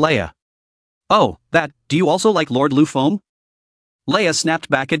still asked Leia. Oh, do you also like Lord Lu Feng? Leia snapped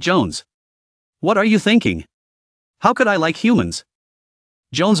back at Jones. What are you thinking? How could I like humans?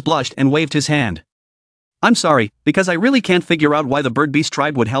 Jones blushed and waved his hand. I'm sorry, because I really can't figure out why the Bird Beast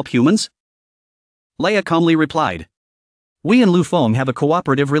tribe would help humans. Leia calmly replied. We and Lu Feng have a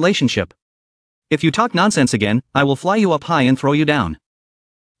cooperative relationship. If you talk nonsense again, I will fly you up high and throw you down.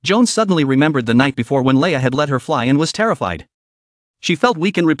 Jones suddenly remembered the night before when Leia had let her fly and was terrified. She felt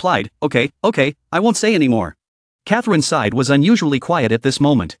weak and replied, okay, I won't say anymore. Catherine's side was unusually quiet at this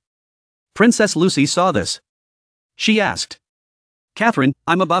moment. Princess Lucy saw this. She asked. Catherine,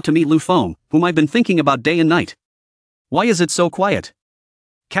 I'm about to meet Lu Feng, whom I've been thinking about day and night. Why is it so quiet?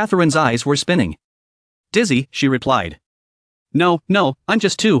 Catherine's eyes were spinning. Dizzy, she replied. No, I'm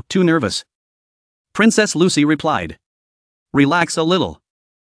just too nervous. Princess Lucy replied. Relax a little.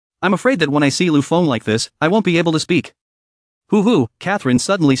 I'm afraid that when I see Lu Feng like this, I won't be able to speak. Hoo-hoo, Catherine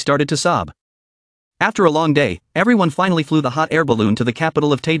suddenly started to sob. After a long day, everyone finally flew the hot air balloon to the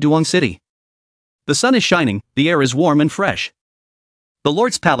capital of Taeduong City. The sun is shining, the air is warm and fresh. The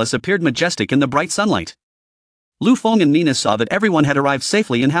Lord's palace appeared majestic in the bright sunlight. Lu Feng and Nina saw that everyone had arrived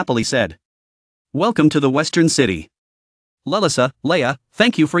safely and happily said. Welcome to the Western City. Leia,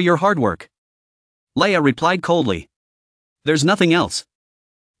 thank you for your hard work. Leia replied coldly. There's nothing else.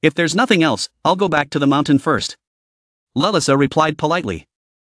 If there's nothing else, I'll go back to the mountain first. Lelisa replied politely.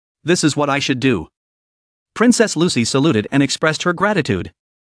 This is what I should do. Princess Lucy saluted and expressed her gratitude.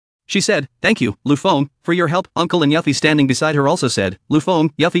 She said, thank you, Lu Feng, for your help. Uncle and Yuffie standing beside her also said, Lu Feng,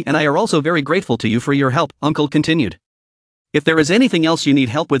 Yuffie and I are also very grateful to you for your help. Uncle continued. If there is anything else you need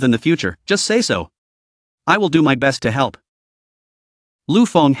help with in the future, just say so. I will do my best to help. Lu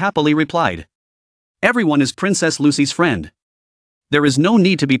Feng happily replied. Everyone is Princess Lucy's friend. There is no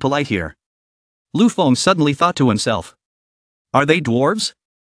need to be polite here. Lu Feng suddenly thought to himself. Are they dwarves?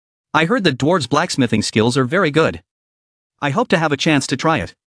 I heard that dwarves' blacksmithing skills are very good. I hope to have a chance to try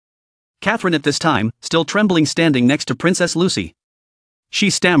it. Catherine at this time, still trembling standing next to Princess Lucy. She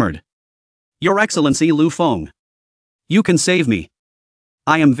stammered. Your Excellency Lu Feng. You can save me.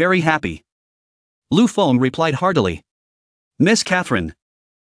 I am very happy. Lu Feng replied heartily. Miss Catherine.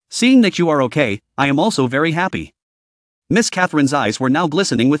 Seeing that you are okay, I am also very happy. Miss Catherine's eyes were now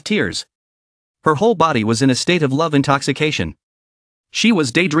glistening with tears. Her whole body was in a state of love intoxication. She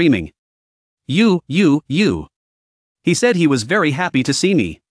was daydreaming. You. He said he was very happy to see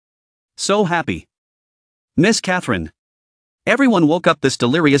me. So happy. Miss Catherine. Everyone woke up this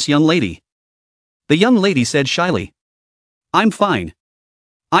delirious young lady. The young lady said shyly. I'm fine.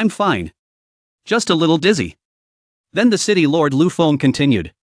 Just a little dizzy. Then the city lord Lu Feng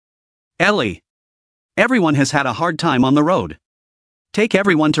continued. Ellie. Everyone has had a hard time on the road. Take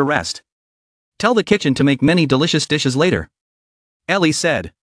everyone to rest. Tell the kitchen to make many delicious dishes later. Ellie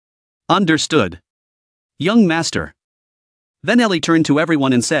said. Understood. Young master. Then Ellie turned to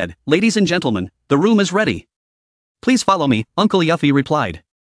everyone and said, Ladies and gentlemen, the room is ready. Please follow me, Uncle Yuffie replied.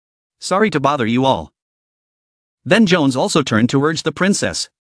 Sorry to bother you all. Then Jones also turned to urge the princess.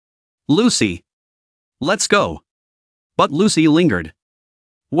 Lucy. Let's go. But Lucy lingered.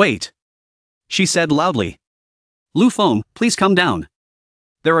 Wait. She said loudly. Lu Feng, please come down.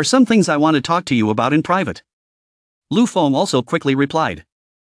 There are some things I want to talk to you about in private. Lu Feng also quickly replied.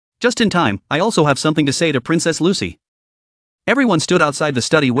 Just in time, I also have something to say to Princess Lucy. Everyone stood outside the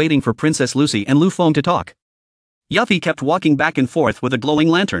study waiting for Princess Lucy and Lu Feng to talk. Yuffie kept walking back and forth with a glowing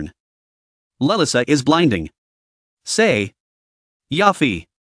lantern. Lelisa is blinding. Say. Yuffie.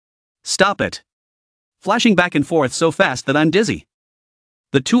 Stop it. Flashing back and forth so fast that I'm dizzy.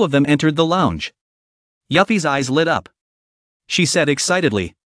 The two of them entered the lounge. Yuffie's eyes lit up. She said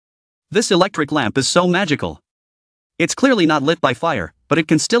excitedly. This electric lamp is so magical. It's clearly not lit by fire, but it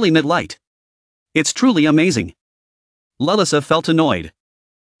can still emit light. It's truly amazing. Lelisa felt annoyed.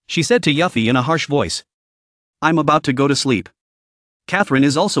 She said to Yuffie in a harsh voice. I'm about to go to sleep. Catherine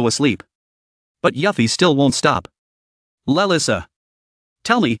is also asleep. But Yuffie still won't stop. Lelisa.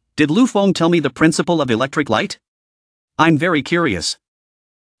 Tell me, did Lu Feng tell me the principle of electric light? I'm very curious.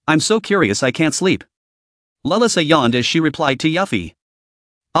 I'm so curious I can't sleep. Lelisa yawned as she replied to Yuffie.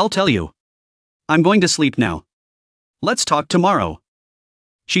 I'll tell you. I'm going to sleep now. Let's talk tomorrow.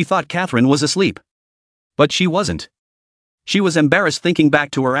 She thought Catherine was asleep. But she wasn't. She was embarrassed thinking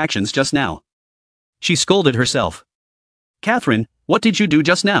back to her actions just now. She scolded herself. Catherine, what did you do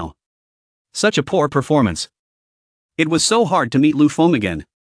just now? Such a poor performance. It was so hard to meet Lu Feng again.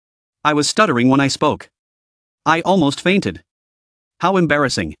 I was stuttering when I spoke. I almost fainted. How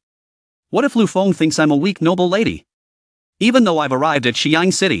embarrassing. What if Lu Feng thinks I'm a weak noble lady? Even though I've arrived at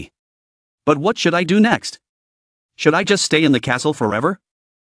Xiang City. But what should I do next? Should I just stay in the castle forever?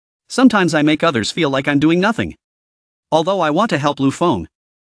 Sometimes I make others feel like I'm doing nothing. Although I want to help Lu Feng.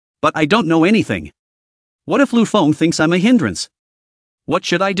 But I don't know anything. What if Lu Feng thinks I'm a hindrance? What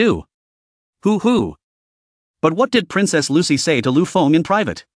should I do? Hoo. But what did Princess Lucy say to Lu Feng in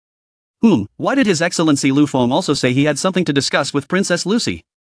private? Why did His Excellency Lu Feng also say he had something to discuss with Princess Lucy?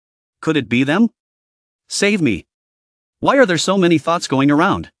 Could it be them? Save me. Why are there so many thoughts going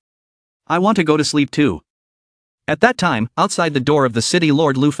around? I want to go to sleep too. At that time, outside the door of the city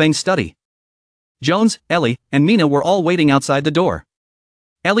lord Lu Feng's study. Jones, Ellie, and Mina were all waiting outside the door.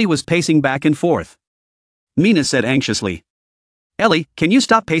 Ellie was pacing back and forth. Mina said anxiously. Ellie, can you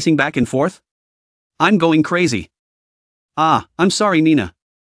stop pacing back and forth? I'm going crazy. I'm sorry Mina.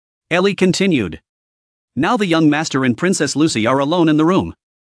 Ellie continued. Now the young master and Princess Lucy are alone in the room.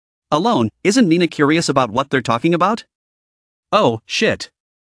 Alone, isn't Mina curious about what they're talking about? Oh, shit.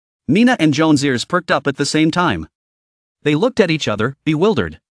 Mina and Joan's ears perked up at the same time. They looked at each other,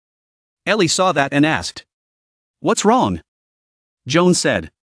 bewildered. Ellie saw that and asked. What's wrong? Joan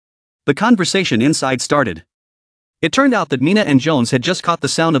said. The conversation inside started. It turned out that Mina and Jones had just caught the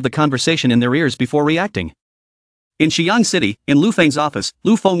sound of the conversation in their ears before reacting. In Xiang City, in Lu Feng's office,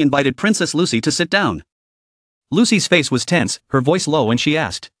 Lu Feng invited Princess Lucy to sit down. Lucy's face was tense, her voice low, and she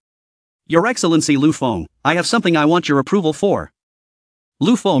asked. Your Excellency Lu Feng, I have something I want your approval for.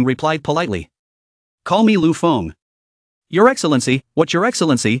 Lu Feng replied politely. Call me Lu Feng. Your Excellency, what Your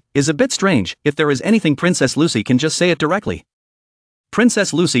Excellency, is a bit strange. If there is anything Princess Lucy can just say it directly.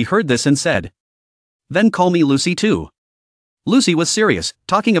 Princess Lucy heard this and said. Then call me Lucy too. Lucy was serious,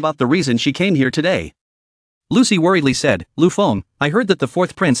 talking about the reason she came here today. Lucy worriedly said, Lu Feng, I heard that the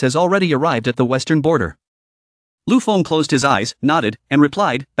fourth prince has already arrived at the western border. Lu Feng closed his eyes, nodded, and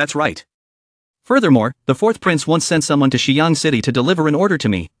replied, that's right. Furthermore, the fourth prince once sent someone to Xi'an City to deliver an order to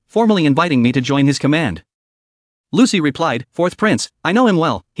me, formally inviting me to join his command. Lucy replied, Fourth prince, I know him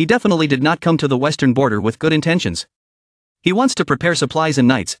well, he definitely did not come to the western border with good intentions. He wants to prepare supplies and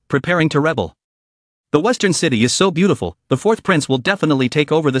knights, preparing to rebel. The western city is so beautiful, the fourth prince will definitely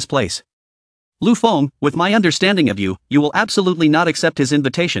take over this place. Lu Feng, with my understanding of you, you will absolutely not accept his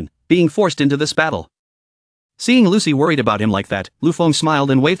invitation, being forced into this battle. Seeing Lucy worried about him like that, Lu Feng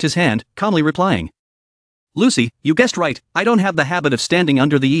smiled and waved his hand, calmly replying. Lucy, you guessed right, I don't have the habit of standing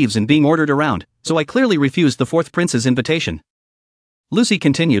under the eaves and being ordered around, so I clearly refused the fourth prince's invitation. Lucy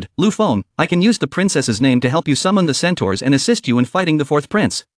continued, Lu Feng, I can use the princess's name to help you summon the centaurs and assist you in fighting the fourth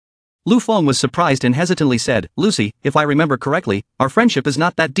prince. Lu Feng was surprised and hesitantly said, Lucy, if I remember correctly, our friendship is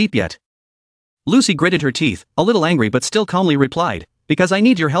not that deep yet. Lucy gritted her teeth, a little angry but still calmly replied, because I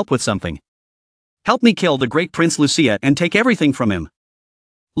need your help with something. Help me kill the great Prince Lucia and take everything from him.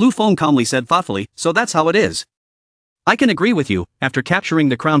 Lu Feng calmly said thoughtfully, so that's how it is. I can agree with you, after capturing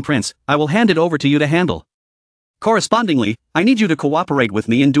the crown prince, I will hand it over to you to handle. Correspondingly, I need you to cooperate with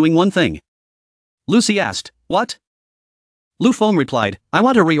me in doing one thing. Lucy asked, what? Lu Feng replied, I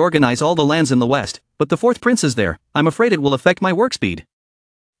want to reorganize all the lands in the west, but the fourth prince is there, I'm afraid it will affect my work speed.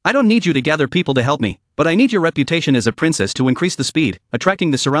 I don't need you to gather people to help me, but I need your reputation as a princess to increase the speed,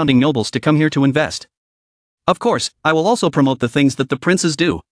 attracting the surrounding nobles to come here to invest. Of course, I will also promote the things that the princes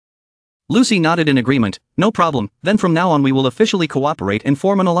do. Lucy nodded in agreement, no problem, then from now on we will officially cooperate and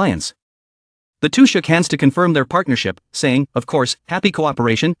form an alliance. The two shook hands to confirm their partnership, saying, of course, happy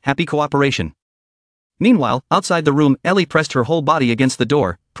cooperation, happy cooperation. Meanwhile, outside the room, Ellie pressed her whole body against the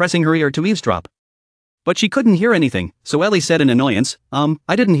door, pressing her ear to eavesdrop. But she couldn't hear anything, so Ellie said in annoyance,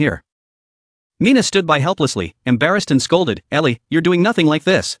 I didn't hear. Mina stood by helplessly, embarrassed and scolded, Ellie, you're doing nothing like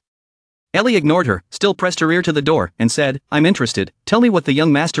this. Ellie ignored her, still pressed her ear to the door, and said, I'm interested, tell me what the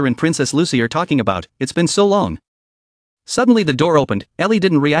young master and Princess Lucy are talking about, it's been so long. Suddenly the door opened, Ellie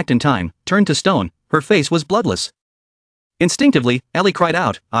didn't react in time, turned to stone, her face was bloodless. Instinctively, Ellie cried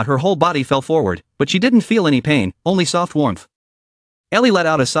out, her whole body fell forward, but she didn't feel any pain, only soft warmth. Ellie let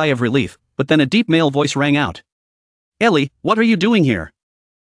out a sigh of relief, but then a deep male voice rang out. Ellie, what are you doing here?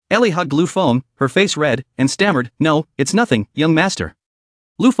 Ellie hugged Lu Feng, her face red, and stammered, no, it's nothing, young master.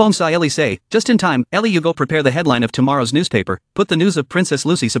 Lu Feng saw Ellie say, just in time, Ellie, you go prepare the headline of tomorrow's newspaper, put the news of Princess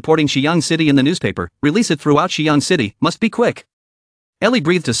Lucy supporting Xi'an City in the newspaper, release it throughout Xi'an City, must be quick. Ellie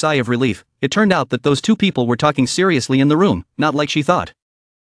breathed a sigh of relief, it turned out that those two people were talking seriously in the room, not like she thought.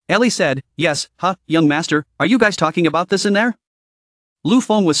 Ellie said, yes, young master, are you guys talking about this in there? Lu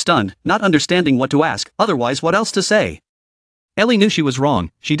Feng was stunned, not understanding what to ask, otherwise what else to say. Ellie knew she was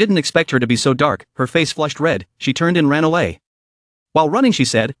wrong, she didn't expect her to be so dark, her face flushed red, she turned and ran away. While running she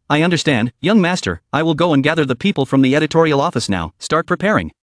said, I understand, young master, I will go and gather the people from the editorial office now, start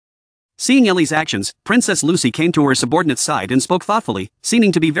preparing. Seeing Ellie's actions, Princess Lucy came to her subordinate's side and spoke thoughtfully,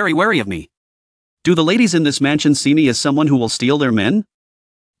 seeming to be very wary of me. Do the ladies in this mansion see me as someone who will steal their men?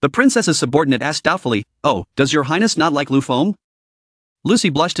 The princess's subordinate asked doubtfully, oh, does your highness not like Lu Feng? Lucy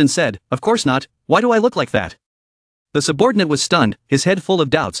blushed and said, of course not, why do I look like that? The subordinate was stunned, his head full of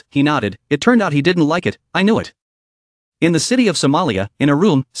doubts, he nodded, it turned out he didn't like it, I knew it. In the city of Somalia, in a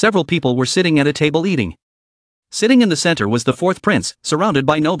room, several people were sitting at a table eating. Sitting in the center was the fourth prince, surrounded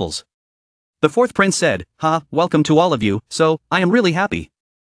by nobles. The fourth prince said, welcome to all of you, so, I am really happy.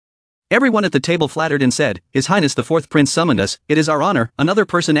 Everyone at the table flattered and said, His Highness the fourth prince summoned us, it is our honor. Another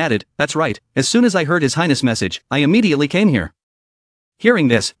person added, that's right, as soon as I heard His Highness' message, I immediately came here. Hearing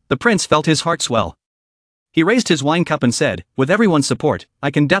this, the prince felt his heart swell. He raised his wine cup and said, with everyone's support, I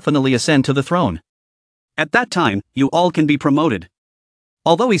can definitely ascend to the throne. At that time, you all can be promoted.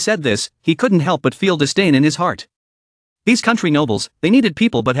 Although he said this, he couldn't help but feel disdain in his heart. These country nobles, they needed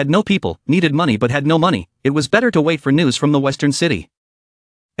people but had no people, needed money but had no money, it was better to wait for news from the western city.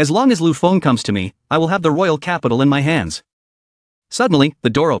 As long as Lu Feng comes to me, I will have the royal capital in my hands. Suddenly, the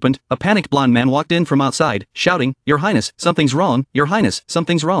door opened, a panicked blonde man walked in from outside, shouting, Your Highness, something's wrong, Your Highness,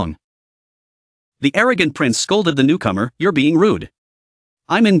 something's wrong. The arrogant prince scolded the newcomer, You're being rude.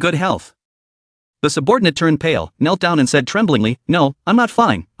 I'm in good health. The subordinate turned pale, knelt down and said tremblingly, No, I'm not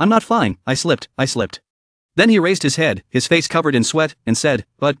fine, I slipped. Then he raised his head, his face covered in sweat, and said,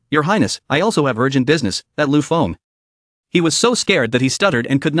 "But, Your Highness, I also have urgent business, that Lu Feng." He was so scared that he stuttered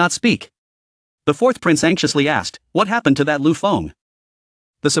and could not speak. The fourth prince anxiously asked, "What happened to that Lu Feng?"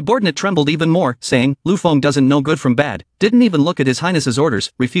 The subordinate trembled even more, saying, "Lu Feng doesn't know good from bad, didn't even look at His Highness's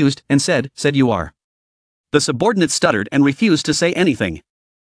orders, refused, and said you are." The subordinate stuttered and refused to say anything.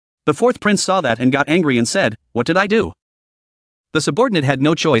 The fourth prince saw that and got angry and said, "What did I do?" The subordinate had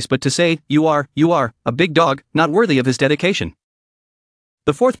no choice but to say, you are, a big dog, not worthy of his dedication."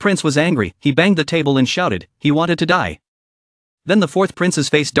 The fourth prince was angry, he banged the table and shouted, he wanted to die. Then the fourth prince's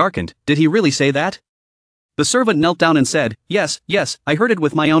face darkened. Did he really say that? The servant knelt down and said, yes, I heard it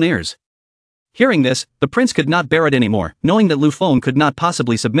with my own ears. Hearing this, the prince could not bear it anymore, knowing that Lu Feng could not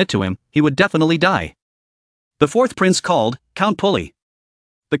possibly submit to him, he would definitely die. The fourth prince called, Count Pulley.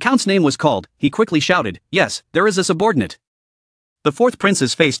 The count's name was called, he quickly shouted, yes, there is a subordinate. The fourth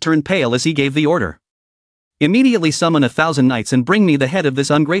prince's face turned pale as he gave the order. Immediately summon 1,000 knights and bring me the head of this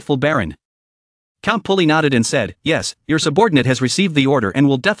ungrateful baron. Count Pulley nodded and said, yes, your subordinate has received the order and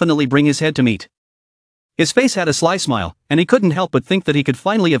will definitely bring his head to meet. His face had a sly smile, and he couldn't help but think that he could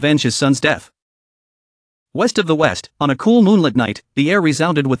finally avenge his son's death. West of the west, on a cool moonlit night, the air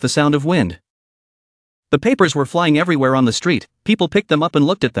resounded with the sound of wind. The papers were flying everywhere on the street, people picked them up and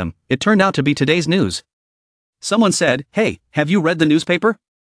looked at them, it turned out to be today's news. Someone said, hey, have you read the newspaper?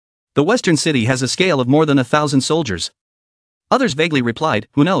 The western city has a scale of more than 1,000 soldiers. Others vaguely replied,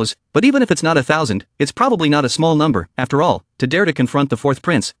 who knows, but even if it's not 1,000, it's probably not a small number, after all, to dare to confront the fourth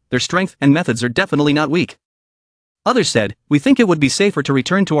prince, their strength and methods are definitely not weak. Others said, we think it would be safer to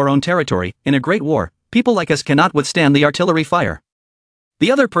return to our own territory, in a great war, people like us cannot withstand the artillery fire.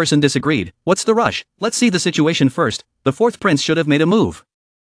 The other person disagreed, what's the rush, let's see the situation first, the fourth prince should have made a move.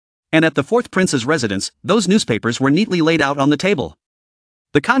 And at the fourth prince's residence, those newspapers were neatly laid out on the table.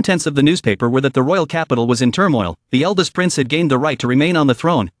 The contents of the newspaper were that the royal capital was in turmoil, the eldest prince had gained the right to remain on the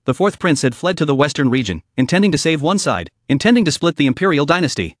throne, the fourth prince had fled to the western region, intending to save one side, intending to split the imperial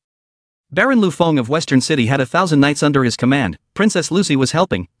dynasty. Baron Lu Feng of Western City had 1,000 knights under his command, Princess Lucy was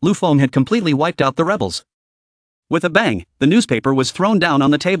helping, Lu Feng had completely wiped out the rebels. With a bang, the newspaper was thrown down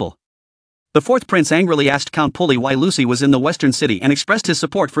on the table. The fourth prince angrily asked Count Pulley why Lucy was in the western city and expressed his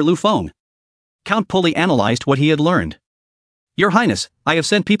support for Lu Feng. Count Pulley analyzed what he had learned. Your Highness, I have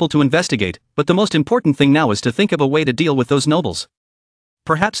sent people to investigate, but the most important thing now is to think of a way to deal with those nobles.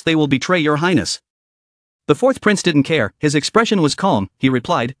 Perhaps they will betray Your Highness. The fourth prince didn't care, his expression was calm, he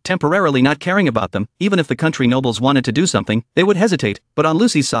replied, temporarily not caring about them, even if the country nobles wanted to do something, they would hesitate, but on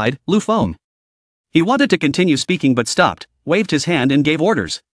Lucy's side, Lu Feng. He wanted to continue speaking but stopped, waved his hand and gave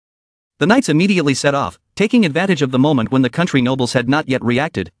orders. The knights immediately set off, taking advantage of the moment when the country nobles had not yet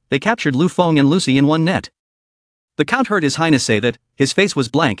reacted, they captured Lu Feng and Lucy in one net. The count heard His Highness say that, his face was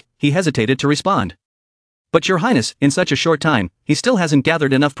blank, he hesitated to respond. But Your Highness, in such a short time, he still hasn't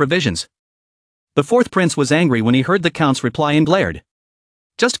gathered enough provisions. The fourth prince was angry when he heard the count's reply and glared.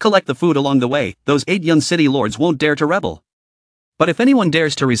 Just collect the food along the way, those 8 young city lords won't dare to rebel. But if anyone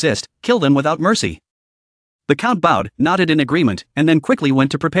dares to resist, kill them without mercy. The count bowed, nodded in agreement, and then quickly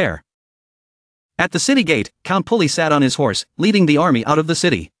went to prepare. At the city gate, Count Pulley sat on his horse, leading the army out of the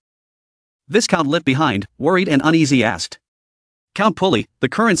city. Viscount lit behind, worried and uneasy asked. Count Pulley, the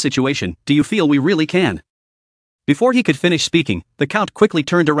current situation, do you feel we really can? Before he could finish speaking, the count quickly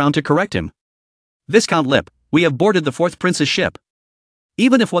turned around to correct him. Viscount Lip, we have boarded the fourth prince's ship.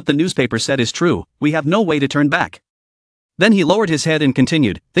 Even if what the newspaper said is true, we have no way to turn back. Then he lowered his head and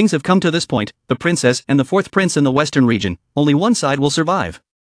continued, things have come to this point, the princess and the fourth prince in the western region, only one side will survive.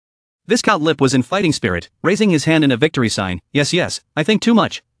 Viscount Lip was in fighting spirit, raising his hand in a victory sign, yes, I think too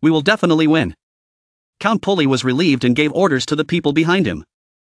much, we will definitely win. Count Pulley was relieved and gave orders to the people behind him.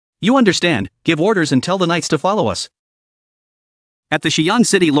 You understand, give orders and tell the knights to follow us. At the Xi'an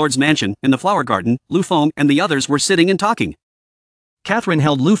City Lord's mansion, in the flower garden, Lu Feng and the others were sitting and talking. Catherine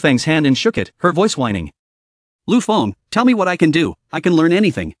held Lu Feng's hand and shook it, her voice whining. Lu Feng, tell me what I can do, I can learn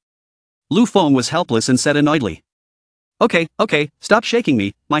anything. Lu Feng was helpless and said annoyedly. Okay, stop shaking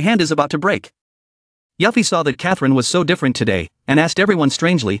me, my hand is about to break. Yuffie saw that Catherine was so different today, and asked everyone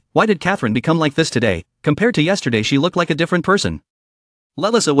strangely, why did Catherine become like this today? Compared to yesterday she looked like a different person.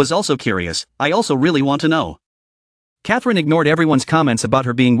 Lelisa was also curious, I also really want to know. Catherine ignored everyone's comments about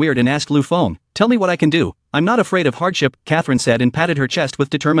her being weird and asked Lu Feng, tell me what I can do, I'm not afraid of hardship, Catherine said and patted her chest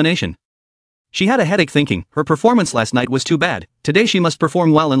with determination. She had a headache thinking, her performance last night was too bad, today she must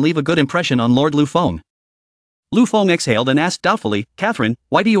perform well and leave a good impression on Lord Lu Feng. Lu Feng exhaled and asked doubtfully, Catherine,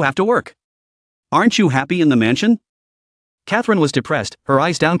 why do you have to work? Aren't you happy in the mansion? Catherine was depressed, her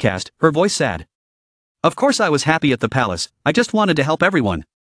eyes downcast, her voice sad. Of course I was happy at the palace, I just wanted to help everyone.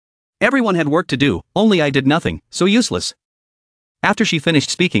 Everyone had work to do, only I did nothing, so useless. After she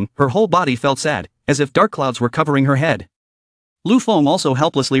finished speaking, her whole body felt sad, as if dark clouds were covering her head. Lu Feng also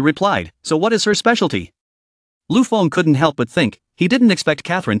helplessly replied, so what is her specialty? Lu Feng couldn't help but think, he didn't expect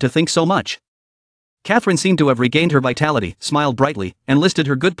Catherine to think so much. Catherine seemed to have regained her vitality, smiled brightly, and listed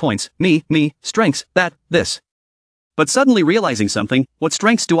her good points, me, strengths, that, this. But suddenly realizing something, what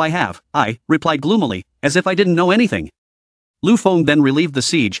strengths do I have? I replied gloomily, as if I didn't know anything. Lu Feng then relieved the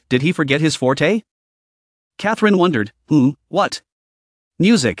siege, did he forget his forte? Catherine wondered, what?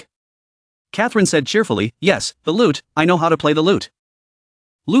 Music. Catherine said cheerfully, yes, the lute, I know how to play the lute.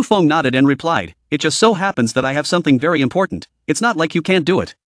 Lu Feng nodded and replied, it just so happens that I have something very important, it's not like you can't do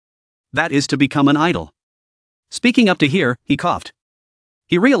it. That is to become an idol. Speaking up to here, he coughed.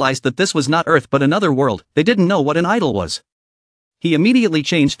 He realized that this was not Earth but another world, they didn't know what an idol was. He immediately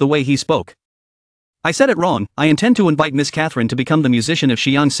changed the way he spoke. I said it wrong, I intend to invite Miss Catherine to become the musician of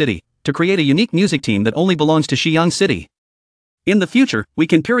Xi'an City, to create a unique music team that only belongs to Xi'an City. In the future, we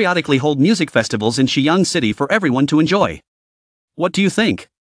can periodically hold music festivals in Xi'an City for everyone to enjoy. What do you think?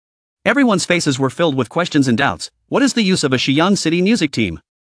 Everyone's faces were filled with questions and doubts. What is the use of a Xi'an City music team?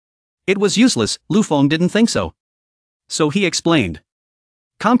 It was useless, Lu Feng didn't think so. So he explained.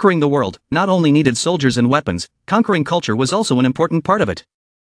 Conquering the world not only needed soldiers and weapons, conquering culture was also an important part of it.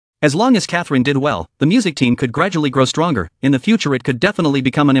 As long as Catherine did well, the music team could gradually grow stronger, in the future it could definitely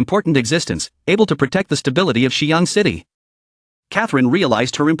become an important existence, able to protect the stability of Xi'an City. Catherine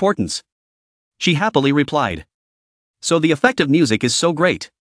realized her importance. She happily replied. So the effect of music is so great.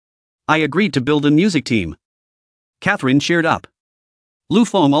 I agreed to build a music team. Catherine cheered up. Lu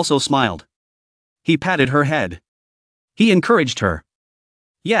Feng also smiled. He patted her head. He encouraged her.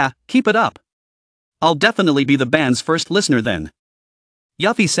 Yeah, keep it up. I'll definitely be the band's first listener then.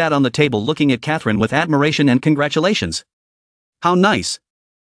 Yuffie sat on the table looking at Catherine with admiration and congratulations. How nice.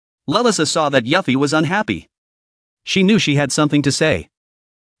 Lelisa saw that Yuffie was unhappy. She knew she had something to say.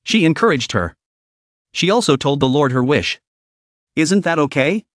 She encouraged her. She also told the Lord her wish. Isn't that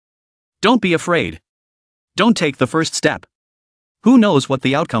okay? Don't be afraid. Don't take the first step. Who knows what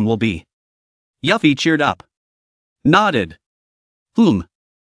the outcome will be? Yuffie cheered up. Nodded.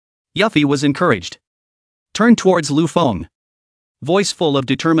 Yuffie was encouraged. Turned towards Lu Feng. Voice full of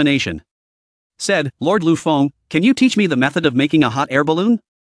determination. Said, Lord Lu Feng, can you teach me the method of making a hot air balloon?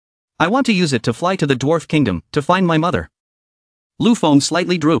 I want to use it to fly to the dwarf kingdom, to find my mother. Lu Feng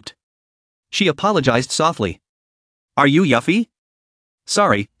slightly drooped. She apologized softly. Are you Yuffie?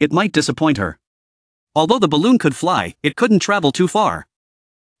 Sorry, it might disappoint her. Although the balloon could fly, it couldn't travel too far.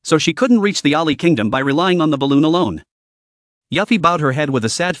 So she couldn't reach the Ali kingdom by relying on the balloon alone. Yuffie bowed her head with a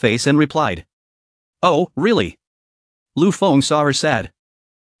sad face and replied. Oh, really? Lu Feng saw her sad.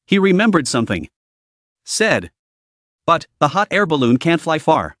 He remembered something. Said. But, the hot air balloon can't fly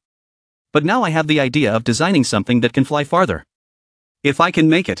far. But now I have the idea of designing something that can fly farther. If I can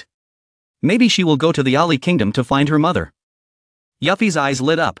make it. Maybe she will go to the Ali kingdom to find her mother. Yuffie's eyes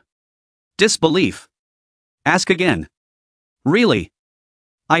lit up. Disbelief. Ask again. Really?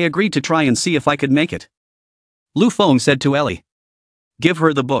 I agreed to try and see if I could make it. Lu Feng said to Ellie. Give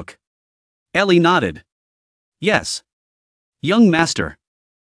her the book. Ellie nodded. Yes. Young master.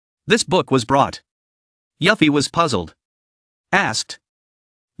 This book was brought. Yuffie was puzzled. Asked.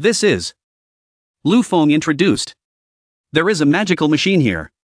 This is. Lu Feng introduced. There is a magical machine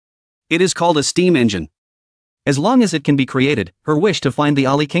here. It is called a steam engine. As long as it can be created, her wish to find the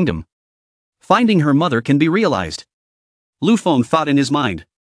Ali kingdom. Finding her mother can be realized. Lu Feng thought in his mind.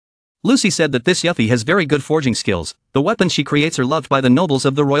 Lucy said that this Yuffie has very good forging skills, the weapons she creates are loved by the nobles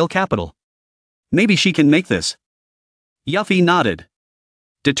of the royal capital. Maybe she can make this. Yuffie nodded.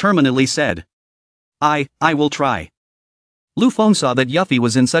 Determinedly said. I will try. Lu Feng saw that Yuffie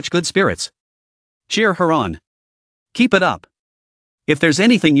was in such good spirits. Cheer her on. Keep it up. If there's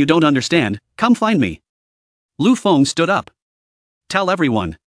anything you don't understand, come find me. Lu Feng stood up. Tell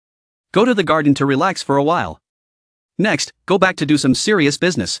everyone. Go to the garden to relax for a while. Next, go back to do some serious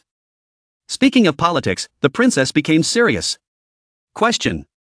business. Speaking of politics, the princess became serious. Question.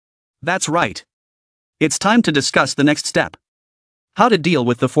 That's right. It's time to discuss the next step. How to deal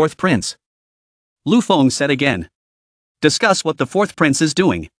with the fourth prince. Lu Feng said again. Discuss what the fourth prince is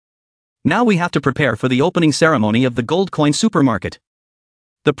doing. Now we have to prepare for the opening ceremony of the gold coin supermarket.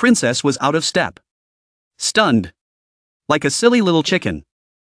 The princess was out of step. Stunned. Like a silly little chicken.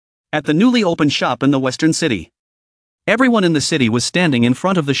 At the newly opened shop in the western city. Everyone in the city was standing in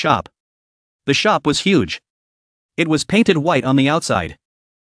front of the shop. The shop was huge. It was painted white on the outside.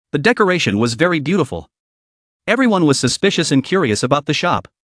 The decoration was very beautiful. Everyone was suspicious and curious about the shop.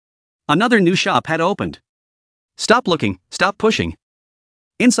 Another new shop had opened. Stop looking, stop pushing.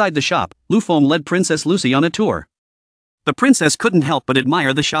 Inside the shop, Lu Feng led Princess Lucy on a tour. The princess couldn't help but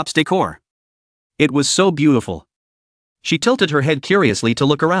admire the shop's decor. It was so beautiful. She tilted her head curiously to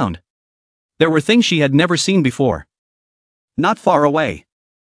look around. There were things she had never seen before. Not far away,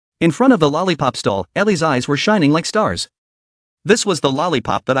 in front of the lollipop stall, Ellie's eyes were shining like stars. This was the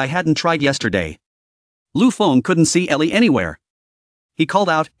lollipop that I hadn't tried yesterday. Lu Feng couldn't see Ellie anywhere. He called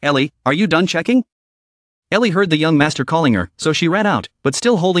out, "Ellie, are you done checking?" Ellie heard the young master calling her, so she ran out, but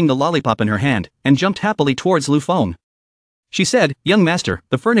still holding the lollipop in her hand, and jumped happily towards Lu Feng. She said, "Young master,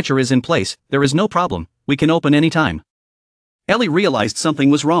 the furniture is in place, there is no problem, we can open any time." Ellie realized something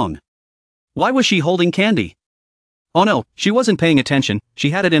was wrong. Why was she holding candy? Oh no, she wasn't paying attention, she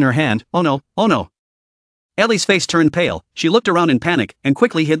had it in her hand, oh no, oh no. Ellie's face turned pale, she looked around in panic, and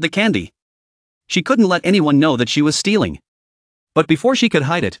quickly hid the candy. She couldn't let anyone know that she was stealing. But before she could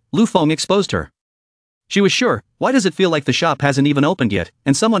hide it, Lu Feng exposed her. She was sure, why does it feel like the shop hasn't even opened yet,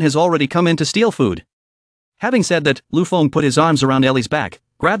 and someone has already come in to steal food? Having said that, Lu Feng put his arms around Ellie's back,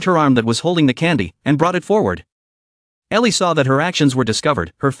 grabbed her arm that was holding the candy, and brought it forward. Ellie saw that her actions were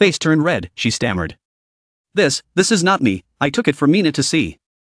discovered, her face turned red, she stammered. This is not me, I took it for Mina to see."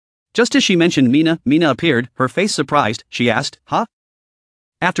 Just as she mentioned Mina appeared, her face surprised, she asked, "Huh?"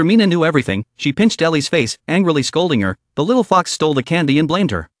 After Mina knew everything, she pinched Ellie's face, angrily scolding her, the little fox stole the candy and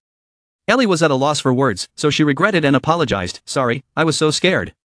blamed her. Ellie was at a loss for words, so she regretted and apologized, "Sorry, I was so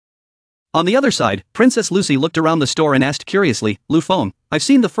scared." On the other side, Princess Lucy looked around the store and asked curiously, "Lu Feng, I've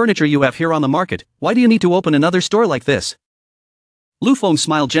seen the furniture you have here on the market, why do you need to open another store like this?" Lu Feng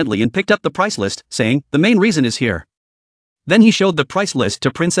smiled gently and picked up the price list, saying, "The main reason is here." Then he showed the price list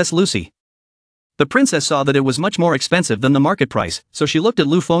to Princess Lucy. The princess saw that it was much more expensive than the market price, so she looked at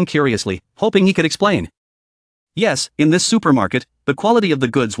Lu Feng curiously, hoping he could explain. "Yes, in this supermarket, the quality of the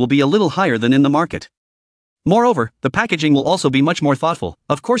goods will be a little higher than in the market. Moreover, the packaging will also be much more thoughtful,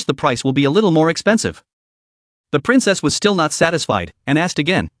 of course the price will be a little more expensive." The princess was still not satisfied, and asked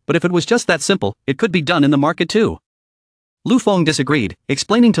again, "But if it was just that simple, it could be done in the market too." Lu Feng disagreed,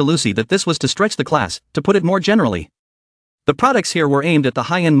 explaining to Lucy that this was to stretch the class, to put it more generally. The products here were aimed at the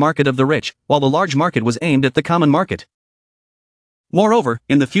high-end market of the rich, while the large market was aimed at the common market. Moreover,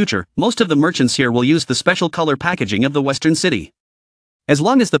 in the future, most of the merchants here will use the special color packaging of the Western city. As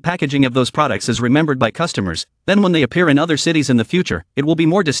long as the packaging of those products is remembered by customers, then when they appear in other cities in the future, it will be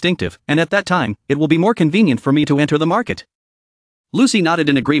more distinctive, and at that time, it will be more convenient for me to enter the market. Lucy nodded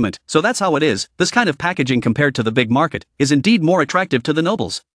in agreement, so that's how it is, this kind of packaging compared to the big market, is indeed more attractive to the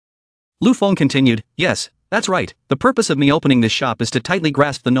nobles. Lu Feng continued, "Yes, that's right, the purpose of me opening this shop is to tightly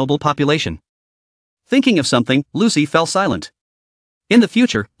grasp the noble population." Thinking of something, Lucy fell silent. In the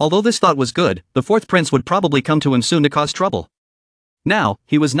future, although this thought was good, the fourth prince would probably come to him soon to cause trouble. Now,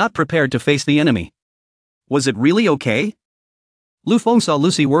 he was not prepared to face the enemy. Was it really okay? Lu Feng saw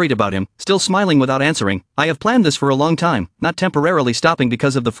Lucy worried about him, still smiling without answering. "I have planned this for a long time, not temporarily stopping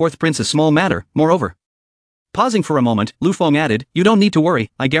because of the fourth prince's small matter, moreover." Pausing for a moment, Lu Feng added, "You don't need to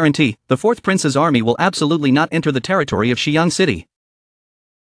worry, I guarantee, the fourth prince's army will absolutely not enter the territory of Xi'an City."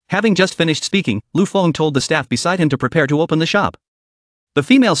 Having just finished speaking, Lu Feng told the staff beside him to prepare to open the shop. The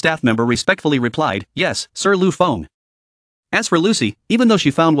female staff member respectfully replied, "Yes, Sir Lu Feng." As for Lucy, even though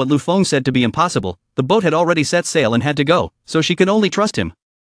she found what Lu Feng said to be impossible, the boat had already set sail and had to go, so she could only trust him.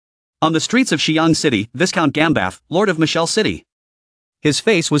 On the streets of Xi'an City, Viscount Gambaf, Lord of Michelle City. His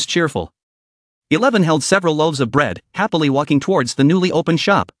face was cheerful. 11 held several loaves of bread, happily walking towards the newly opened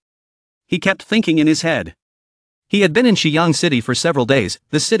shop. He kept thinking in his head. He had been in Xi'an City for several days,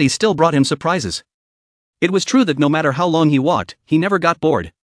 the city still brought him surprises. It was true that no matter how long he walked, he never got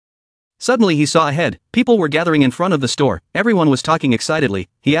bored. Suddenly he saw ahead, people were gathering in front of the store, everyone was talking excitedly.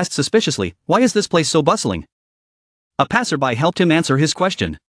 He asked suspiciously, "Why is this place so bustling?" A passerby helped him answer his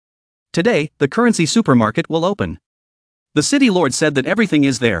question. "Today, the currency supermarket will open. The city lord said that everything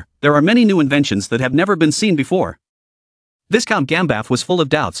is there, there are many new inventions that have never been seen before." Viscount Gambaf was full of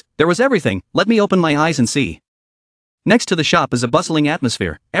doubts. "There was everything, let me open my eyes and see." Next to the shop is a bustling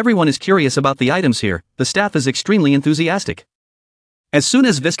atmosphere, everyone is curious about the items here, the staff is extremely enthusiastic. As soon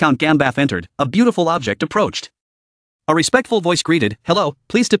as Viscount Gambaf entered, a beautiful object approached. A respectful voice greeted, "Hello,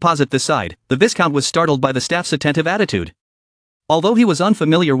 please deposit this side." The Viscount was startled by the staff's attentive attitude. Although he was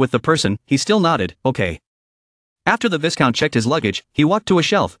unfamiliar with the person, he still nodded, "Okay." After the Viscount checked his luggage, he walked to a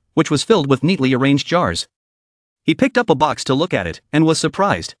shelf, which was filled with neatly arranged jars. He picked up a box to look at it, and was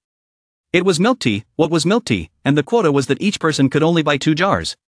surprised. It was milk tea. What was milk tea? And the quota was that each person could only buy 2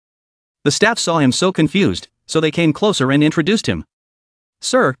 jars. The staff saw him so confused, so they came closer and introduced him.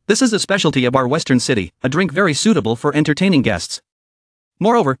 "Sir, this is a specialty of our Western city, a drink very suitable for entertaining guests."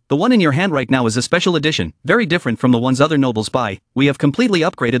 Moreover, the one in your hand right now is a special edition, very different from the ones other nobles buy. We have completely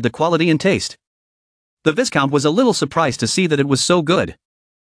upgraded the quality and taste. The Viscount was a little surprised to see that it was so good.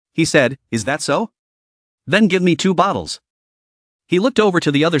 He said, "Is that so? Then give me 2 bottles." He looked over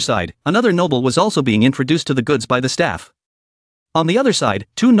to the other side. Another noble was also being introduced to the goods by the staff. On the other side,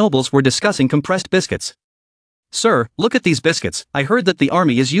 2 nobles were discussing compressed biscuits. "Sir, look at these biscuits. I heard that the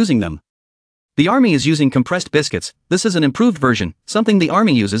army is using them." "The army is using compressed biscuits. This is an improved version, something the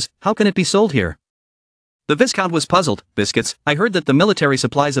army uses. How can it be sold here?" The Viscount was puzzled. "Biscuits, I heard that the military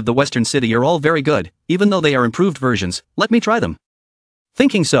supplies of the western city are all very good, even though they are improved versions. Let me try them."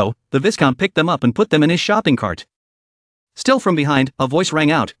 Thinking so, the Viscount picked them up and put them in his shopping cart. Still from behind, a voice rang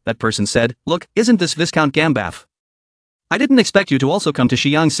out. That person said, "Look, isn't this Viscount Gambaf? I didn't expect you to also come to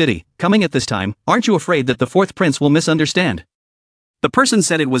Xiang City. Coming at this time, aren't you afraid that the 4th prince will misunderstand?" The person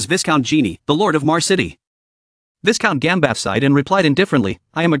said it was Viscount Genie, the Lord of Mar City. Viscount Gambaf sighed and replied indifferently,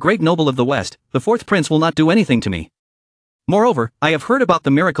 "I am a great noble of the West. The 4th prince will not do anything to me. Moreover, I have heard about the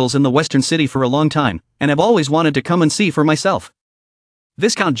miracles in the western city for a long time, and have always wanted to come and see for myself."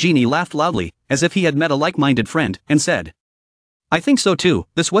 Viscount Genie laughed loudly, as if he had met a like-minded friend, and said, "I think so too.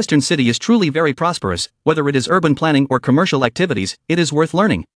 This western city is truly very prosperous. Whether it is urban planning or commercial activities, it is worth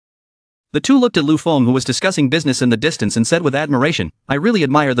learning." The 2 looked at Lu Feng, who was discussing business in the distance, and said with admiration, "I really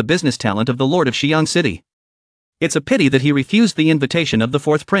admire the business talent of the Lord of Xiang City. It's a pity that he refused the invitation of the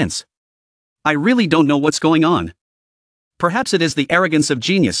 4th prince. I really don't know what's going on." "Perhaps it is the arrogance of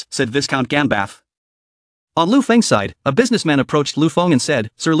genius," said Viscount Gambaf. On Lu Feng's side, a businessman approached Lu Feng and said,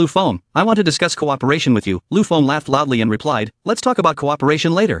 "Sir Lu Feng, I want to discuss cooperation with you." Lu Feng laughed loudly and replied, "Let's talk about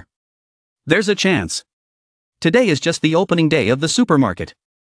cooperation later. There's a chance. Today is just the opening day of the supermarket."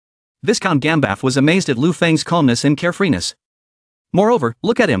 Viscount Gambaf was amazed at Lu Feng's calmness and carefreeness. Moreover,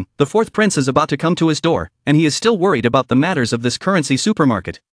 look at him, the 4th prince is about to come to his door, and he is still worried about the matters of this currency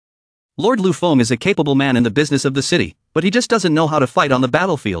supermarket. Lord Lu Feng is a capable man in the business of the city, but he just doesn't know how to fight on the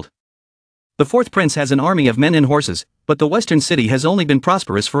battlefield. The 4th prince has an army of men and horses, but the western city has only been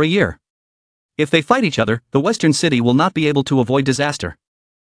prosperous for a year. If they fight each other, the western city will not be able to avoid disaster.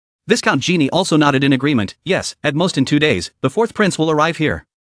 Viscount Genie also nodded in agreement. "Yes, at most in 2 days, the 4th prince will arrive here.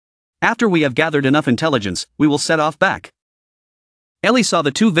 After we have gathered enough intelligence, we will set off back." Ellie saw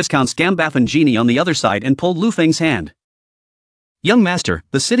the 2 Viscounts Gambaf and Genie on the other side and pulled Lu Feng's hand. "Young master,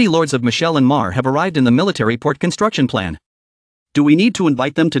 the city lords of Michelle and Mar have arrived in the military port construction plan. Do we need to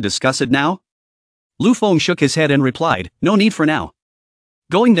invite them to discuss it now?" Lu Feng shook his head and replied, "No need for now.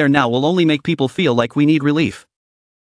 Going there now will only make people feel like we need relief.